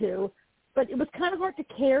she's up to, but it was kind of hard to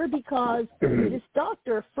care because this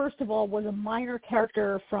doctor, first of all, was a minor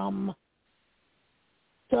character from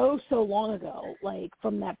so long ago,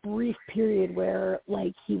 from that brief period where,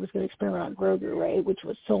 he was going to experiment on Grogu, right, which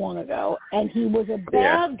was so long ago, and he was a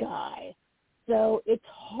bad guy. So it's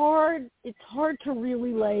hard to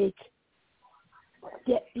really,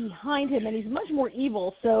 get behind him, and he's much more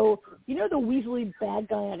evil. So, the Weasley bad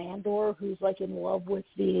guy on Andor who's, in love with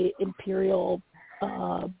the Imperial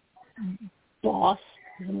boss?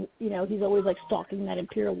 He's always, stalking that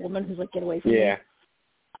Imperial woman who's, get away from me.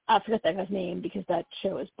 I forget that guy's name because that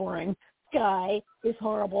show is boring. Guy is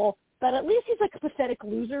horrible, but at least he's a pathetic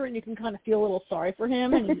loser, and you can kind of feel a little sorry for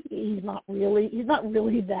him. And he's not really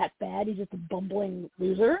that bad. He's just a bumbling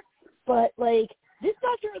loser. But this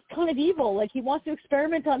doctor is kind of evil. He wants to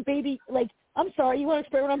experiment on baby. I'm sorry, you want to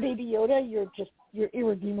experiment on Baby Yoda? You're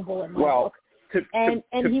irredeemable in my book. And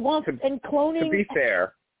cloning. To be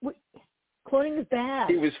fair, cloning is bad.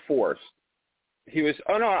 He was forced.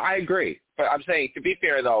 Oh no, I agree. But I'm saying, to be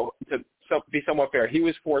fair though, to be somewhat fair, he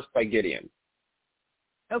was forced by Gideon.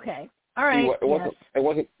 Okay. All right. It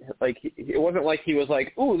wasn't like he was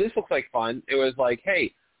like, ooh, this looks like fun. It was like,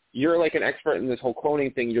 hey, you're an expert in this whole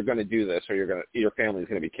cloning thing. You're going to do this, or your family's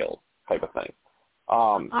going to be killed, type of thing.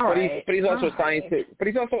 He's also a scientist. But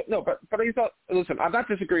he's also listen, I'm not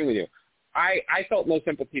disagreeing with you. I felt no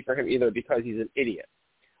sympathy for him either because he's an idiot.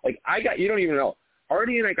 You don't even know.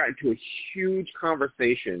 Artie and I got into a huge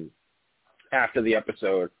conversation after the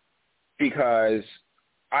episode because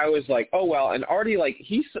I was like, oh, well, and Artie,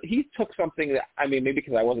 he took something that, maybe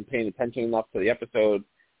because I wasn't paying attention enough to the episode,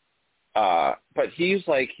 but he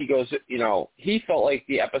goes, he felt like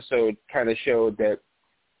the episode kind of showed that,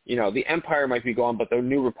 the Empire might be gone, but the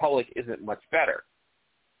New Republic isn't much better.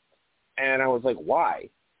 And I was like, why?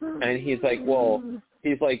 And he's like, well,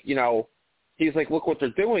 look what they're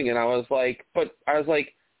doing. And I was like,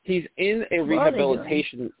 he's in a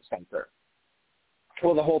rehabilitation center.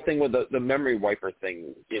 Well, the whole thing with the memory wiper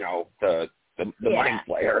thing, the mind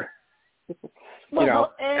flayer,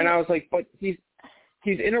 and I was like, but he's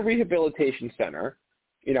in a rehabilitation center,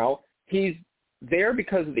 he's there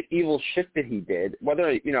because of the evil shit that he did, whether,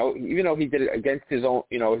 even though he did it against his own,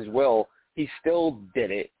 his will, he still did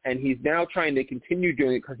it. And he's now trying to continue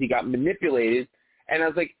doing it because he got manipulated. And I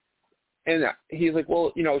was like, and he's like,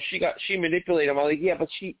 well, she manipulated him. I was like, yeah, but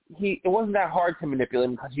it wasn't that hard to manipulate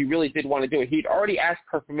him because he really did want to do it. He'd already asked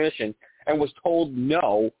her permission and was told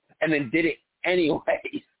no, and then did it anyway.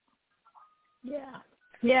 Yeah.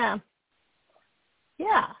 Yeah.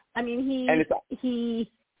 Yeah.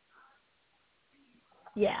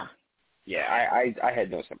 Yeah. Yeah, I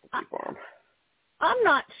had no sympathy for him. I'm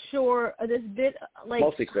not sure this bit,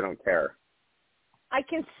 mostly because I don't care. I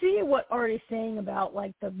can see what Artie's saying about,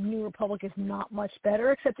 the New Republic is not much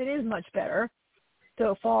better, except it is much better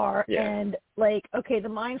so far. Yeah. And, okay, the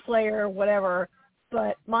Mind Flayer, whatever,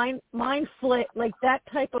 but Mind Flay, that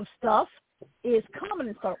type of stuff is common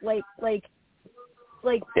in Star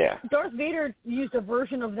yeah. Darth Vader used a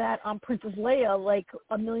version of that on Princess Leia,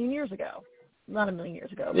 a million years ago. Not a million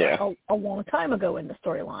years ago, but a long time ago in the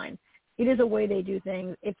storyline. It is a way they do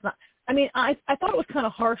things. It's not I mean, I thought it was kind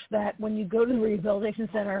of harsh that when you go to the rehabilitation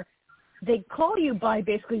center, they call you by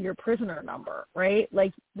basically your prisoner number, right?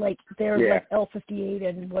 Like they're like L58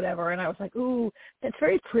 and whatever. And I was like, ooh, that's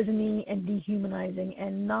very prison-y and dehumanizing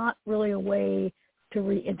and not really a way to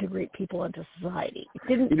reintegrate people into society. It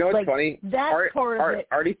didn't. You know what's like, funny? That part of it.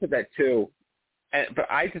 Artie said that too, but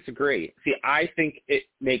I disagree. See, I think it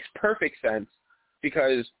makes perfect sense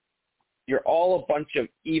because you're all a bunch of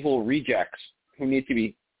evil rejects who need to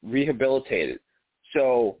be rehabilitated.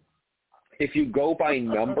 So if you go by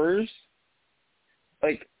numbers,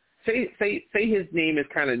 like say his name is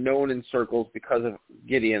kind of known in circles because of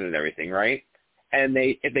Gideon and everything, right? And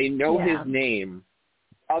if they know his name,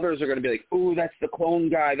 others are going to be like, "Ooh, that's the clone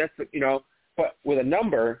guy." That's the, But with a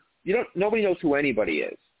number, nobody knows who anybody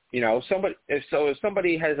is. If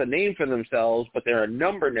somebody has a name for themselves, but they're a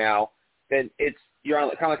number now, then you're on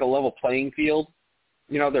kind of like a level playing field.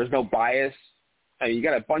 There's no bias. I mean, you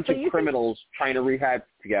got a bunch of criminals trying to rehab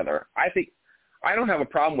together. I don't have a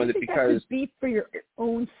problem with it because that could be for your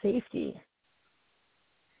own safety.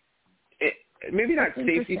 Maybe not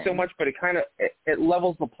safety so much, but it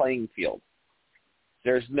levels the playing field.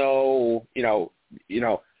 There's no,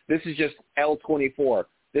 this is just L24.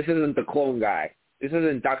 This isn't the clone guy. This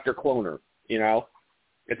isn't Dr. Cloner,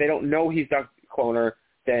 If they don't know he's Dr. Cloner,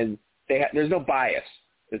 then there's no bias,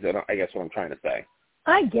 I guess what I'm trying to say.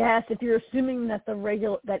 I guess if you're assuming that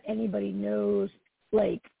that anybody knows,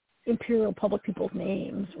 like, Imperial public people's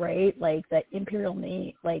names, right? Like, that Imperial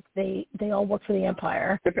name, like, they all work for the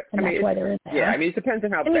Empire, and that's why they're in there. Yeah, I mean, it depends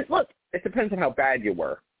on how it depends on how bad you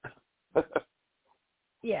were.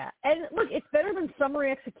 Yeah, and look, it's better than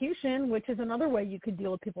summary execution, which is another way you could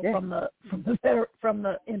deal with people from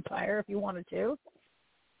the Empire if you wanted to.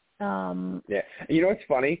 Yeah, you know what's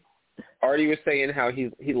funny? Artie was saying how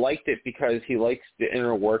he liked it because he likes the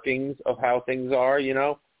inner workings of how things are,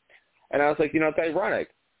 And I was like, it's ironic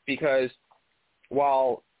because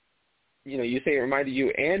while, you say it reminded you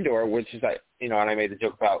Andor, which is, and I made the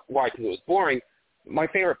joke about why, because it was boring. My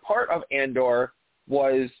favorite part of Andor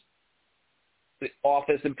was the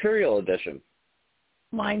Office Imperial Edition.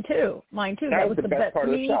 Mine too. That was the best part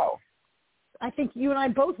of the show. I think you and I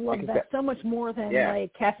both loved that so much more than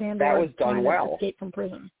like Cass Andor that was done well. Escape from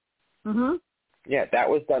prison. Mm-hmm. Yeah, that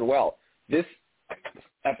was done well. This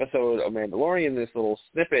episode of Mandalorian, this little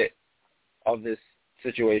snippet of this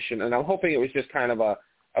situation, and I'm hoping it was just kind of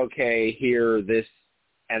here, this,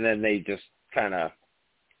 and then they just kind of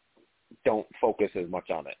don't focus as much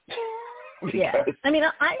on it. Yeah, I mean,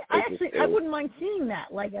 I wouldn't mind seeing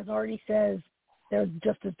that. Like, as Artie says, they're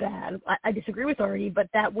just as bad. I disagree with Artie, but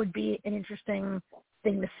that would be an interesting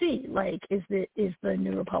thing to see. Like, is the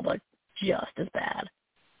New Republic just as bad?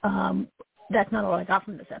 That's not all I got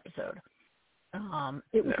from this episode.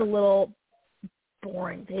 It was a little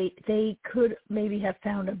boring. They could maybe have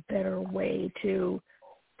found a better way to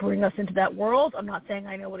bring us into that world. I'm not saying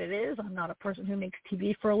I know what it is. I'm not a person who makes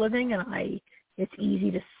TV for a living, and it's easy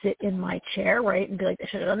to sit in my chair, right, and be like, they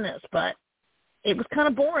should have done this, but it was kind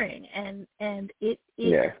of boring, and it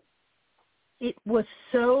was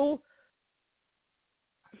so.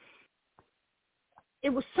 It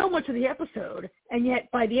was so much of the episode, and yet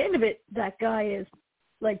by the end of it, that guy is,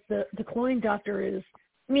 like, the cloning doctor is,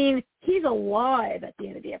 I mean, he's alive at the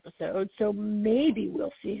end of the episode, so maybe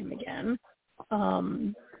we'll see him again.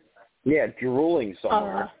 Drooling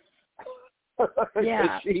somewhere.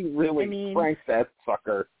 Yeah. She really pranked that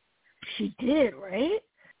sucker. She did, right?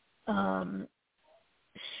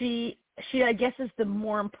 She I guess is the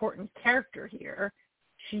more important character here.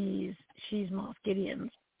 She's Moff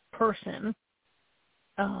Gideon's person.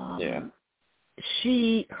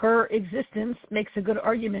 Her existence makes a good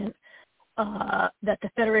argument that the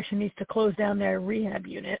Federation needs to close down their rehab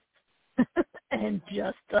unit and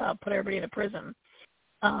just put everybody in a prison.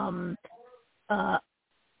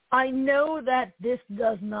 I know that this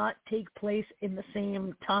does not take place in the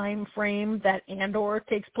same time frame that Andor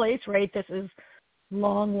takes place, right? This is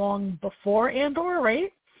long, long before Andor,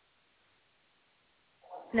 right?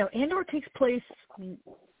 No, Andor takes place, I'm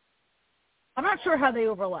not sure how they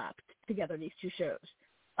overlapped together, these two shows.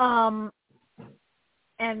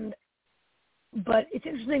 But it's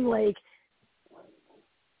interesting, like,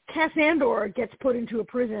 Cass Andor gets put into a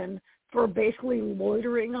prison for basically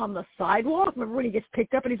loitering on the sidewalk. Remember when he gets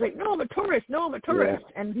picked up and he's like, no, I'm a tourist. Yeah.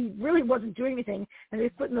 And he really wasn't doing anything, and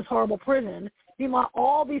he's put in this horrible prison. Meanwhile,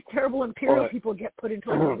 all these terrible Imperial people get put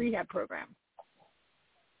into a rehab program.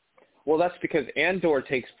 Well, that's because Andor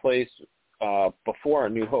takes place before A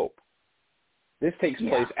New Hope. This takes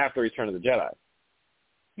place after Return of the Jedi.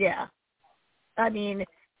 Yeah. I mean,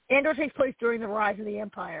 Andor takes place during the rise of the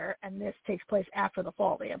Empire, and this takes place after the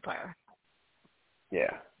fall of the Empire.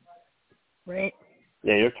 Yeah. Right?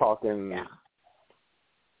 Yeah, you're talking... Yeah.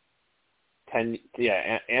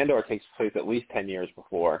 Andor takes place at least 10 years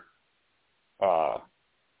before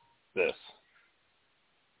this.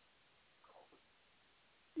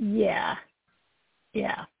 Yeah.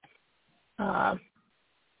 You're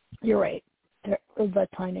right. The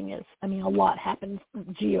timing is, I mean, a lot happens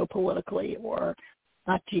geopolitically, or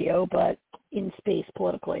not geo, but in space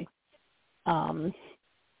politically. So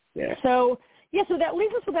that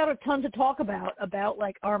leaves us without a ton to talk about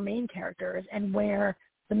like our main characters and where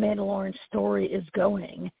the Mandalorian story is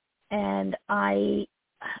going. And I'm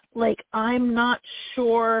not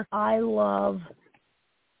sure I love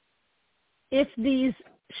if these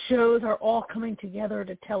shows are all coming together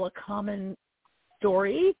to tell a common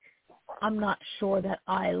story. I'm not sure that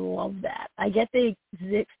I love that. I get they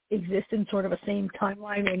exist in sort of a same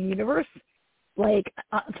timeline and universe. Like,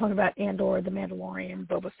 I'm talking about Andor, The Mandalorian,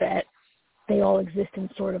 Boba Fett. They all exist in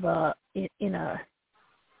sort of in the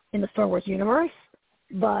Star Wars universe.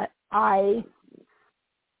 But I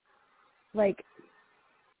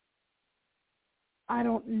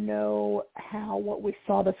don't know how what we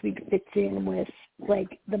saw this week fits in with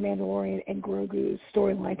like the Mandalorian and Grogu's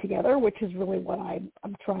storyline together, which is really what I'm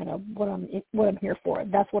here for.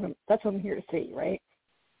 That's what I'm here to see, right?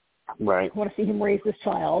 Right. I want to see him raise this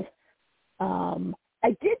child.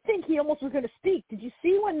 I did think he almost was going to speak. Did you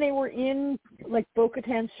see when they were in like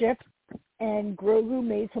Bo-Katan's ship and Grogu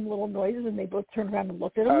made some little noises and they both turned around and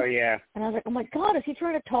looked at him? Oh yeah. And I was like, oh my God, is he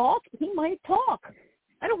trying to talk? He might talk.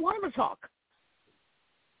 I don't want him to talk.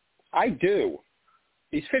 I do.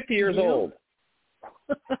 He's 50 years old.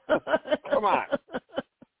 Come on.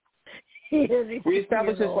 He is. We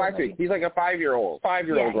established this last week. He's like a 5-year-old.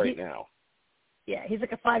 5-year-old right now. Yeah, he's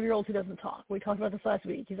like a 5-year-old who doesn't talk. We talked about this last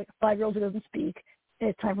week. He's like a 5-year-old who doesn't speak. And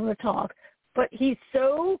it's time for him to talk. But he's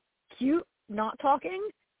so cute not talking.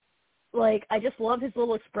 Like, I just love his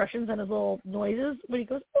little expressions and his little noises when he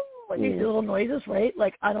goes, oh, like these little noises, right?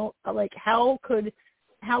 Like, I don't, like, how could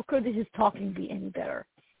his talking be any better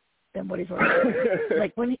than what he's already doing?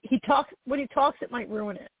 Like, when he talks, it might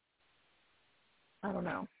ruin it. I don't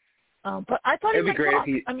know. But I thought it'd be great talk.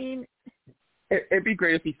 It'd be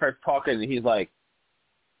great if he starts talking and he's like,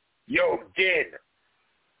 yo, Din,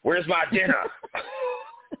 where's my dinner?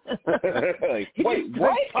 Like, wait,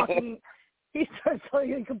 what? He starts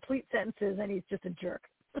talking in complete sentences and he's just a jerk.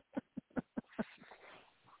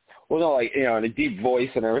 Well, no, like, in a deep voice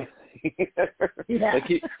and everything. Yeah. Like,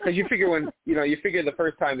 because you figure the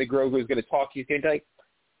first time that Grogu is going to talk, he's going to be like,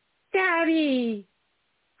 Daddy,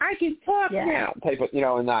 I can talk now. Type of,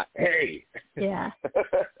 and not, hey. Yeah.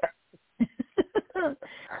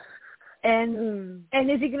 And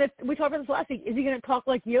is he going to, we talked about this last week, is he going to talk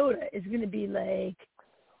like Yoda? Is he going to be like,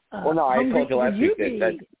 well, no, I told you last week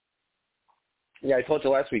that I told you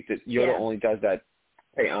last week that Yoda only does that,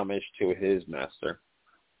 pay homage to his master.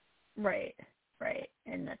 Right.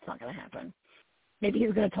 And that's not going to happen. Maybe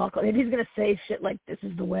he's going to talk, maybe he's going to say shit like, this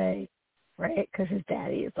is the way, right? Because his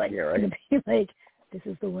daddy is like, going to be like, this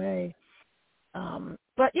is the way.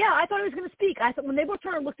 But yeah, I thought he was going to speak. I thought when they both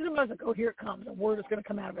turned and looked at him, I was like, oh, here it comes. A word is going to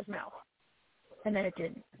come out of his mouth. And then it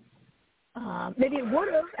didn't. Maybe it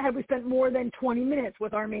would have had we spent more than 20 minutes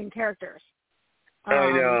with our main characters. I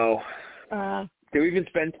know. Did we even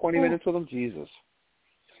spend 20 minutes with them? Jesus.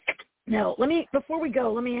 No. Before we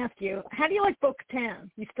go, let me ask you, how do you like Bo-Katan?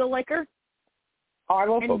 You still like her? Oh, I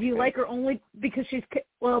love Bo-Katan. And do you like her only because you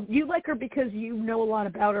like her because you know a lot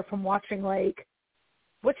about her from watching, like,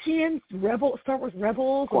 what's she in? Star Wars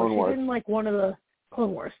Rebels? Clone Wars. She's in, like, one of the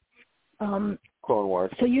Clone Wars. Clone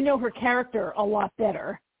Wars. So you know her character a lot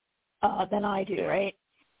better than I do, right?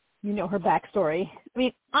 You know her backstory. I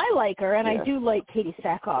mean, I like her, and I do like Katie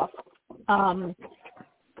Sackhoff. I'm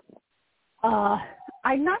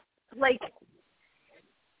not,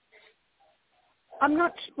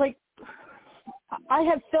 I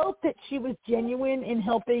have felt that she was genuine in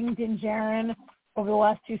helping Din Djarin over the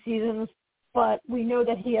last 2 seasons, but we know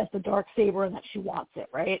that he has the dark saber and that she wants it,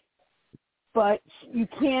 right? But you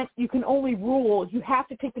can only rule, you have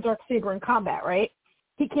to take the dark saber in combat, right?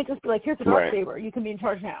 He can't just be like, here's the dark saber, you can be in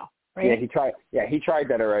charge now, right? Yeah, he tried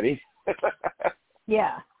that already.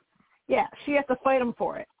 Yeah, she has to fight him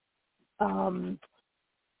for it. And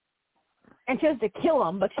she has to kill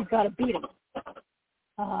him, but she's got to beat him.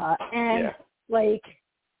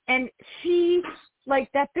 And she,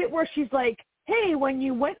 like, that bit where she's like, hey, when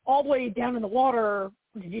you went all the way down in the water,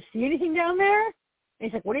 did you see anything down there? And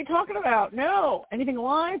he's like, what are you talking about? No. Anything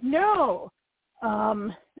alive? No.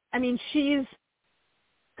 I mean,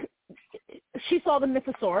 she saw the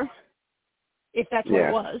mythosaur, if that's what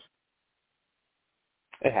it was.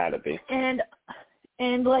 It had to be. And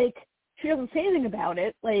like, she doesn't say anything about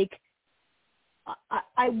it. Like,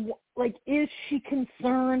 like, is she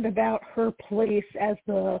concerned about her place as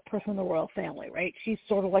the person in the royal family, right? She's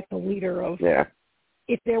sort of like the leader of,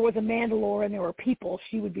 if there was a Mandalorian and there were people,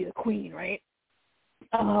 she would be the queen, right?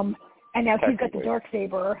 And now he's got the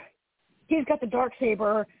Darksaber. He's got the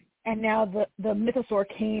Darksaber, and now the mythosaur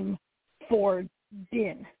came for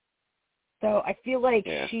Din. So I feel like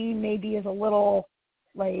she maybe is a little,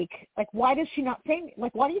 like, why does she not say,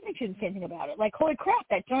 like, why do you think she didn't say anything about it? Like, holy crap,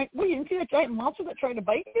 that giant, you didn't see that giant monster that tried to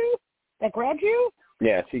bite you? That grabbed you?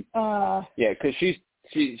 Yeah, because she's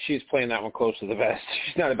playing that one close to the vest.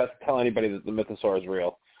 She's not about to tell anybody that the mythosaur is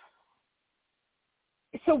real.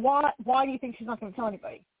 So why do you think she's not going to tell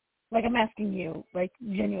anybody? Like, I'm asking you, like,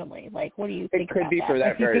 genuinely, like, what do you think about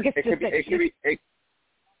that?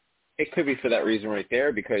 It could be for that reason right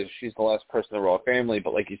there, because she's the last person in the royal family.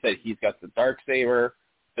 But like you said, he's got the Darksaber.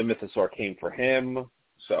 The mythosaur came for him,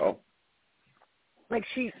 so. Like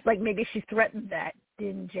maybe she threatened that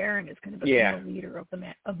Din Djarin is going to become the leader of the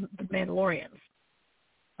Mandalorians.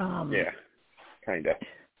 Kind of.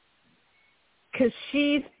 Because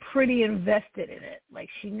she's pretty invested in it. Like,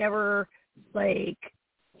 she never, like,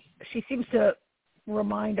 she seems to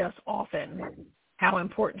remind us often how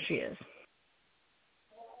important she is.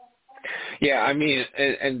 Yeah, I mean,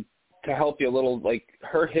 and to help you a little, like,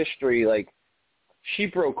 her history, like, she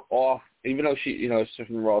broke off, even though she, is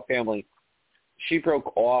from the royal family, she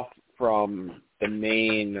broke off from the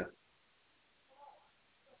main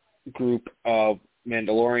group of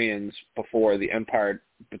Mandalorians before the Empire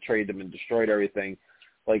betrayed them and destroyed everything.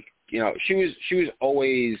 Like, she was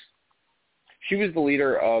the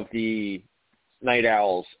leader of the Night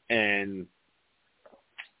Owls, and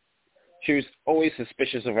she was always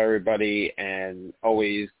suspicious of everybody and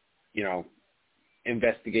always,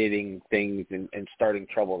 investigating things and starting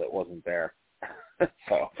trouble that wasn't there.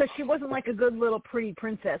 So she wasn't like a good little pretty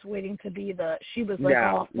princess waiting to be she was like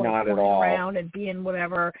off like, going around and being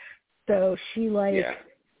whatever. So she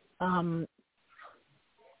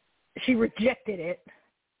she rejected it.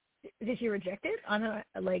 Did she reject it? I don't know,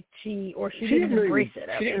 like she didn't embrace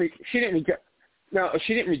it. She didn't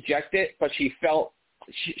reject it, but she felt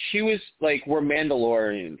she was like, we're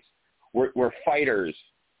Mandalorians, we're fighters.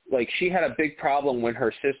 Like, she had a big problem when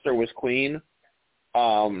her sister was queen,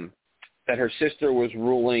 that her sister was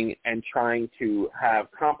ruling and trying to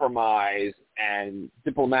have compromise and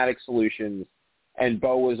diplomatic solutions, and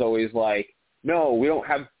Bo was always like, no,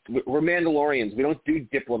 we're Mandalorians. We don't do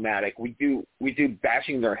diplomatic. We do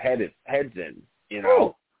bashing their heads in,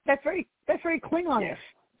 Oh, that's very Klingonish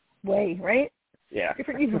way, right? Yeah.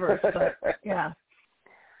 Different universe, but yeah.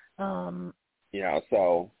 So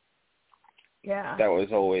yeah. That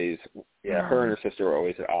was always her and her sister were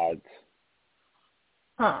always at odds.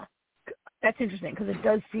 Huh. That's interesting, because it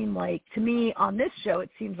does seem like, to me, on this show,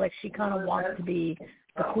 it seems like she kind of wants to be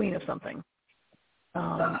the queen of something.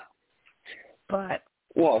 But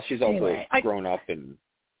well, she's also anyway, grown up and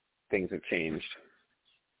things have changed.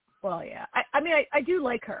 Well, yeah. I mean, I do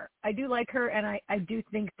like her. I do like her, and I do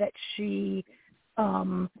think that she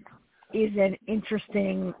is an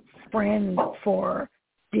interesting friend for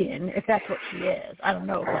Din, if that's what she is. I don't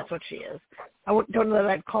know if that's what she is. I don't know that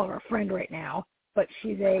I'd call her a friend right now, but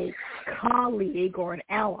she's a colleague or an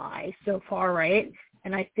ally so far, right?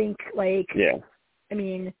 And I think, like, I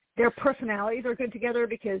mean, their personalities are good together,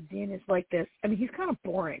 because Din is like this. I mean, he's kind of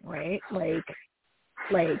boring, right? Like,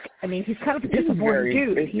 I mean, he's kind of just a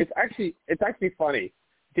boring dude. It's actually funny.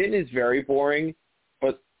 Din is very boring,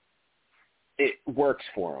 but it works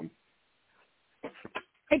for him.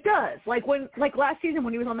 It does. Like last season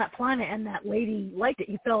when he was on that planet and that lady liked it,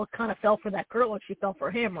 he kind of fell for that girl and she fell for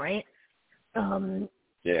him, right?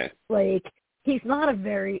 Like, he's not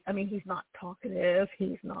he's not talkative.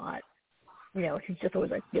 He's not, he's just always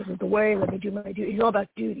like, this is the way, let me do my duty. He's all about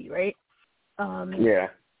duty, right? And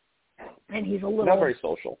he's a little... Not very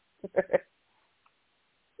social.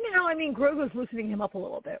 I mean, Grogu's loosening him up a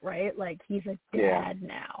little bit, right? Like, he's a dad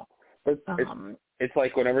now. But it's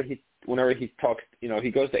like whenever he talks,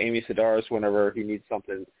 he goes to Amy Sedaris whenever he needs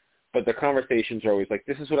something, but the conversations are always like,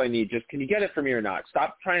 this is what I need. Just, can you get it for me or not?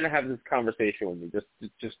 Stop trying to have this conversation with me.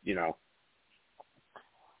 Just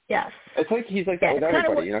Yes. It's like he's like that with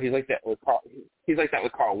everybody. He's like that with Carl. He's like that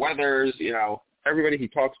with Carl Weathers. Everybody he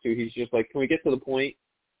talks to, he's just like, can we get to the point?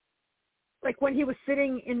 Like when he was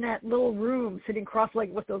sitting in that little room, sitting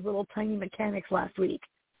cross-legged with those little tiny mechanics last week,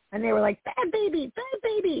 and they were like, bad baby,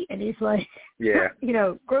 and he's like,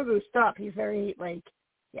 Grogu, stop. He's very, like,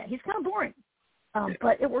 he's kind of boring.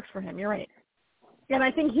 But it works for him. You're right. And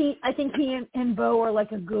I think he and Bo are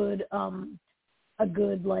like a good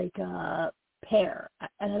like pair.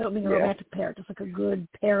 And I don't mean a romantic pair, just like a good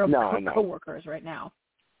pair of coworkers right now.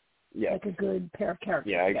 Yeah. Like a good pair of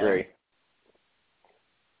characters. Yeah, I agree.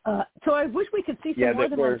 So I wish we could see some more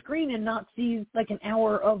of them on screen and not see like an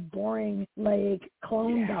hour of boring like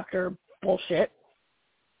clone doctor bullshit.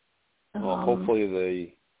 Well,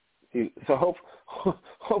 hopefully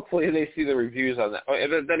hopefully they see the reviews on that.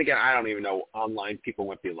 Then again, I don't even know. Online people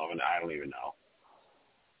might be loving it. I don't even know.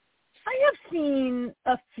 I have seen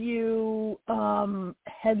a few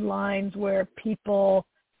headlines where people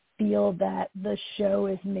feel that the show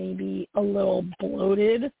is maybe a little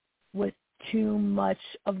bloated with too much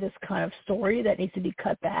of this kind of story that needs to be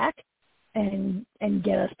cut back and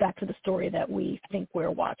get us back to the story that we think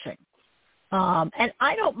we're watching. And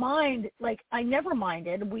I don't mind, like, I never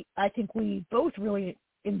minded. I think we both really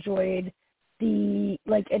enjoyed the,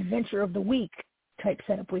 like, adventure of the week type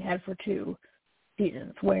setup we had for 2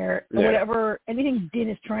 seasons where anything Din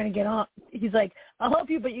is trying to get on, he's like, I'll help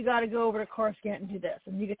you, but you got to go over to Coruscant and do this.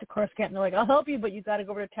 And you get to Coruscant and they're like, I'll help you, but you got to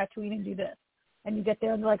go over to Tatooine and do this. And you get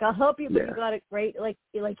there and they're like, I'll help you, but you got it right. Like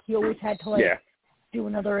he always had to do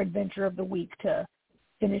another adventure of the week to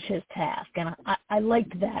finish his task. And I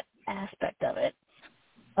liked that aspect of it.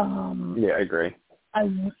 I agree.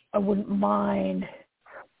 I wouldn't mind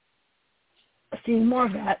seeing more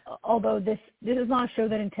of that, although this is not a show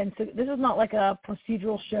that intends to, this is not like a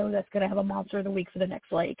procedural show that's going to have a monster of the week for the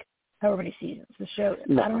next, like, however many seasons. The show, I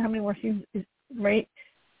don't know how many more seasons, right?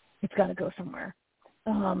 It's got to go somewhere.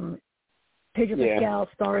 Pedro Pascal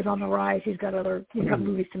stars on the rise. He's got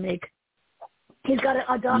movies to make. He's got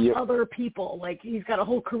to adopt other people. Like, he's got a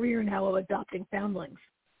whole career now of adopting foundlings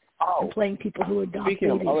and playing people who adopt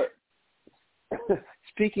babies.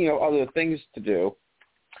 Speaking of other things to do,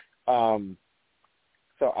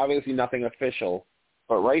 so obviously nothing official,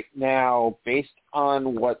 but right now, based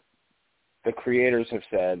on what the creators have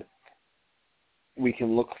said, we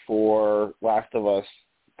can look for Last of Us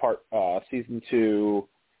season 2,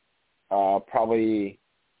 probably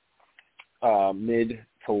mid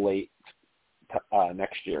to late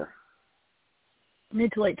next year.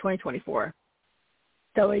 Mid to late 2024.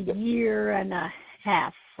 So a year and a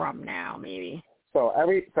half from now, maybe. So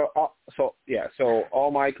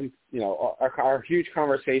all my, our huge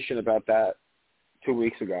conversation about that 2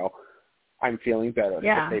 weeks ago, I'm feeling better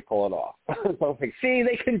if they pull it off. So I was like, see,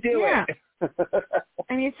 they can do it.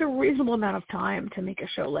 I mean, it's a reasonable amount of time to make a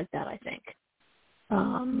show like that, I think.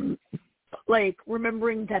 Like,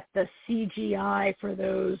 remembering that the CGI for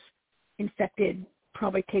those infected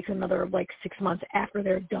probably takes another, 6 months after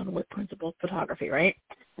they're done with principal photography, right?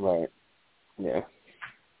 Right. Yeah.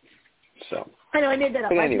 So. I know, I made that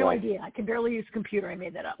up. I have no idea. I can barely use a computer. I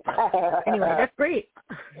made that up. But anyway, that's great.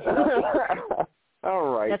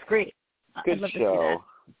 All right. That's great. Good I'd love show. To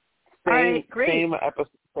see that. All right, great. Same episode,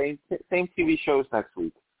 same TV shows next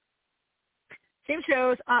week. Same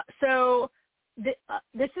shows. So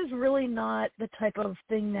this is really not the type of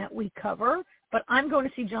thing that we cover, but I'm going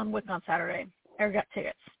to see John Wick on Saturday. I got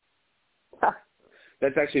tickets.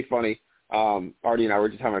 That's actually funny. Artie and I were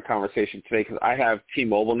just having a conversation today because I have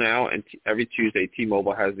T-Mobile now, and every Tuesday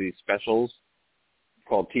T-Mobile has these specials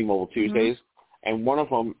called T-Mobile Tuesdays, and one of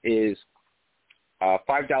them is a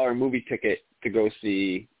 $5 movie ticket to go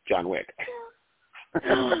see John Wick.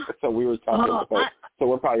 So we were talking so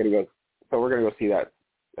we're probably going to go. So we're going to go see that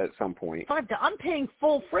at some point. I'm paying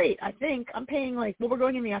full freight, I think. I'm paying we're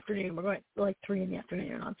going in the afternoon. We're going 3 in the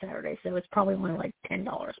afternoon on Saturday, so it's probably only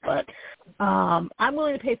 $10. But I'm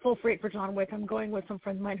willing to pay full freight for John Wick. I'm going with some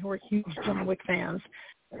friends of mine who are huge John Wick fans.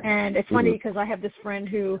 And it's funny because I have this friend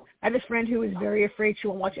who is very afraid. She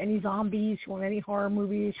won't watch any zombies. She won't watch any horror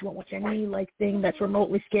movies. She won't watch any thing that's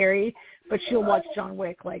remotely scary. But she'll watch John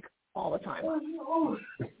Wick all the time.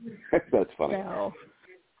 That's funny.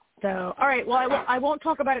 So, all right. Well, I won't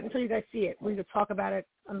talk about it until you guys see it. We could talk about it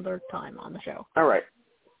another time on the show. All right.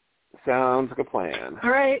 Sounds like a plan.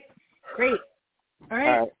 All right. Great. All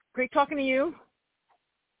right. Great talking to you.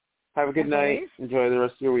 Have a good night. Always. Enjoy the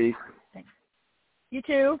rest of your week. Thanks. You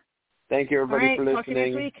too. Thank you, everybody, for listening. Talk to you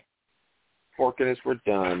next week. Forkiness, we're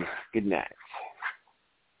done. Good night.